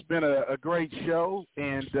 man, it's been a great show,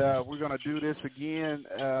 and we're going to do this again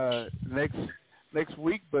next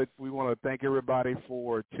week, but we want to thank everybody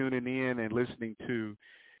for tuning in and listening to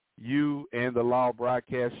You and the Law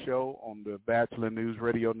broadcast show on the Bachelor News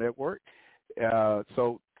Radio Network.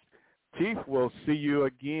 So, Chief, we'll see you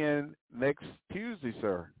again next Tuesday,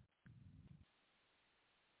 sir.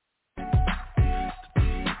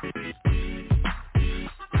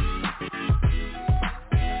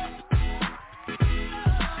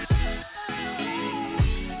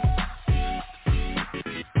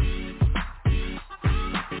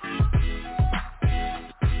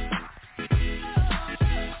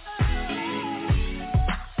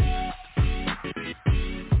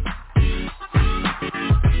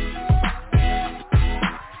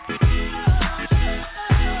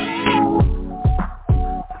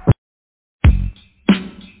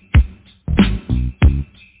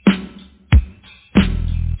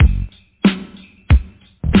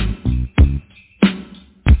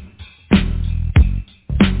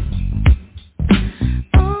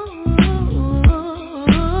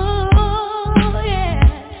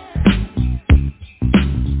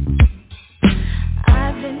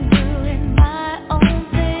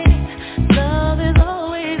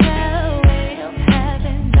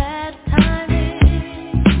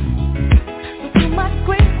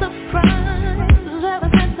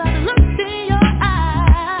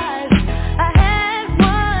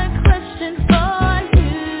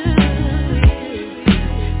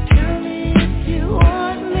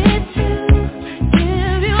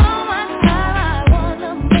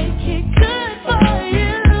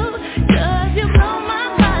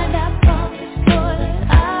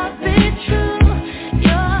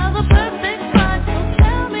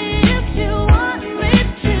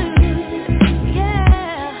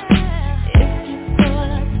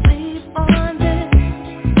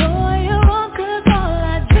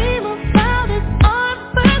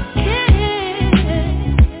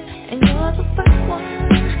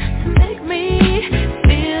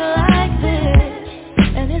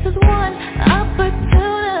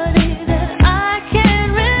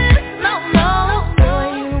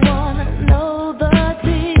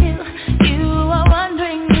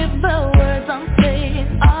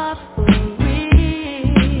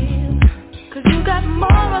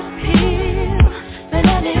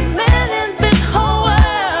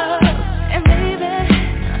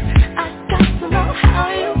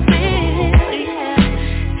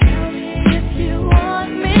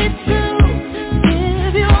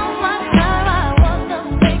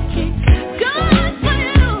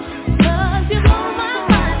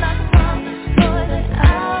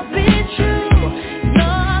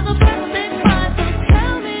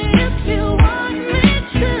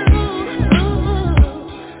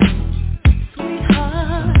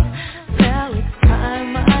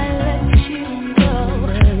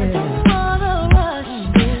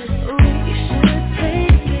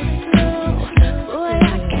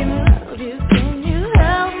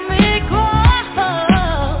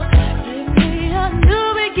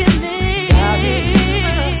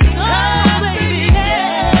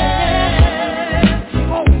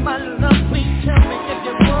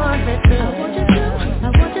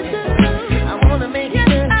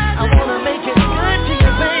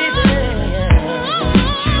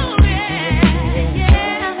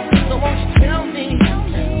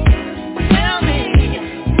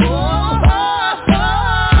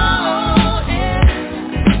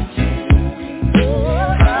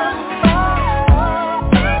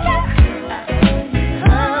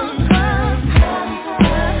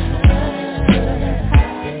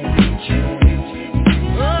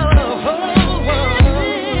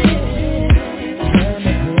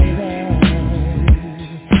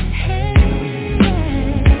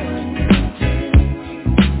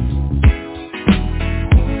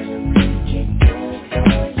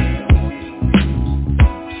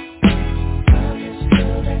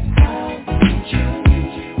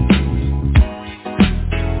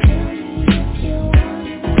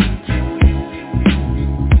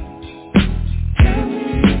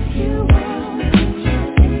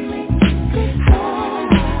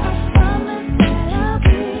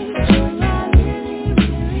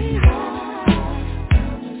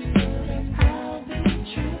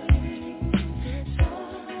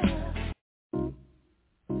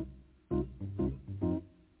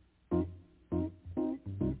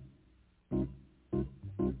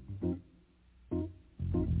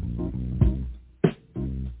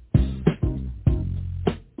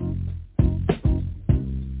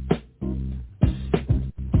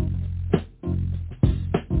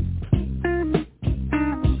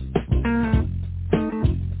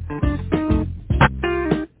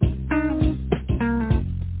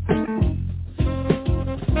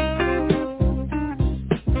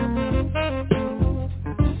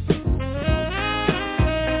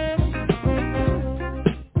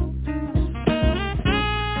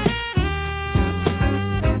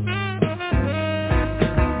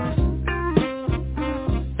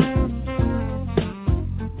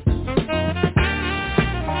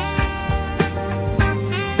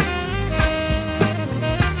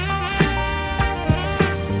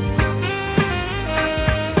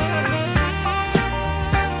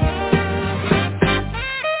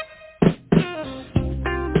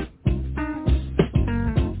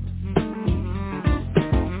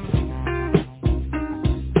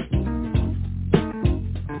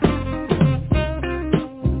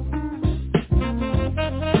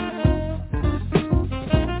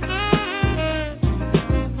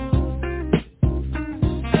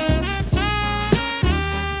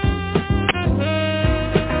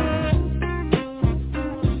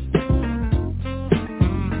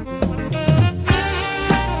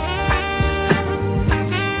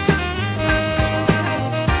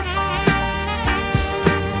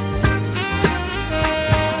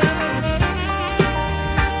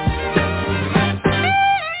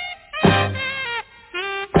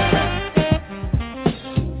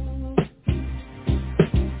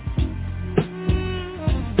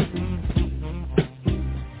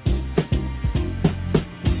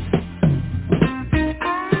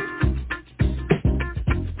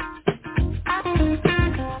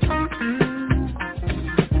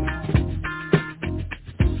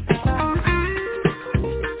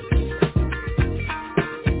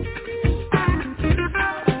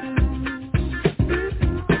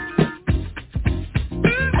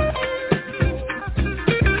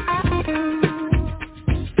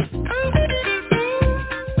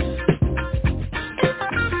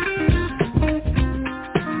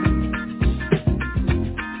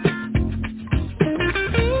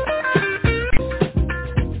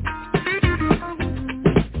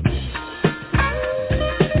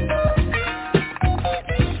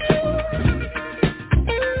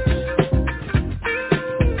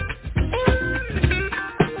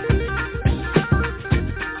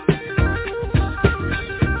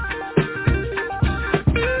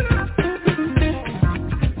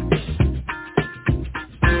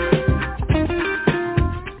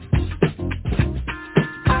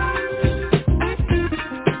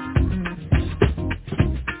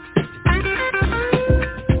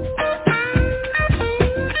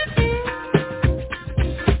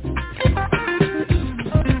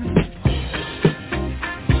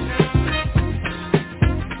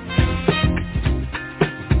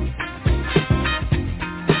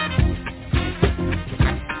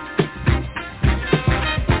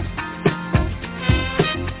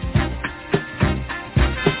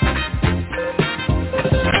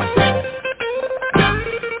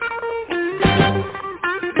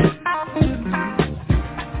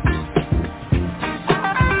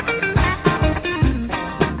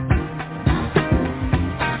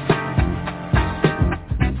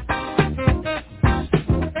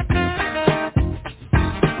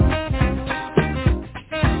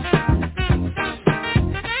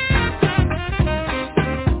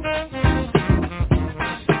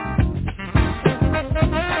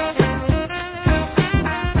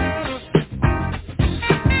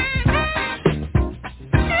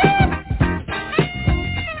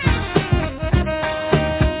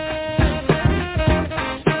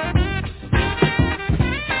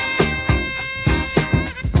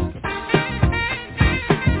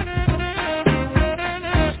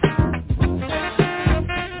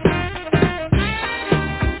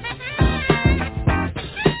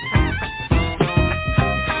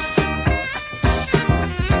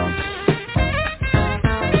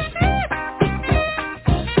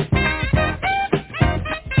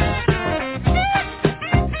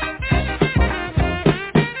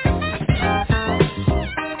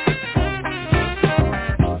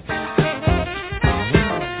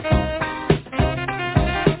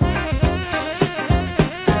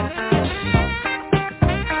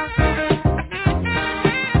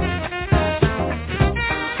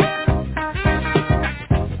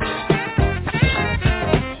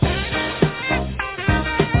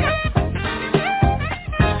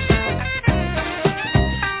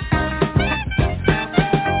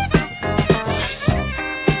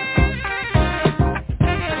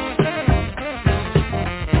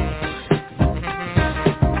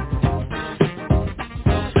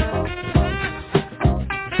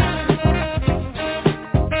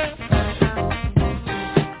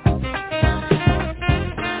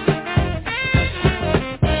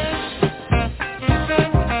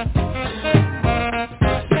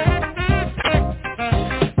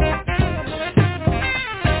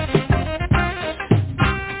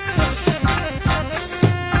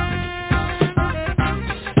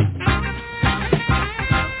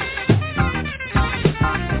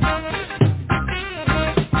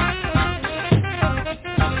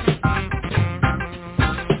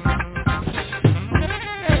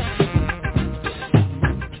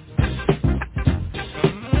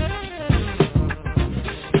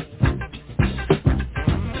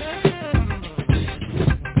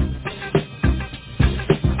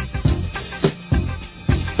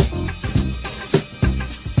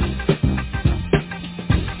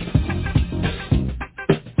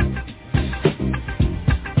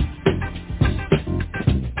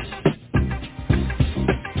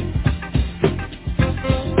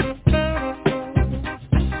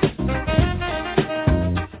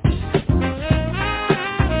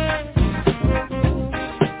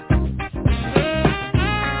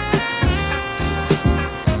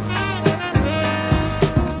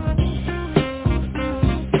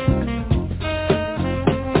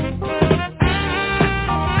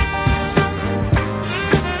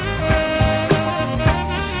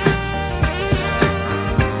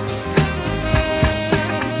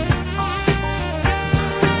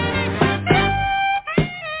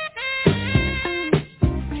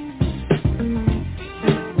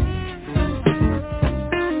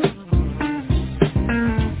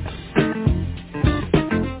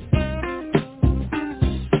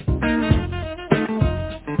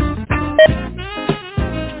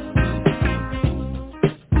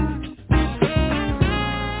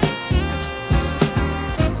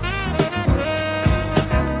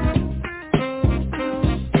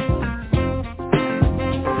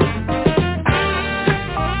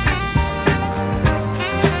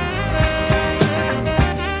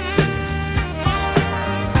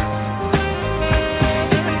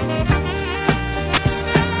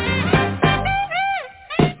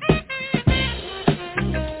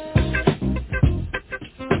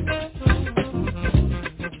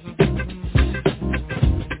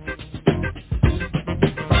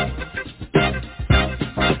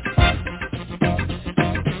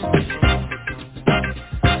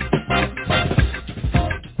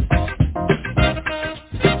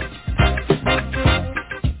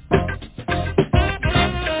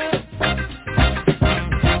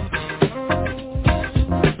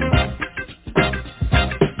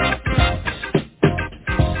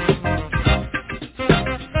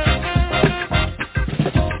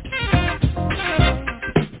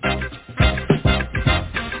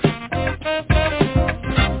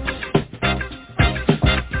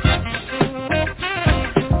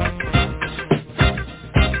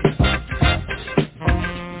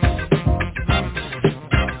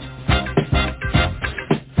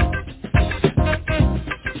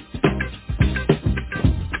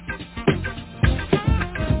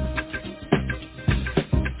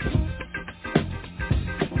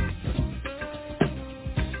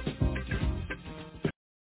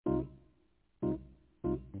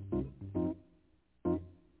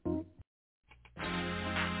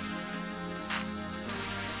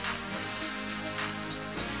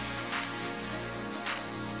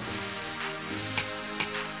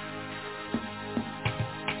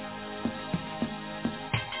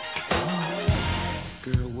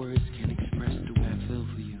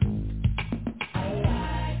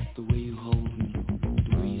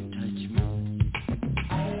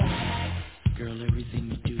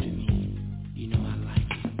 everything you do to me, you know I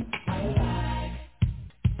like it.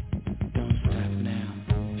 Don't stop now.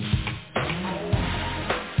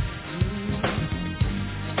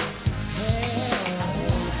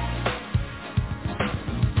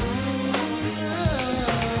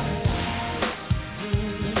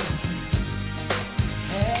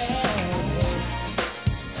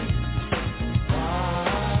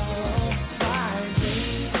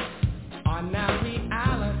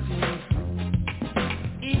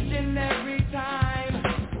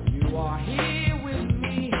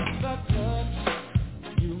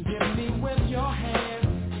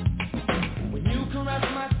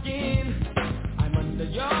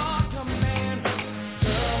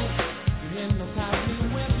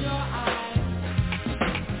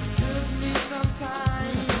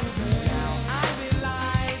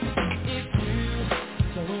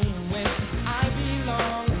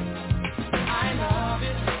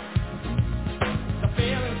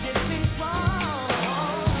 Feeling getting strong.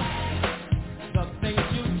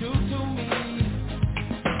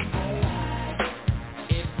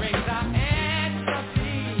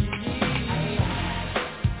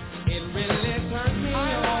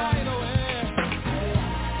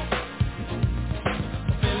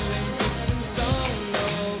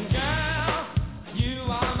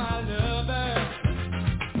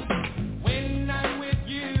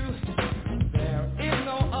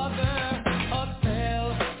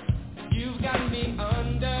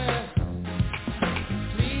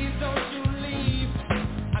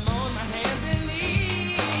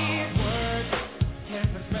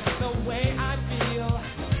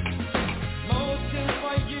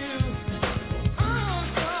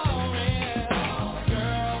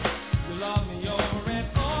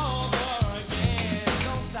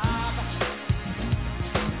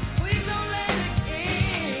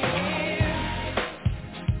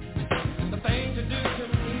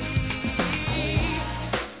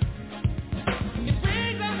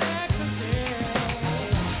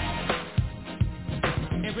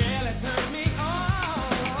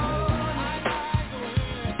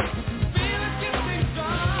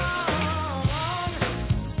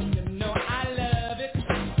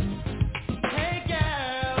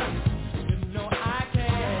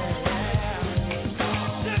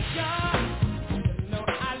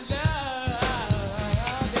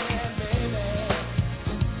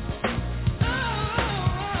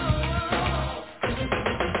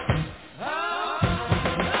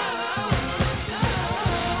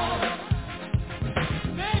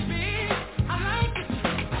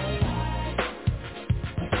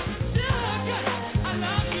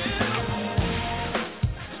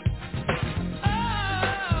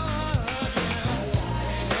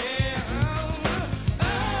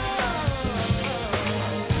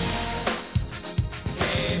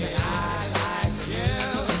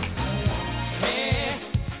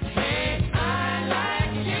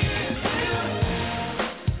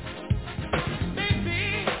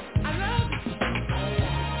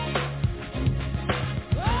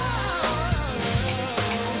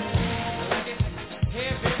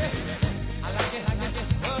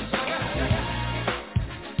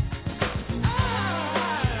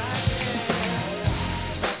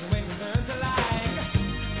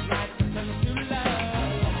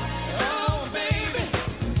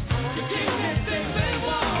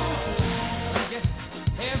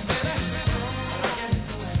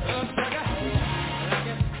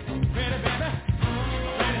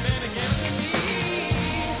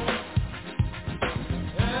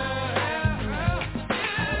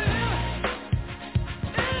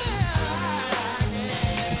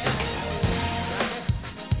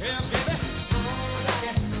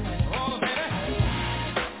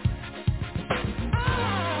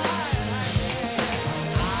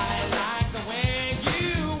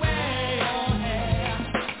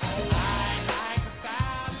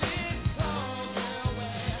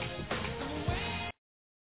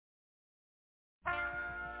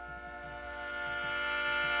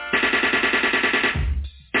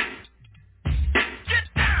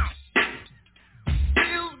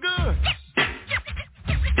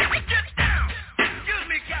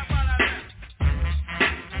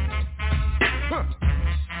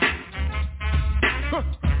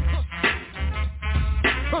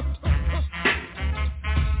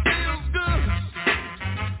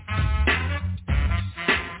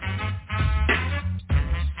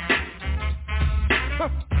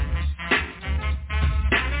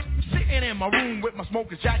 my room with my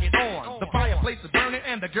smoker's jacket on. The fireplace is burning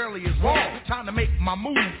and the girlie is warm. Time to make my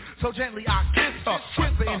move, so gently I kiss her,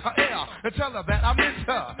 whisper in her ear, and tell her that I miss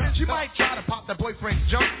her. She might try to pop that boyfriend's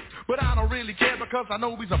junk, but I don't really care because I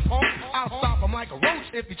know he's a punk. I'll stop him like a roach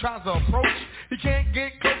if he tries to approach. He can't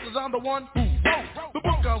get close as I'm the one who wrote the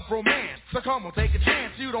book of romance. So come on, take a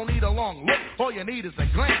chance. You don't need a long look, all you need is a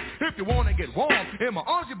glance. If you want to get warm, in my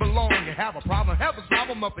arms you belong. You have a problem, have a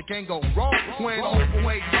problem up, it can't go wrong. When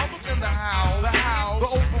overweight lovers in the house, the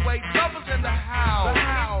overweight lovers in the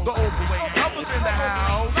house, the overweight lovers in the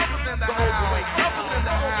house, the overweight lovers in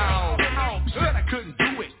the house. You said I couldn't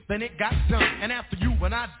do it, then it got done. And after you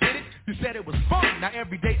and I did it, you said it was fun. Now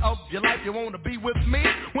every day of your life you want to be with me.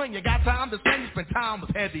 When you got time to spend, you spend time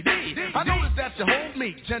with Heavy D. I noticed that you hold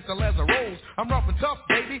me gentle as a rose. I'm rough and tough,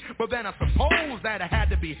 baby, but then I suppose that I had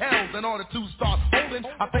to be held in order to start holding.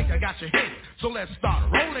 I think I got your hint, so let's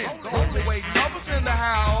start rolling. The overweight lovers in the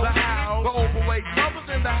house, the overweight lovers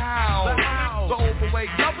in the house, the overweight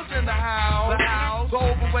lovers in the house, the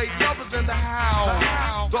overweight lovers in the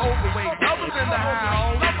house, the overweight lovers in the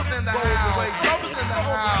house, the overweight lovers in the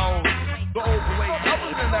house, the overweight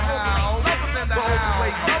lovers in the house, the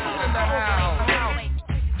overweight lovers in the house.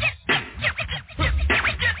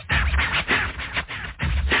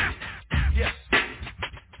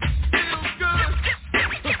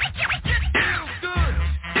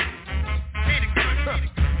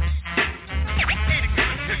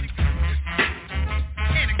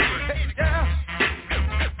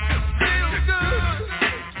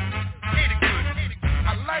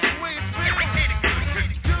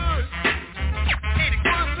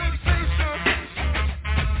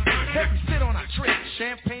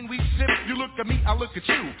 Champagne we sip, you look at me, I look at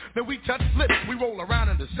you. Then we touch lips, we roll around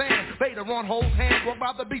in the sand. Later on, hold hands, walk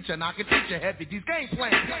by the beach, and I can teach you Heavy D's game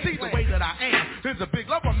plan. See the way that I am, there's a big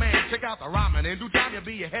lover man. Check out the rhyming, in due time you'll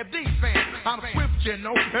be a Heavy D fan. I'm swift, you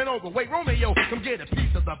know, and overweight Romeo. Come get a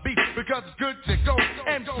piece of the beat, because it's good to go.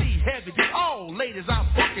 MC Heavy D, oh, ladies, I'm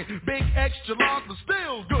booking. Big extra large, but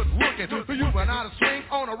still good looking. For you and I to swing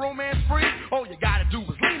on a romance spree, all you gotta do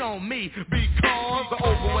is lean on me, because the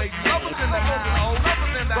overweight lovers in the house.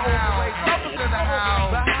 In the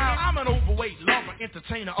house. I'm an overweight lover,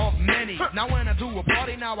 entertainer of many. Now when I do a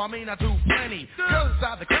party, now I mean I do plenty. Girls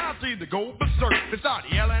inside the crowd seem to go berserk. They start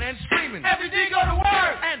yelling and screaming, Every day go to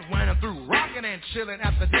work. And when I'm through rocking and chilling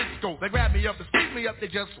at the disco, they grab me up and squeeze me up, they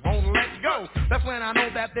just won't let go. That's when I know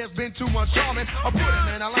that there's been too much charming. I put them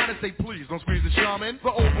in a line and say, please don't squeeze the charming.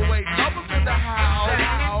 The overweight lovers in the house.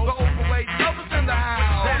 The overweight lovers in the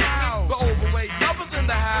house. The overweight lovers in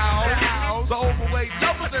the house. The overweight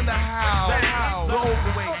lovers in the house. The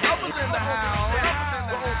overweight lovers in the house.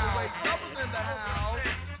 The overweight lovers in the house.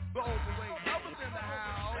 The overweight lovers in the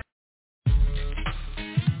house.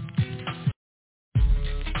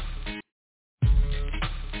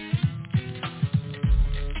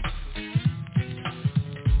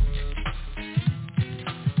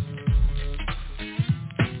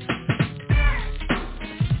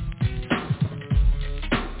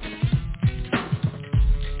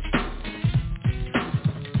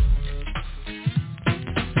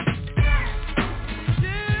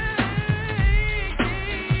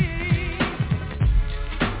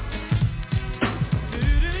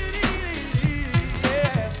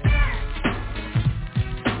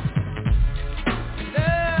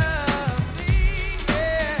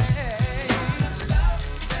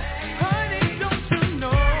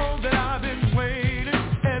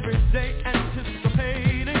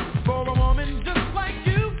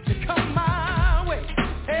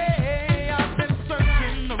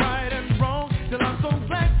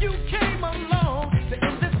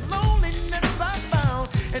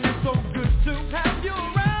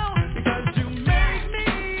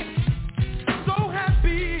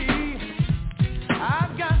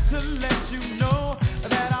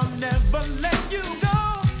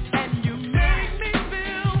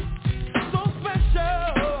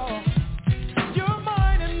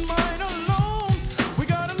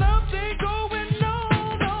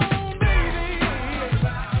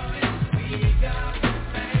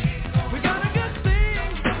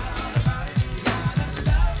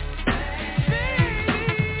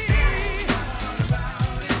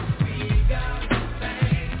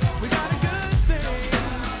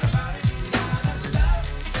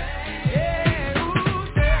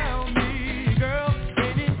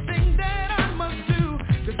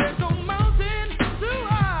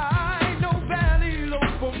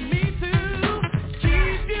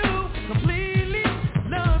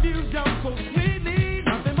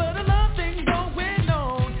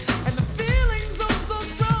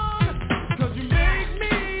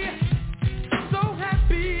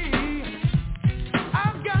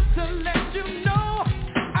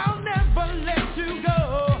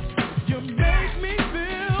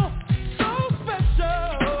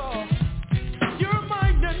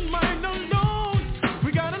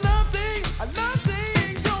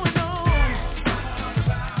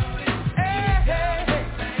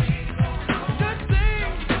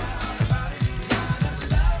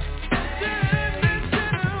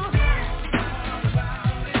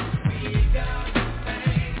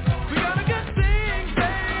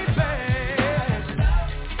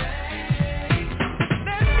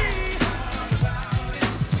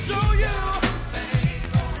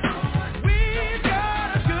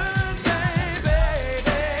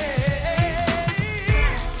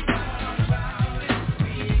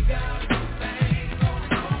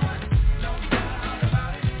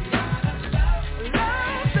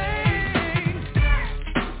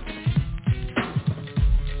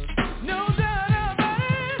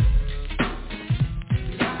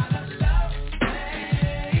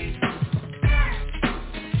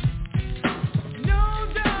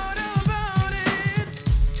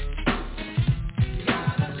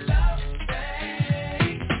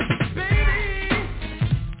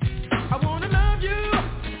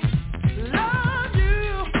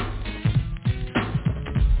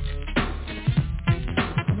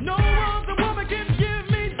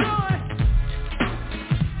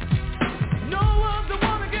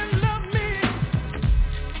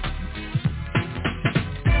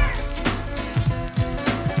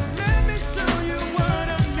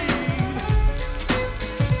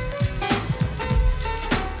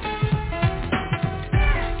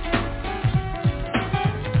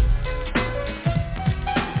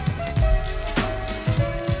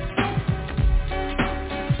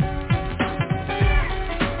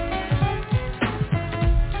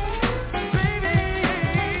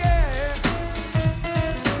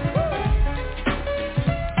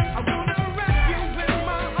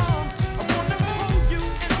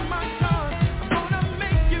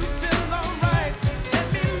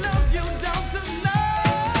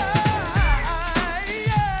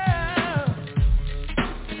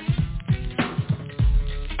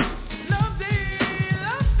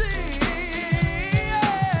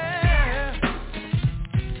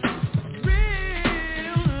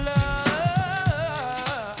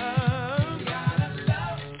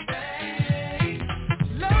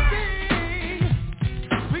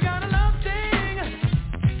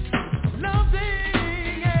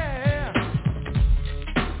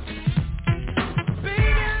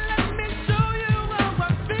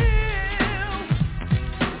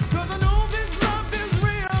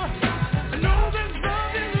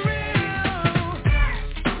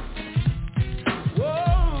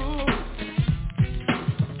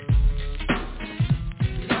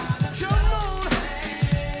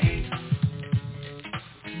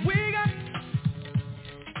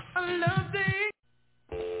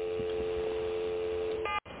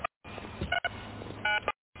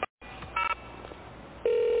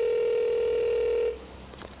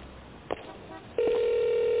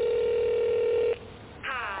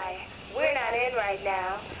 right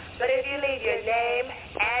now. But if you leave your name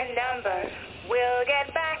and number, we'll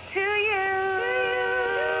get back to you.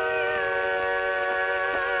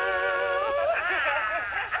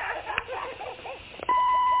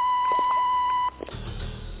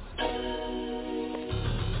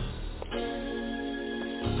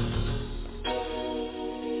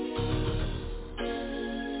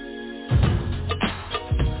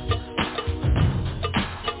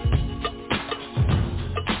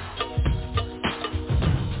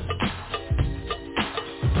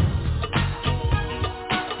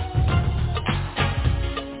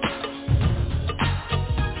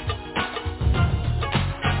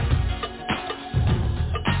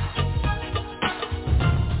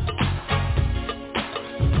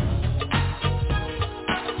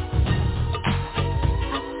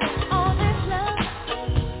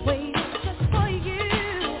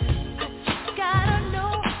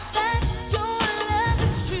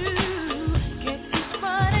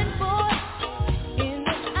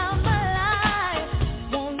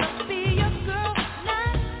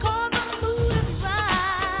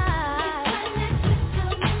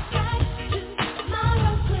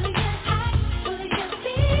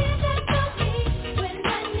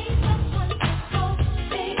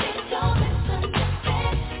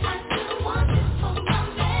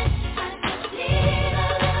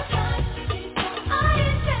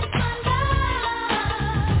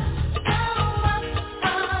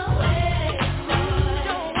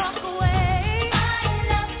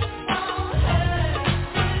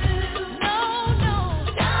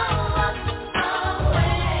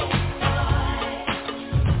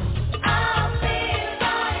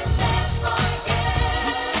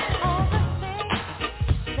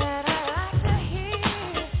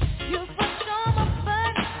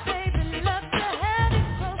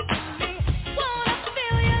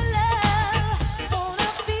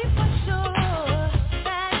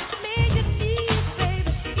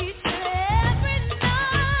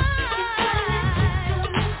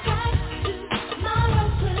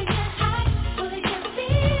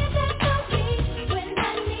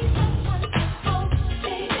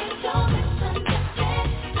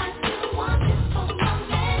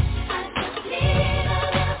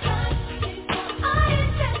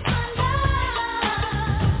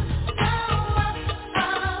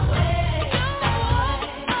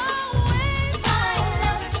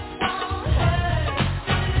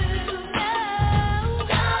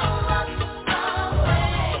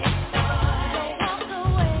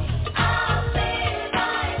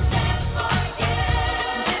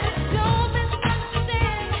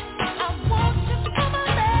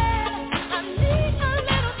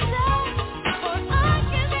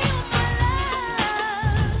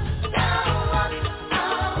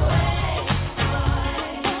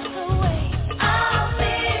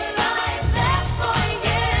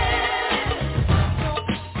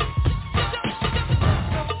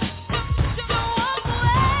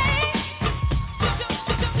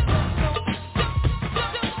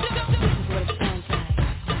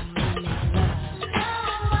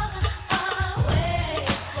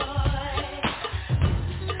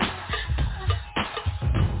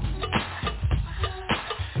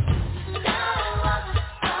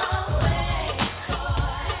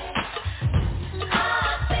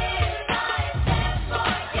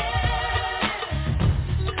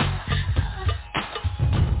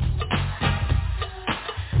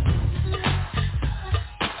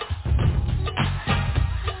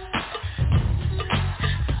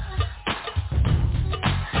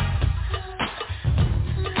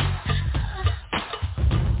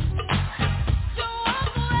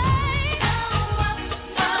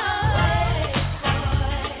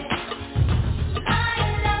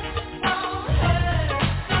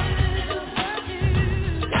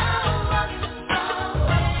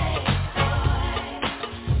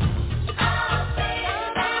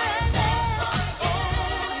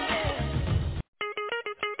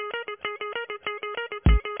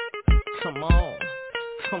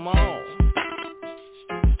 Come on.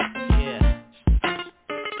 Yeah.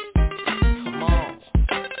 Come on.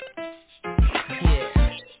 Yeah.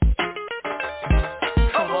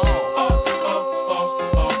 Come on.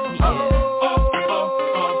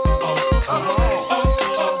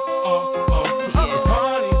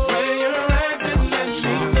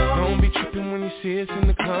 See us in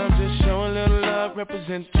the club, just show a little love,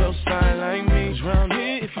 represent your style like me. Round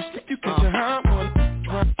here, if you slip, you get your hot one.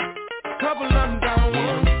 Couple of them down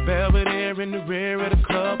one. Belvedere in the rear of the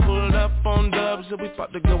club, pulled up on dubs, so we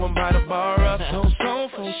about to go and buy the bar up. So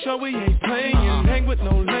for sure we ain't playing, hang with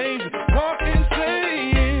no lazy, walk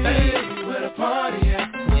insane. Hey, where the party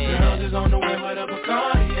at? Girls is on the way, where the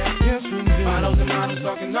Bacardi at? Yes, we do. Bottles and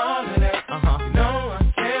talking all of that. You know I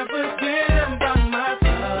can't forget about my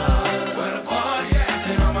time. Where the party at?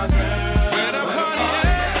 And all my girls. Where the party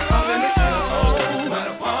at? Up in the club. Where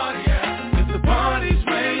the party at? If the party's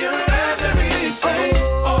where you're at, let me hear you say, oh,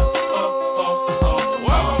 oh, oh, oh, oh,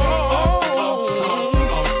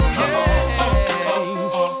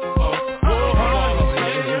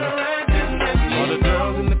 all the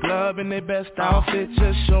girls in the club in their best outfit,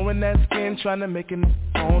 just showing that skin, trying to make it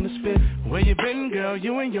on the spit. Where you been, girl?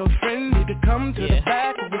 You and your friend need to come to the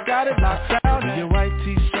back. We got it locked down. Your white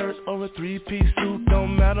t-shirt or a three-piece suit,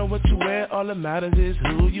 don't matter what you wear, all that matters is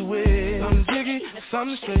who you with. Some jiggy,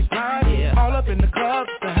 some straight grind, all up in the club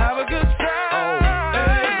to have a good time.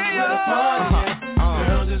 Hey, where the party at?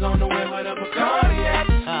 Girls is on the way where the Bacardi at.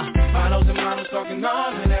 Models and models talking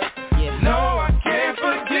all of that. No, I can't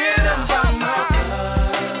forget about my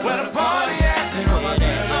love. Where the party at?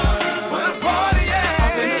 Where the party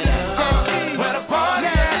at? Where the party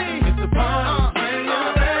at? It's the party.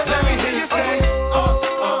 Let me hear you say, oh,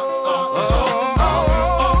 oh, oh, oh,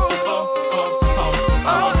 oh, oh,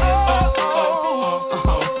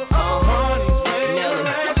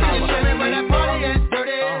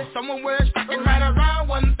 someone wears fucking right around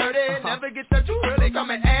 1:30. Never get that too early,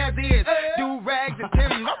 coming as is. Do rags and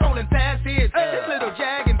Timbs, I'm rolling past his. This little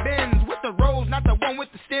Jag and Benz with the rose, not the one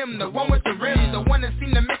with the stem, the one with the rims, the one that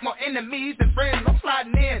seem to make more enemies than friends. I'm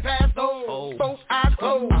sliding in past those, both eyes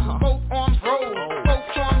closed, both arms rolled, both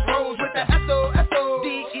charms rose with the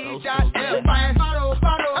S-O-S-O-D-E-J-F. Fine,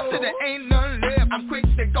 I said there ain't none left. I'm quick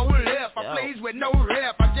to go left. I plays with no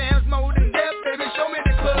rep. I jams more than death, baby. Show me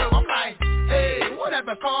the club. I'm like, hey,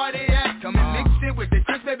 whatever car they at, come and mix it with the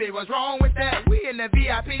Chris, baby. What's wrong with that? We in the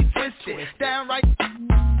VIP twisted, downright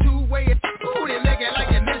two-way. Ooh, they make it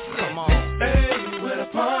like you missed it. Come on, hey, where the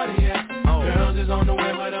party at? Girls is on the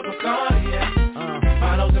way where the Bacardi at.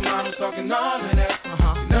 Models and models talking all of that.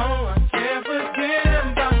 No, I can't forget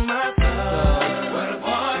about my love. Where the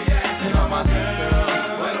party at? And all my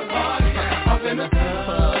girls. Where the party at? Up in the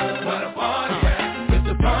club. Where the party at? If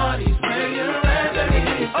the party's where you're at, let me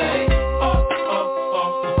hear you say, oh, oh, oh,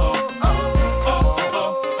 oh, oh, oh, oh,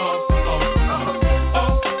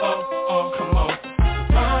 oh, oh, oh, come on.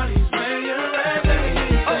 Party's where you're at, let me hear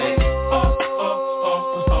you say, oh, oh, oh,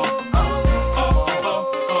 oh, oh,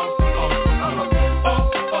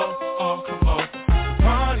 oh, oh, come on.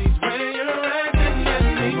 Party's where you're at, and let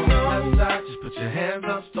me know. Left side, just put your hands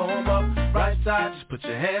up, storm up. Right side, just put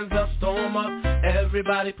your hands up, storm up.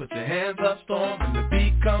 Everybody put your hands up, storm. When the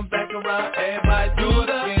beat come back around, everybody do it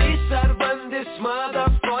again. East side run this mother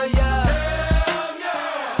for ya. Hell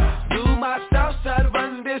yeah. Do my south side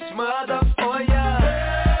run this mother for ya.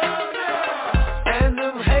 Hell yeah. And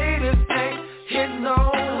them haters ain't hitting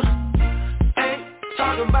on, ain't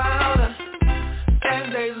talking about us,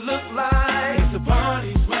 and they look like it's the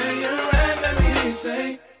party's where you're at. Let me hear you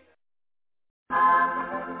say.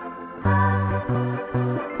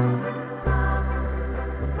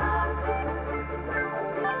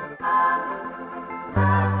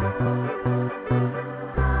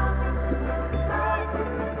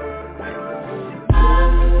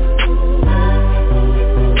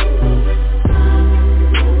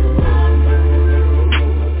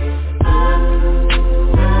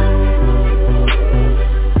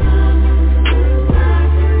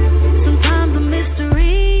 Sometimes I'm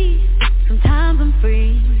mystery, sometimes I'm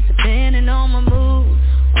free, depending on my mood,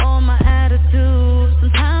 on my attitude.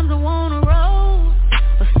 Sometimes I wanna roll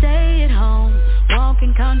or stay at home,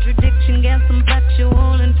 walking contradiction, get some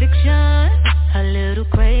factual and fiction. A little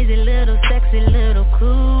crazy, little sexy, little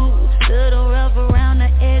cool, little rough around the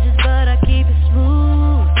edges, but I keep it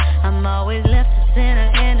smooth. I'm always left to center,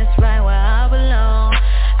 and it's right where I belong.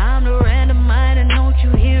 I'm the random mind, and don't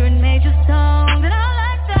you hear in major songs, and I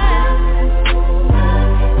like that.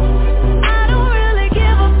 I don't really give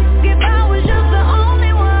a f if I was just the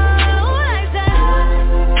only one who likes that.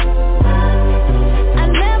 I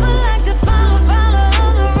never like to follow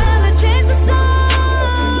others around and chase the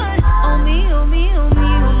sun. Oh me, oh me, oh me,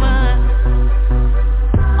 oh my.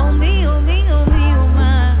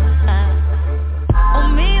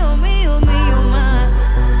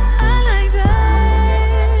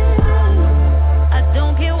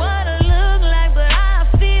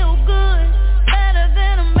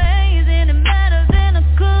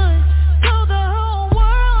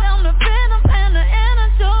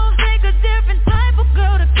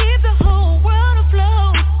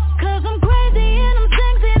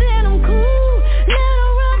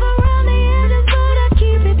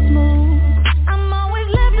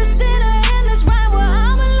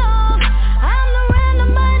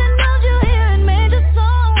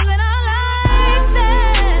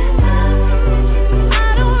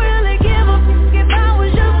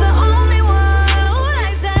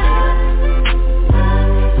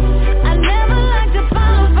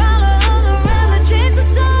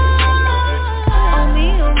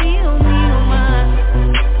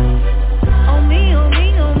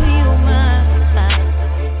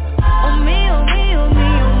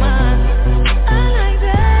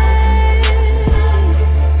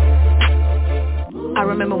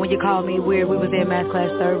 when you called me weird, we was in math class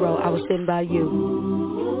 3rd row. I was sitting by you.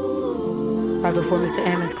 Right before Mr.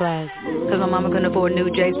 Ammon's class. Cause my mama couldn't afford new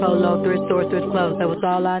J's Polo, thrift store, thrift clothes. That was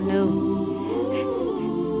all I knew.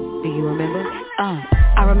 Do you remember?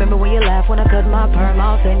 I remember when you laughed when I cut my perm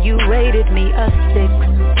off and you rated me a 6.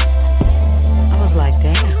 I was like,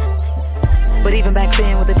 damn. But even back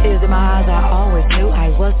then with the tears in my eyes, I always knew I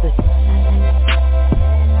was the...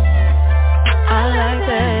 I like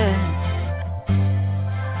that.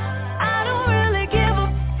 I don't really give a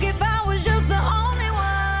if I was just the only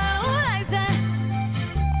one who likes that.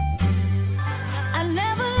 I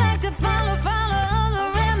never like to follow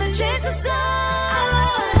other and the chase the sun.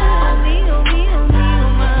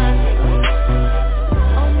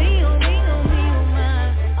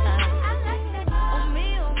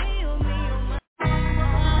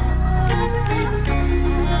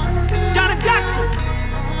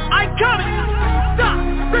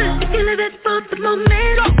 Celebrate for the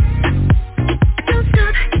moment. Don't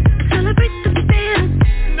stop. Celebrate the feeling.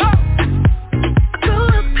 Grow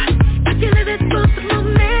up. Celebrate for the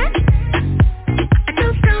moment.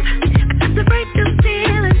 Don't stop. Celebrate the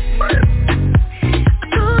feeling.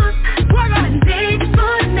 Grow up. When made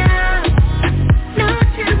for now, not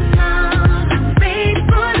tomorrow. Made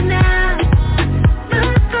for now.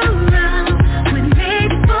 Look around. When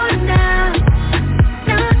made for now,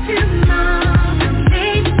 not tomorrow.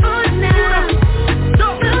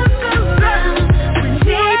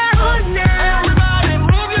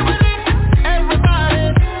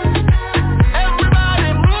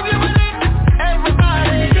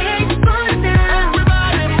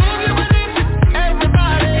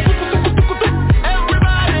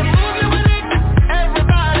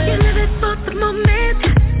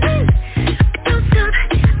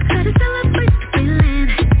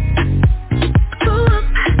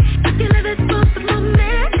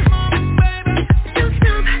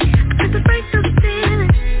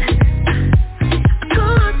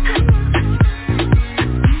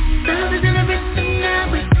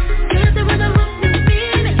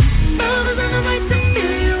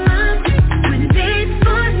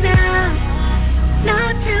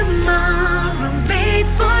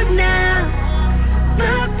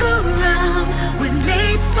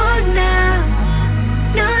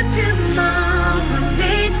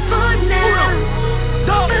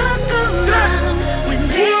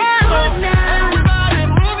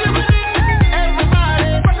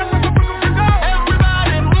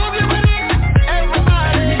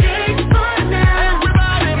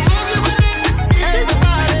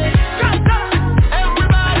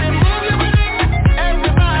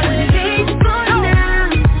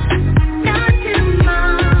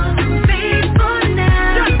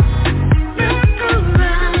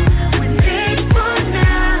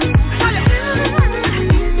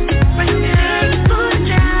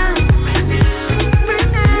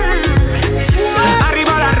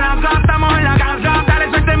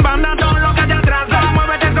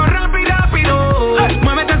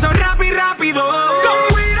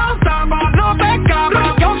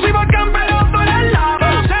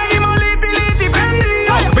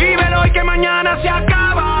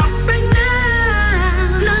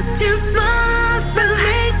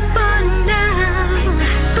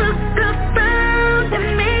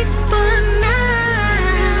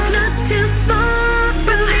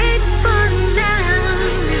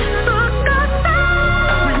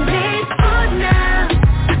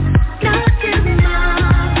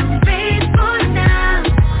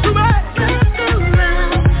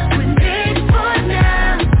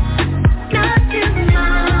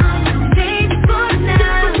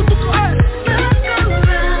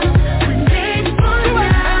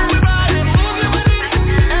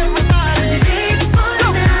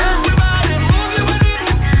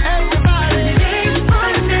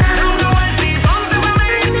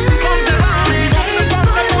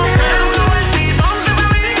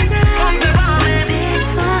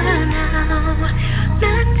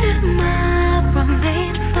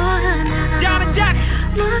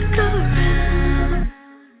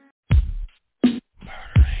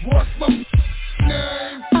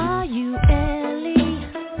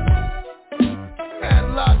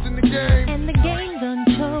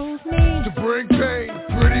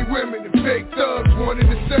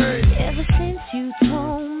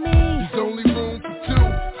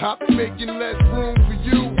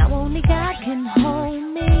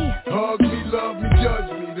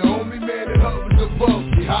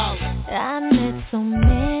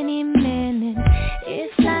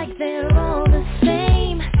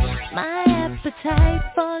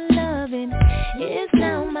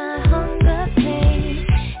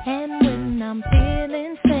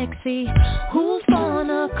 Who's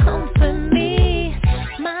gonna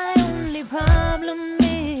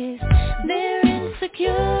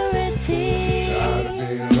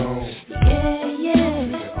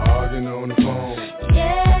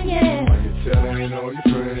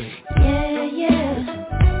Yeah,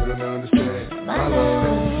 yeah. Don't understand My love,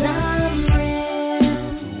 'cause I'm real.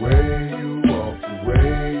 the way you walk, the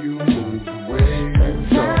way you move, the way you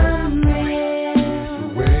talk, I'm real. the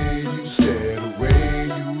way you stare, the way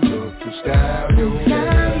you look, the style you wear,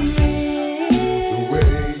 I'm real. the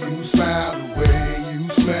way you smile, the way you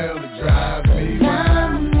smell, it drives me wild.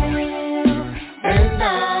 I'm real. And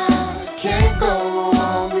I can't go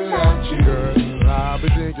on without you. Girl, I've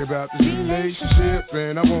been thinking about this relationship,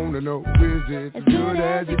 and I wanna know, is it as good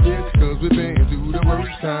as it gets? Cause we've been through the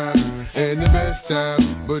worst times and the best times,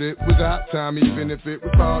 but it was our time, even if it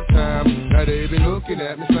was part-time. Now they been looking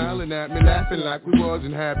at me, smiling at me, laughing like we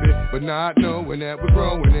wasn't happy, but not knowing that we're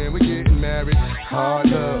growing and we're getting married. Hard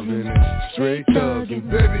loving and straight thugging.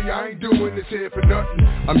 Baby, I ain't doing this here for nothing.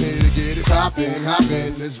 I'm here to get it hoppin',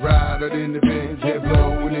 hoppin'. Let's ride out in the Benz, head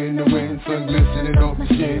blowing in the wind, sun glistening off my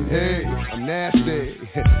skin. Hey, I'm nasty,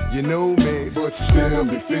 you know me, but you still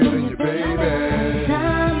be feeling your baby.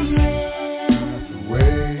 I'm real. The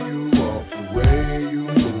way you walk, the way you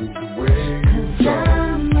move, the way you talk,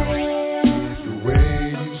 I'm real. the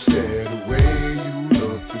way you stare, the way you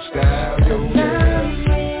look, the style you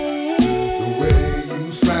wear, the way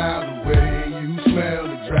you smile, the way you smell,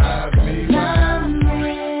 it drives me wild. I'm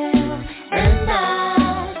real. And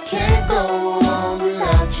I can't go on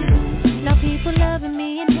without you. Now people loving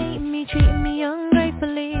me and hating me, treating me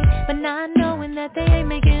ungratefully, but not knowing that they ain't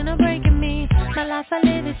making or breaking me. My life I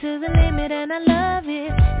live it to the limit and I love it.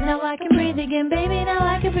 Now I can breathe again, baby, now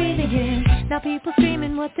I can breathe again. Now people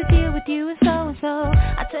screaming what the deal with you and so.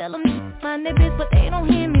 I tell them mind their biz, but they don't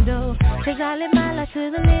hear me though. Cause I live my life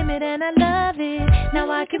to the limit and I love it. Now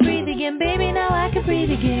I can breathe again, baby, now I can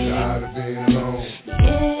breathe again. Tired of being alone,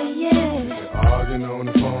 Yeah, yeah. arguing on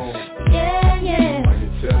the phone, Yeah, yeah. while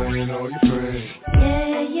you're telling all your friends.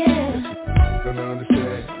 Yeah, yeah. Don't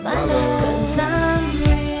understand My love, 'cause I'm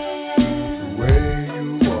real. the way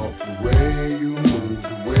you walk, the way you move,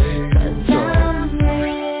 the way you talk, I'm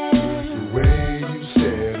real. the way you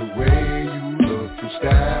stare, the way you look, the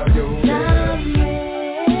style you wear, I'm the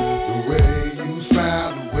real. way you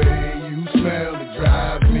smile, the way you smell, it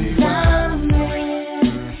drives me wild. I'm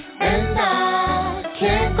real. And I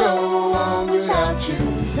can't go on without you.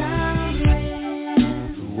 I'm real.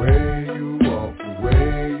 The way you walk, the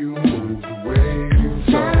way you move, the way you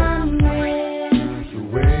talk, I'm real.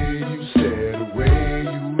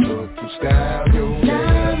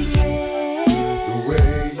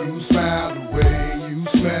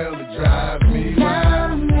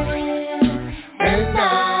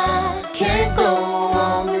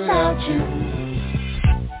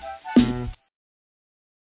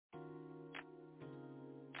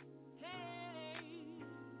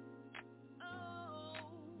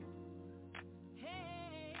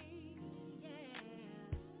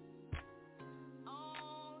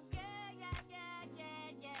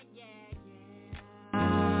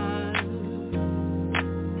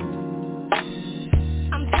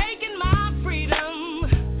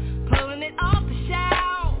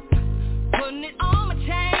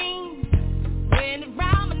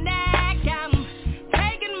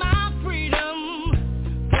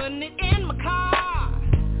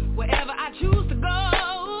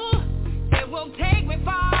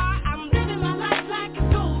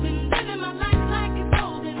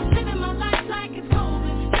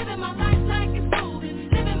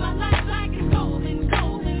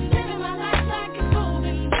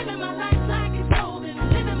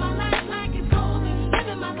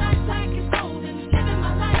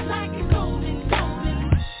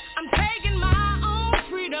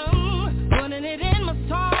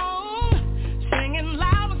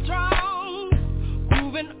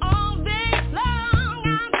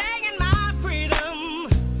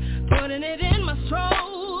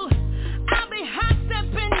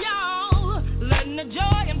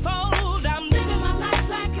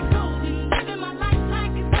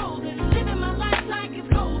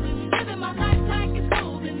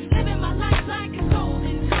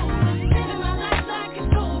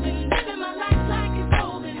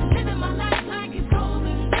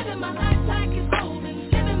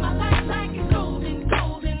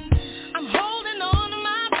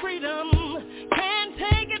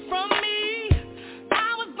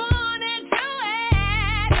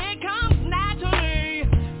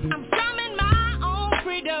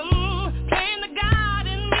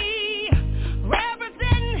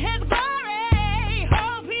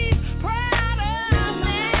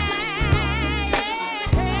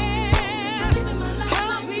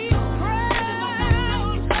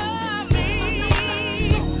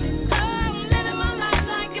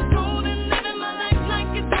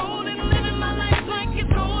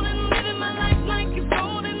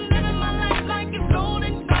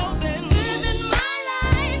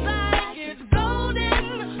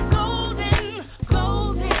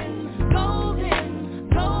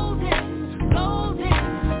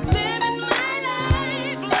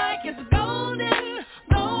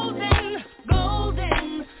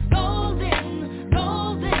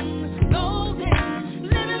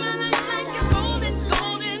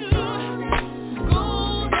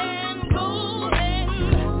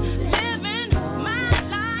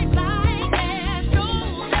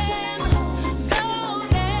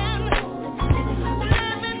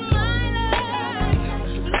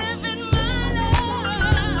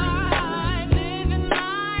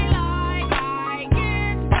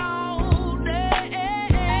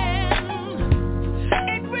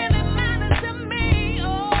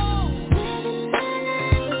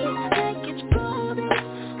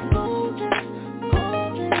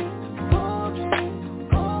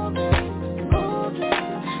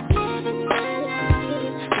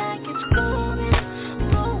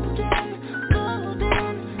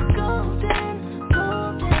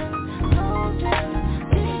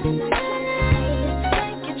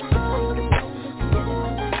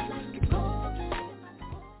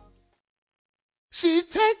 She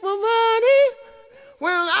take my money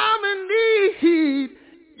when I'm in need.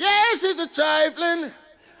 Yeah, she's a trifling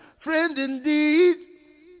friend indeed.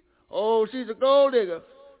 Oh, she's a gold digger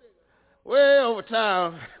way over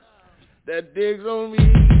town that digs on me.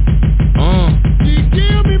 She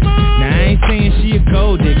give me money. Now I ain't saying she a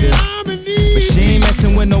gold digger, but she ain't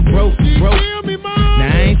messing with no broke. Now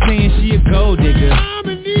I ain't saying she a gold digger,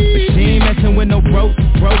 but she ain't messing with no broke.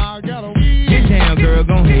 Get down, girl,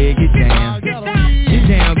 gon' head, get down. Get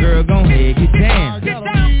down, girl, gon' head, get down.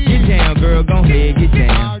 Get down, girl, gon' head, get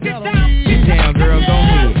down. Get down, girl, gon'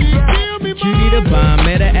 head. Cutie the bomb,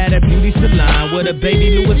 met her at a beauty salon with a baby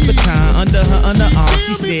Louis Vuitton under her underarm.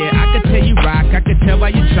 She said, I could tell you rock, I could tell by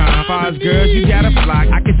your charm. Far as girls, you got a flock,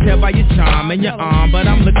 I could tell by your charm and your arm, but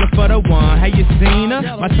I'm looking for the one. Have you seen her?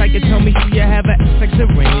 My psychic told me she have a like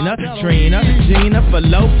Serena, Trina, Gina for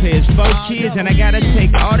Lopez, 4 kids, and I gotta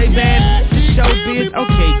take all they bad to showbiz.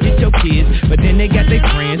 Okay, get your kids, but then they got their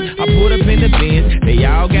friends. I pulled up in the Benz, they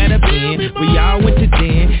all got a bin. We all went to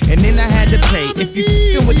den, and then I had to pay. If you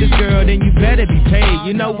f***ing with this girl, then you better be paid.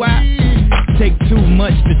 You know why? Take too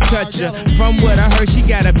much to touch her. From what I heard, she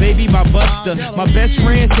got a baby by Buster. My best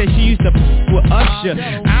friend said she used to with Usher.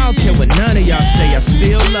 I don't care what none of y'all say, I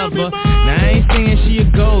still love her. Now I ain't saying she a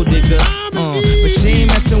gold digger, but she ain't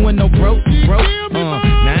messing with no broke. Now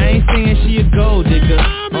I ain't saying she a gold digger,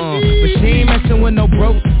 but she ain't messing with no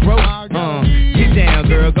broke. Get down,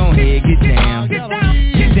 girl, gon' head, get down.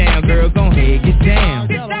 Get down, girl, gon' head, get down.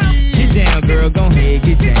 Get down, girl, gon' head,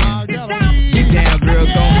 get down. Get down, girl,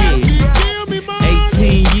 gon' head.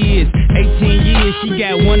 18 years, she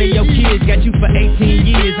got one of your kids, got you for 18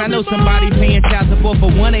 years. I know somebody paying child support for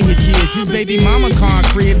one of his kids. His baby mama car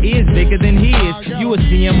crib is bigger than his. You will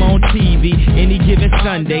see him on TV any given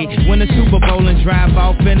Sunday, win a Super Bowl and drive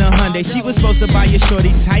off in a Hyundai. She was supposed to buy your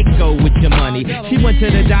shorty Tyco with your money. She went to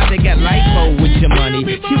the doctor, got lipo with your money.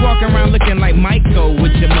 She walk around looking like Michael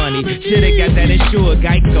with your money. Shoulda got that insured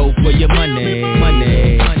Geico for your money.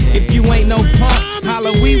 If you ain't no punk,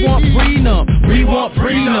 holla, we want prenup. We want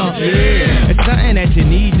prenup, yeah. It's something that you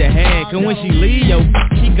need to have, cause when she leave,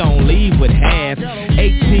 she gon' leave with half.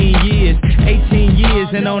 18 years,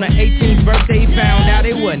 and on her 18th birthday, found out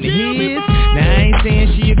it wasn't his. Now I ain't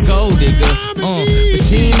saying she a gold digger, but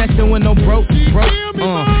she ain't messing with no broke.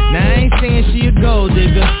 Now I ain't saying she a gold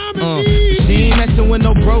digger, but she ain't messing with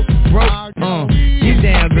no broke. Get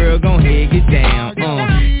down, girl, gon' head, get down.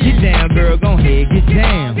 Get down, girl, gon' head, get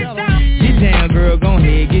down. Get down, girl, gon'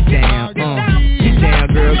 head, get down. Get down,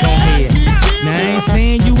 girl, gon' head. Now I ain't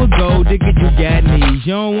saying you a gold digger, you got knees.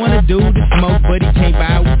 You don't wanna do the smoke, but he can't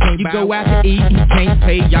buy. You go out to eat, he can't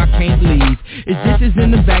pay, y'all can't leave. His dishes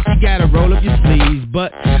in the back, you gotta roll up your sleeves.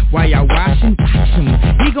 But while y'all washing, watch him.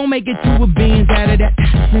 He gon' make it to a beans out of that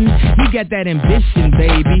action. He got that ambition,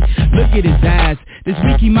 baby. Look at his eyes. This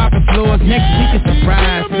week he mopping floors, next week it's a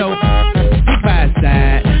surprise. So stick by his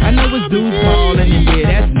side. I know his dudes ballin', and yeah,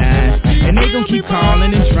 that's nice. And they gon' keep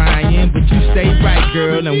calling and trying, but you stay right,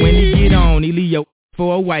 girl. And when he get on, he leave your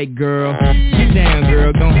for a white girl. Get down,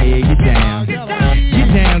 girl, gon' head, get down.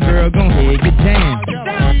 Get down, girl, gon' head, get down.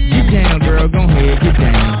 Get down, girl, gon' head, get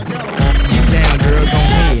down. Get down, girl, gon'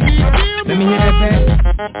 head. Let me hear that back.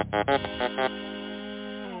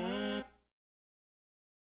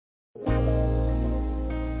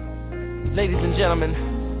 Ladies and gentlemen,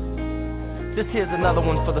 this here's another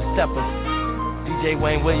one for the steppers. DJ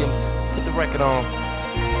Wayne Williams, put the record on.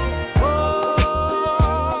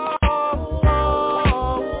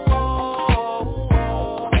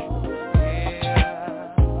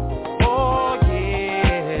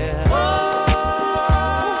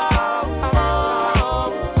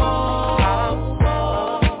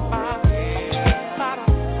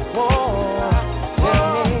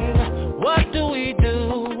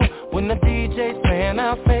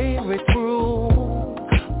 Our favorite crew,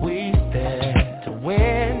 we stand to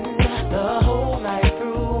win the whole night.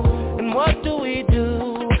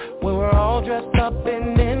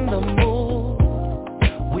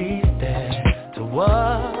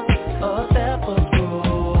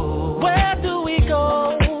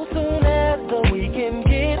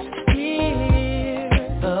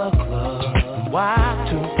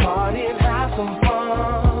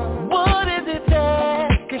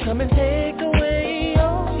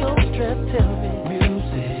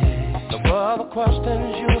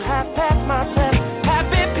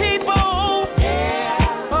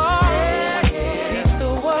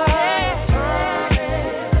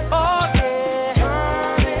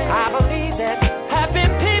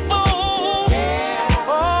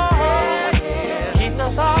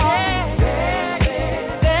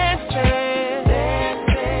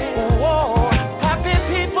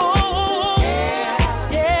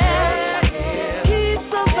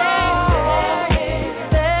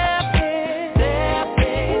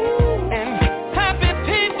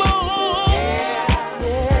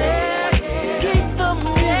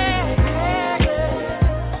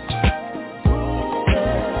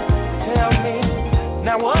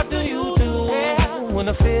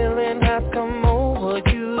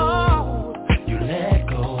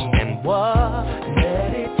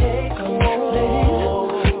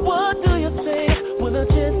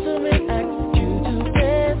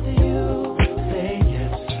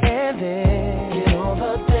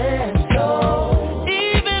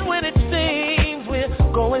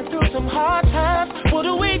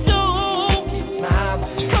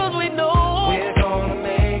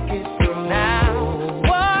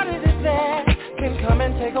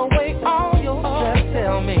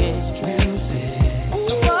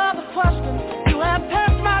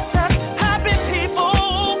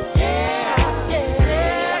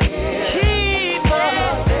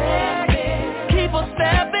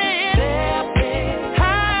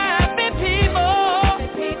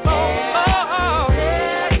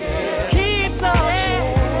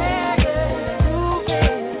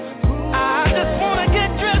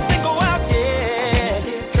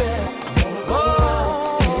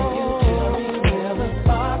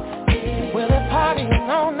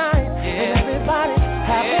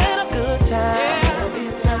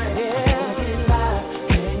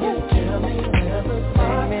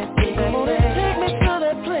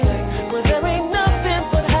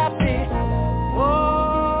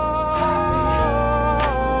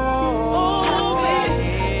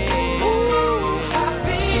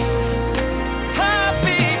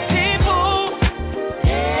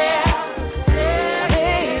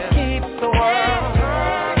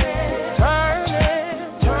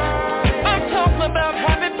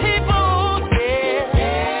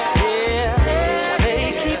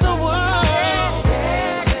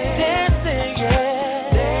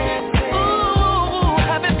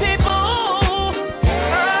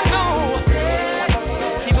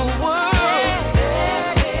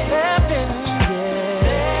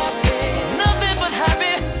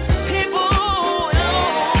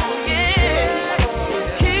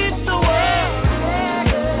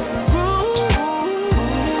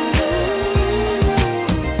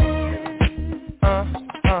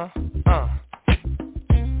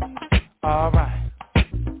 Alright.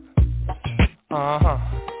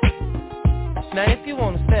 Now if you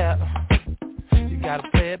wanna step, you gotta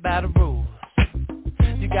play it by the rules.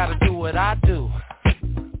 You gotta do what I do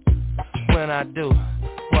when I do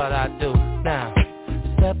what I do. Now,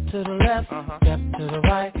 step to the left, step to the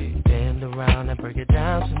right, bend around and break it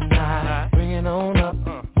down tonight. Bring it on up,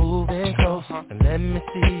 moving close, and let me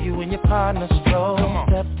see you and your partner stroll.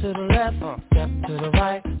 Step to the left, step to the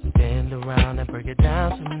right, bend around and break it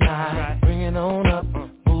down tonight. Bring it on up,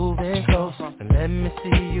 moving close, and let me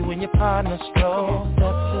see you and your partner stroll. Step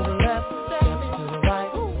to the